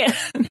 hey,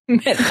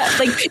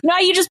 like now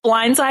you just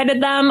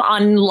blindsided them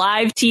on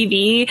live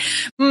TV.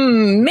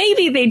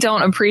 Maybe they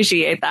don't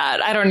appreciate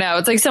that. I don't know.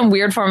 It's like some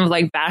weird form of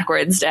like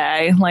backwards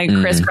day. Like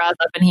Chris Cross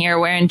up in here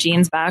wearing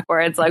jeans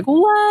backwards. Like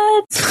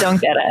what? Don't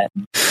get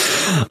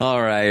it.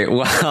 All right.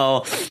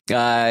 Well,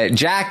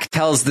 Jack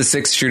tells the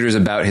 6 shooters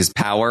about his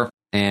power,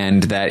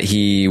 and that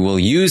he will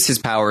use his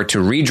power to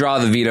redraw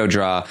the veto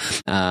draw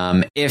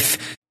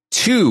if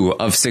 2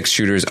 of 6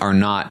 shooters are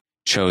not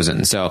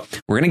chosen. So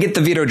we're going to get the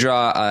veto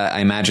draw,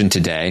 I imagine,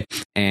 today.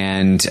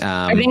 And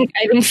I think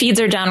feeds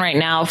are down right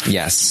now.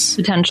 Yes.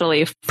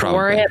 Potentially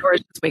for it, or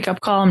just wake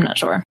up call. I'm not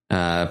sure.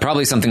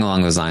 Probably something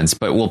along those lines,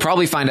 but we'll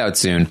probably find out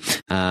soon.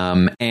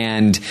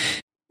 And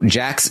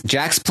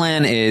Jack's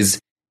plan is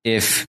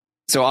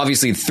so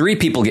obviously 3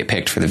 people get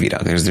picked for the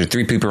veto. There's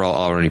 3 people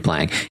already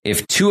playing.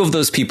 If 2 of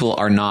those people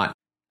are not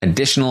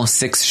additional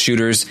 6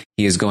 shooters,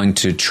 he is going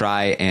to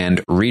try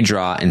and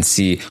redraw and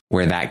see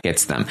where that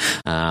gets them.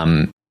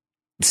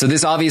 So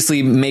this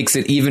obviously makes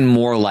it even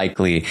more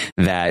likely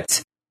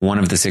that one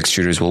of the 6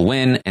 shooters will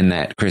win and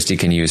that Christie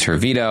can use her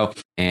veto,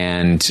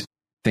 and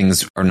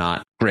things are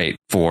not great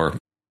for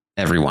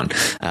everyone.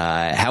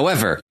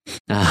 However,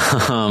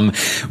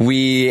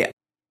 we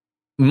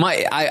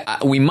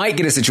might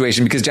get a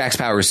situation, because Jack's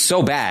power is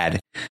so bad,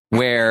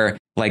 where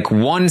like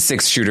one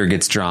 6 shooter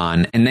gets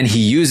drawn and then he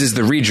uses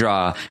the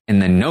redraw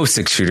and then no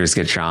 6 shooters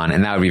get drawn,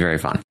 and that would be very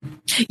fun.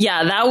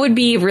 Yeah, that would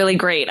be really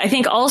great. I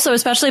think also,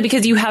 especially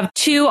because you have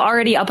 2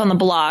 already up on the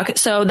block.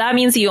 So that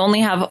means that you only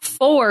have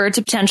 4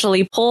 to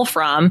potentially pull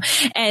from.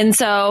 And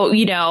so,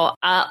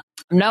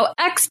 I'm no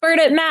expert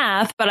at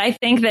math, but I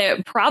think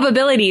that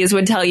probabilities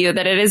would tell you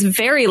that it is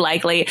very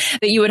likely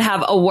that you would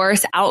have a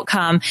worse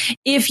outcome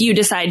if you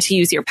decide to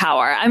use your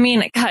power. I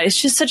mean, God,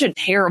 it's just such a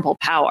terrible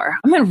power.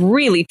 I mean,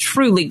 really,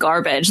 truly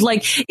garbage.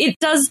 Like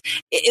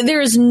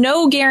there is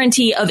no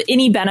guarantee of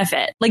any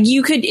benefit. Like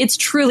it's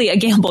truly a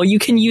gamble. You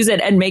can use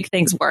it and make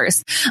things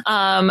worse.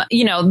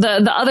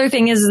 The other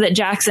thing is that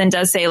Jackson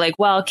does say like,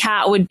 well,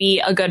 Kat would be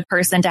a good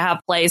person to have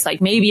place.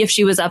 Like maybe if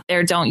she was up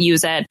there, don't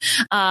use it.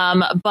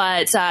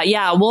 But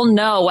we'll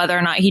know whether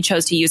or not he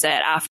chose to use it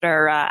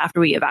after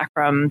we get back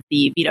from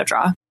the veto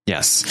draw.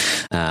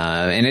 Yes,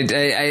 and it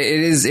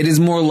is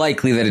more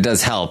likely that it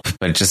does help,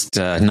 but just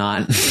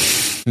not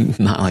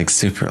like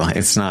super.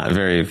 It's not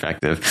very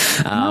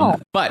effective. No.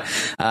 But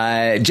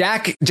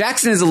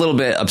Jackson is a little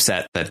bit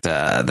upset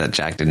that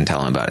Jack didn't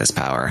tell him about his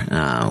power.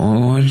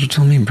 What did you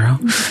tell me, bro?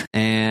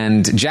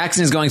 And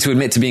Jackson is going to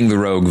admit to being the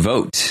rogue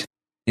vote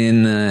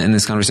in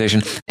this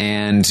conversation,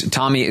 and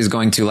Tommy is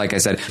going to, like I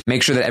said,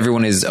 make sure that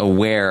everyone is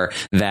aware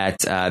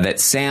that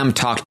Sam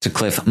talked to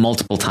Cliff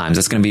multiple times.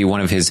 That's going to be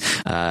one of his.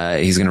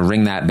 He's going to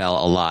ring that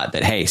bell a lot.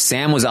 That hey,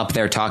 Sam was up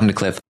there talking to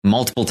Cliff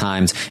multiple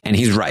times, and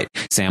he's right.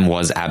 Sam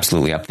was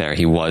absolutely up there.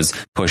 He was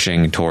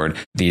pushing toward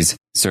these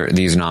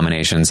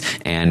nominations,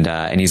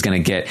 and he's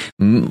going to get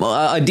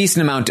a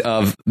decent amount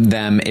of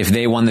them if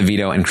they won the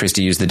veto and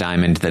Christie used the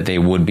diamond. That they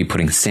would be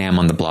putting Sam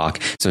on the block.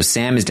 So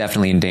Sam is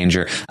definitely in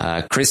danger.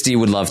 Christie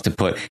would love to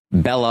put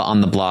Bella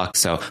on the block,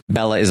 so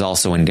Bella is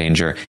also in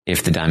danger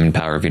if the diamond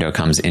power veto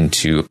comes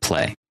into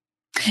play.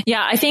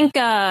 Yeah, I think,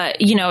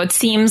 it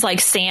seems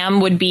like Sam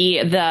would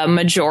be the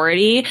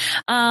majority,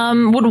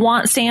 would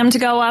want Sam to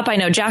go up. I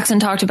know Jackson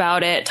talked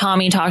about it.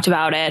 Tommy talked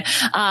about it.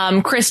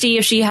 Christie,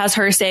 if she has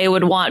her say,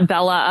 would want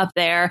Bella up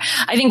there.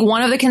 I think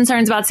one of the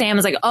concerns about Sam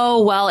is like,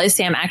 oh, well, is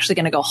Sam actually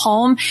going to go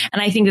home?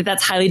 And I think that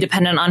that's highly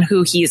dependent on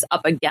who he's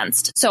up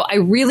against. So I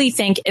really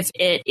think if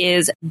it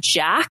is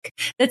Jack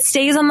that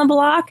stays on the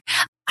block,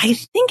 I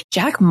think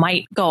Jack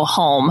might go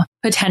home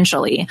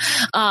potentially.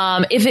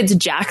 If it's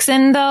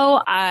Jackson,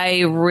 though,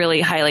 I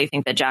really highly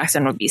think that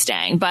Jackson would be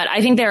staying. But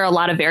I think there are a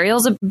lot of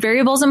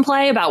variables in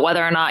play about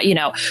whether or not,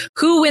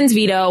 who wins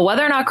veto,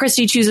 whether or not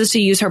Christie chooses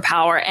to use her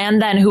power,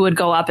 and then who would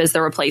go up as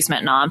the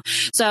replacement nom.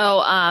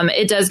 So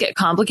it does get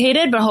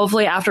complicated, but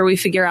hopefully after we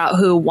figure out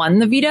who won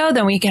the veto,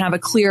 then we can have a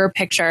clearer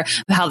picture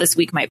of how this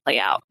week might play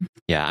out.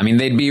 Yeah, I mean,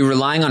 they'd be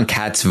relying on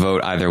Kat's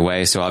vote either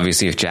way. So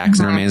obviously if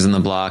Jackson remains on the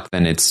block,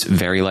 then it's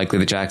very likely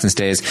that Jackson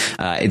stays.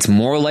 It's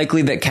more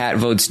likely that Kat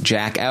votes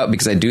Jack out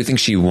because I do think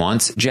she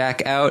wants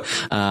Jack out.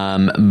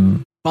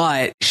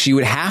 But she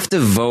would have to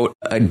vote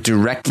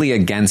directly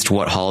against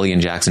what Holly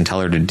and Jackson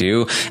tell her to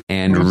do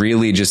and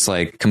really just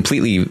like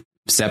completely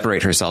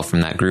separate herself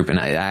from that group. And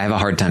I have a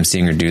hard time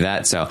seeing her do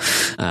that. So,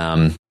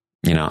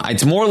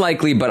 it's more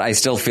likely, but I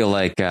still feel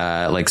like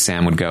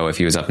Sam would go if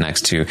he was up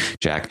next to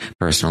Jack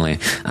personally.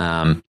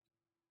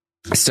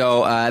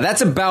 So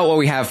that's about what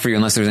we have for you,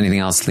 unless there's anything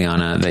else,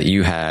 Liana, that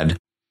you had.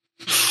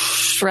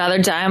 Rather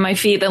die on my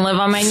feet than live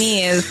on my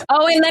knees.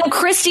 Oh, and then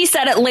Christie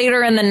said it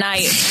later in the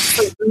night.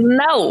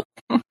 No.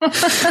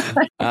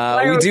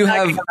 we do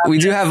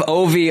have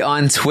Ovi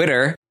on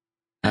Twitter.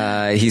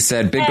 He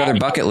said, Big Brother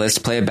bucket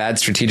list, play a bad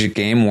strategic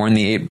game, warn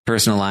the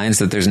 8-person alliance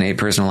that there's an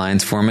 8-person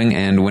alliance forming,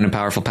 and win a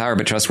powerful power,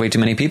 but trust way too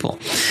many people.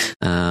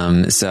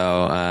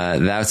 So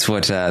that's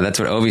what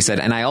Ovi said.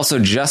 And I also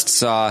just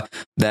saw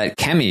that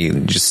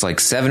Kemi, just like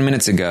 7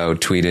 minutes ago,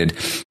 tweeted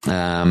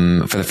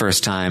for the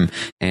first time,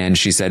 and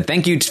she said,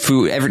 thank you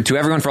to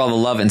everyone for all the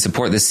love and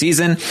support this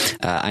season.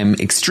 I'm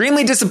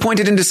extremely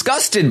disappointed and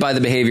disgusted by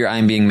the behavior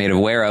I'm being made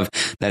aware of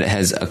that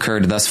has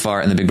occurred thus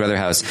far in the Big Brother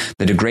house.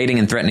 The degrading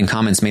and threatening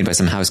comments made by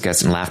some house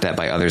guests and laughed at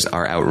by others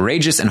are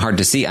outrageous and hard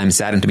to see. I'm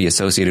saddened to be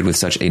associated with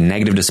such a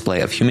negative display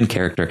of human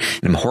character,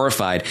 and I'm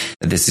horrified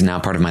that this is now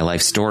part of my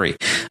life story.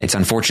 It's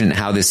unfortunate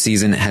how this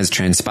season has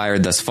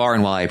transpired thus far,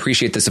 and while I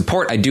appreciate the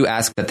support, I do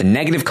ask that the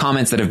negative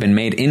comments that have been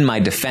made in my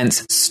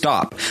defense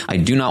stop. I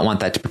do not want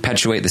to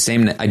perpetuate the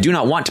same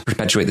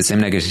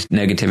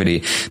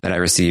negativity that I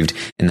received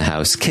in the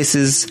house.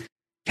 Kisses,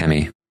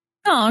 Kemi.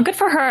 Oh, good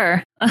for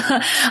her.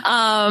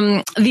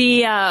 The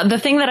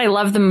thing that I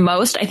love the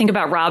most, I think,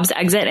 about Rob's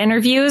exit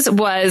interviews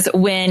was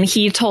when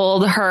he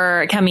told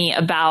her, Kemi,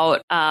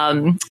 about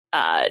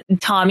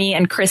Tommy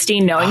and Christie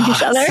knowing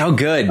each other. So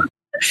good.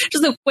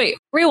 Just like, wait,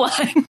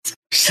 rewind.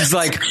 She's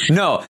like,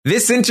 no,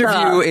 this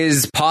interview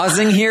is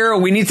pausing here.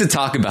 We need to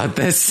talk about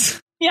this.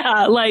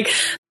 Yeah, like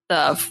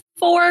the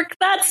fork.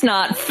 That's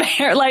not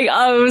fair. Like,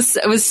 oh,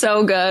 it was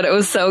so good. It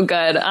was so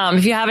good.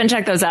 If you haven't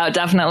checked those out,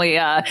 definitely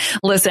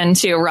listen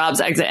to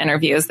Rob's exit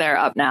interviews. They're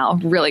up now.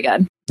 Really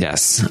good.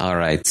 Yes. All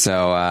right.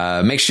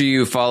 So make sure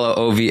you follow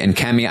Ovi and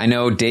Kemi. I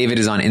know David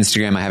is on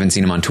Instagram. I haven't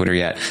seen him on Twitter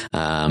yet.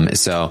 And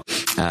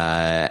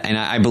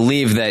I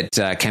believe that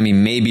Kemi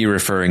may be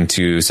referring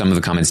to some of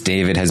the comments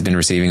David has been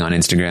receiving on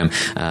Instagram,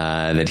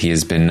 that he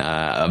has been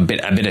a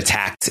bit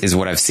attacked is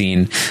what I've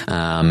seen,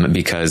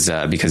 because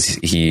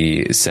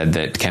he said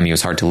that Kemi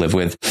was hard to live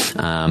with.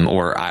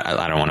 or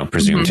I don't want to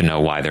presume to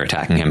know why they're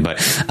attacking him, but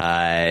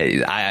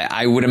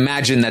I would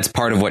imagine that's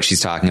part of what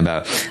she's talking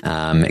about.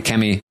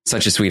 Kemi,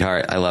 such a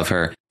sweetheart. I love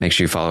her. Make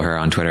sure you follow her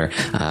on Twitter,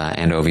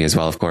 and Ovi as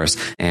well, of course.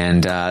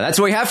 And that's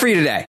what we have for you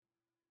today.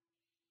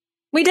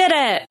 We did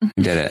it.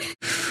 We did it.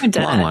 We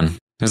did Long it. one.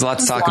 There's a lot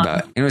to talk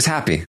about. It was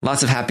happy.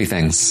 Lots of happy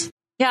things.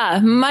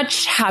 Yeah,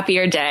 much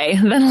happier day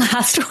than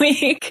last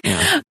week.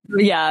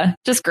 Yeah,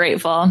 just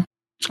grateful.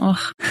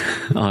 Ugh.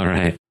 All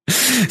right.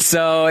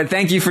 So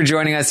thank you for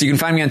joining us. You can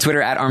find me on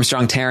Twitter at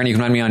Armstrong Taran. You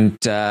can find me on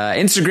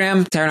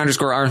Instagram,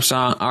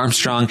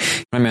 Taran_Armstrong. You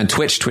can find me on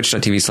Twitch,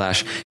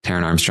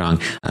 twitch.tv/Taran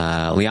Armstrong.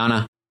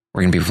 Liana,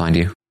 where can people find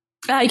you?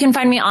 You can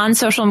find me on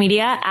social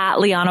media at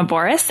Liana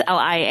Boras,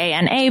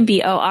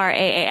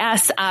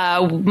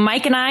 LianaBoraas.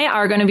 Mike and I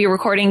are going to be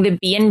recording the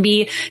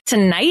B&B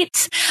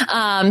tonight.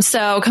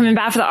 So coming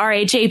back for the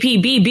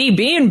RHAP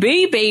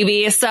B&B,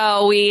 baby.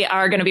 So we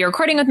are going to be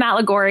recording with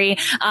Matt Lagori.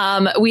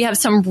 We have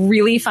some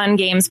really fun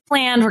games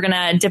planned. We're going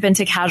to dip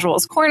into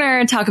Casual's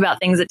Corner, talk about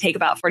things that take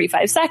about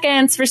 45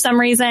 seconds for some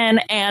reason.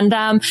 And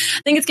I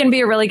think it's going to be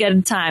a really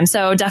good time.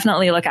 So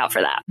definitely look out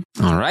for that.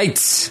 All right.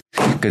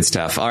 Good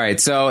stuff. All right.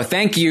 So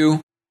thank you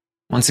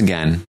once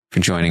again for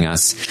joining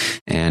us,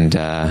 and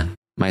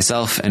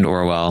myself and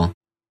Orwell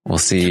will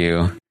see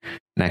you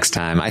next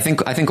time. I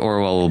think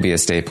Orwell will be a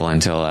staple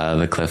until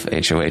the Cliff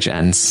HOH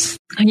ends.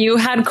 You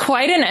had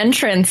quite an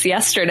entrance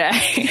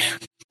yesterday.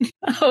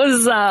 That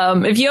was,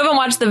 if you haven't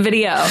watched the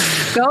video,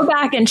 go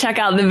back and check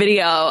out the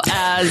video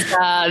as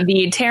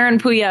the Taran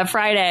Puya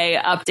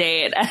Friday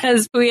update.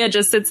 As Puya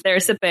just sits there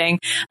sipping,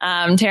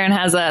 Taran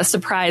has a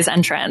surprise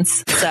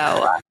entrance.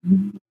 So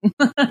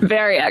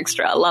very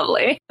extra,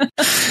 lovely.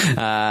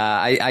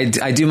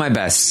 I do my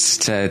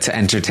best to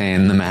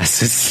entertain the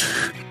masses.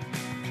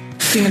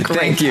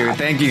 Thank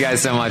you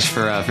guys so much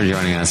for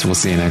joining us. We'll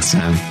see you next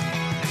time.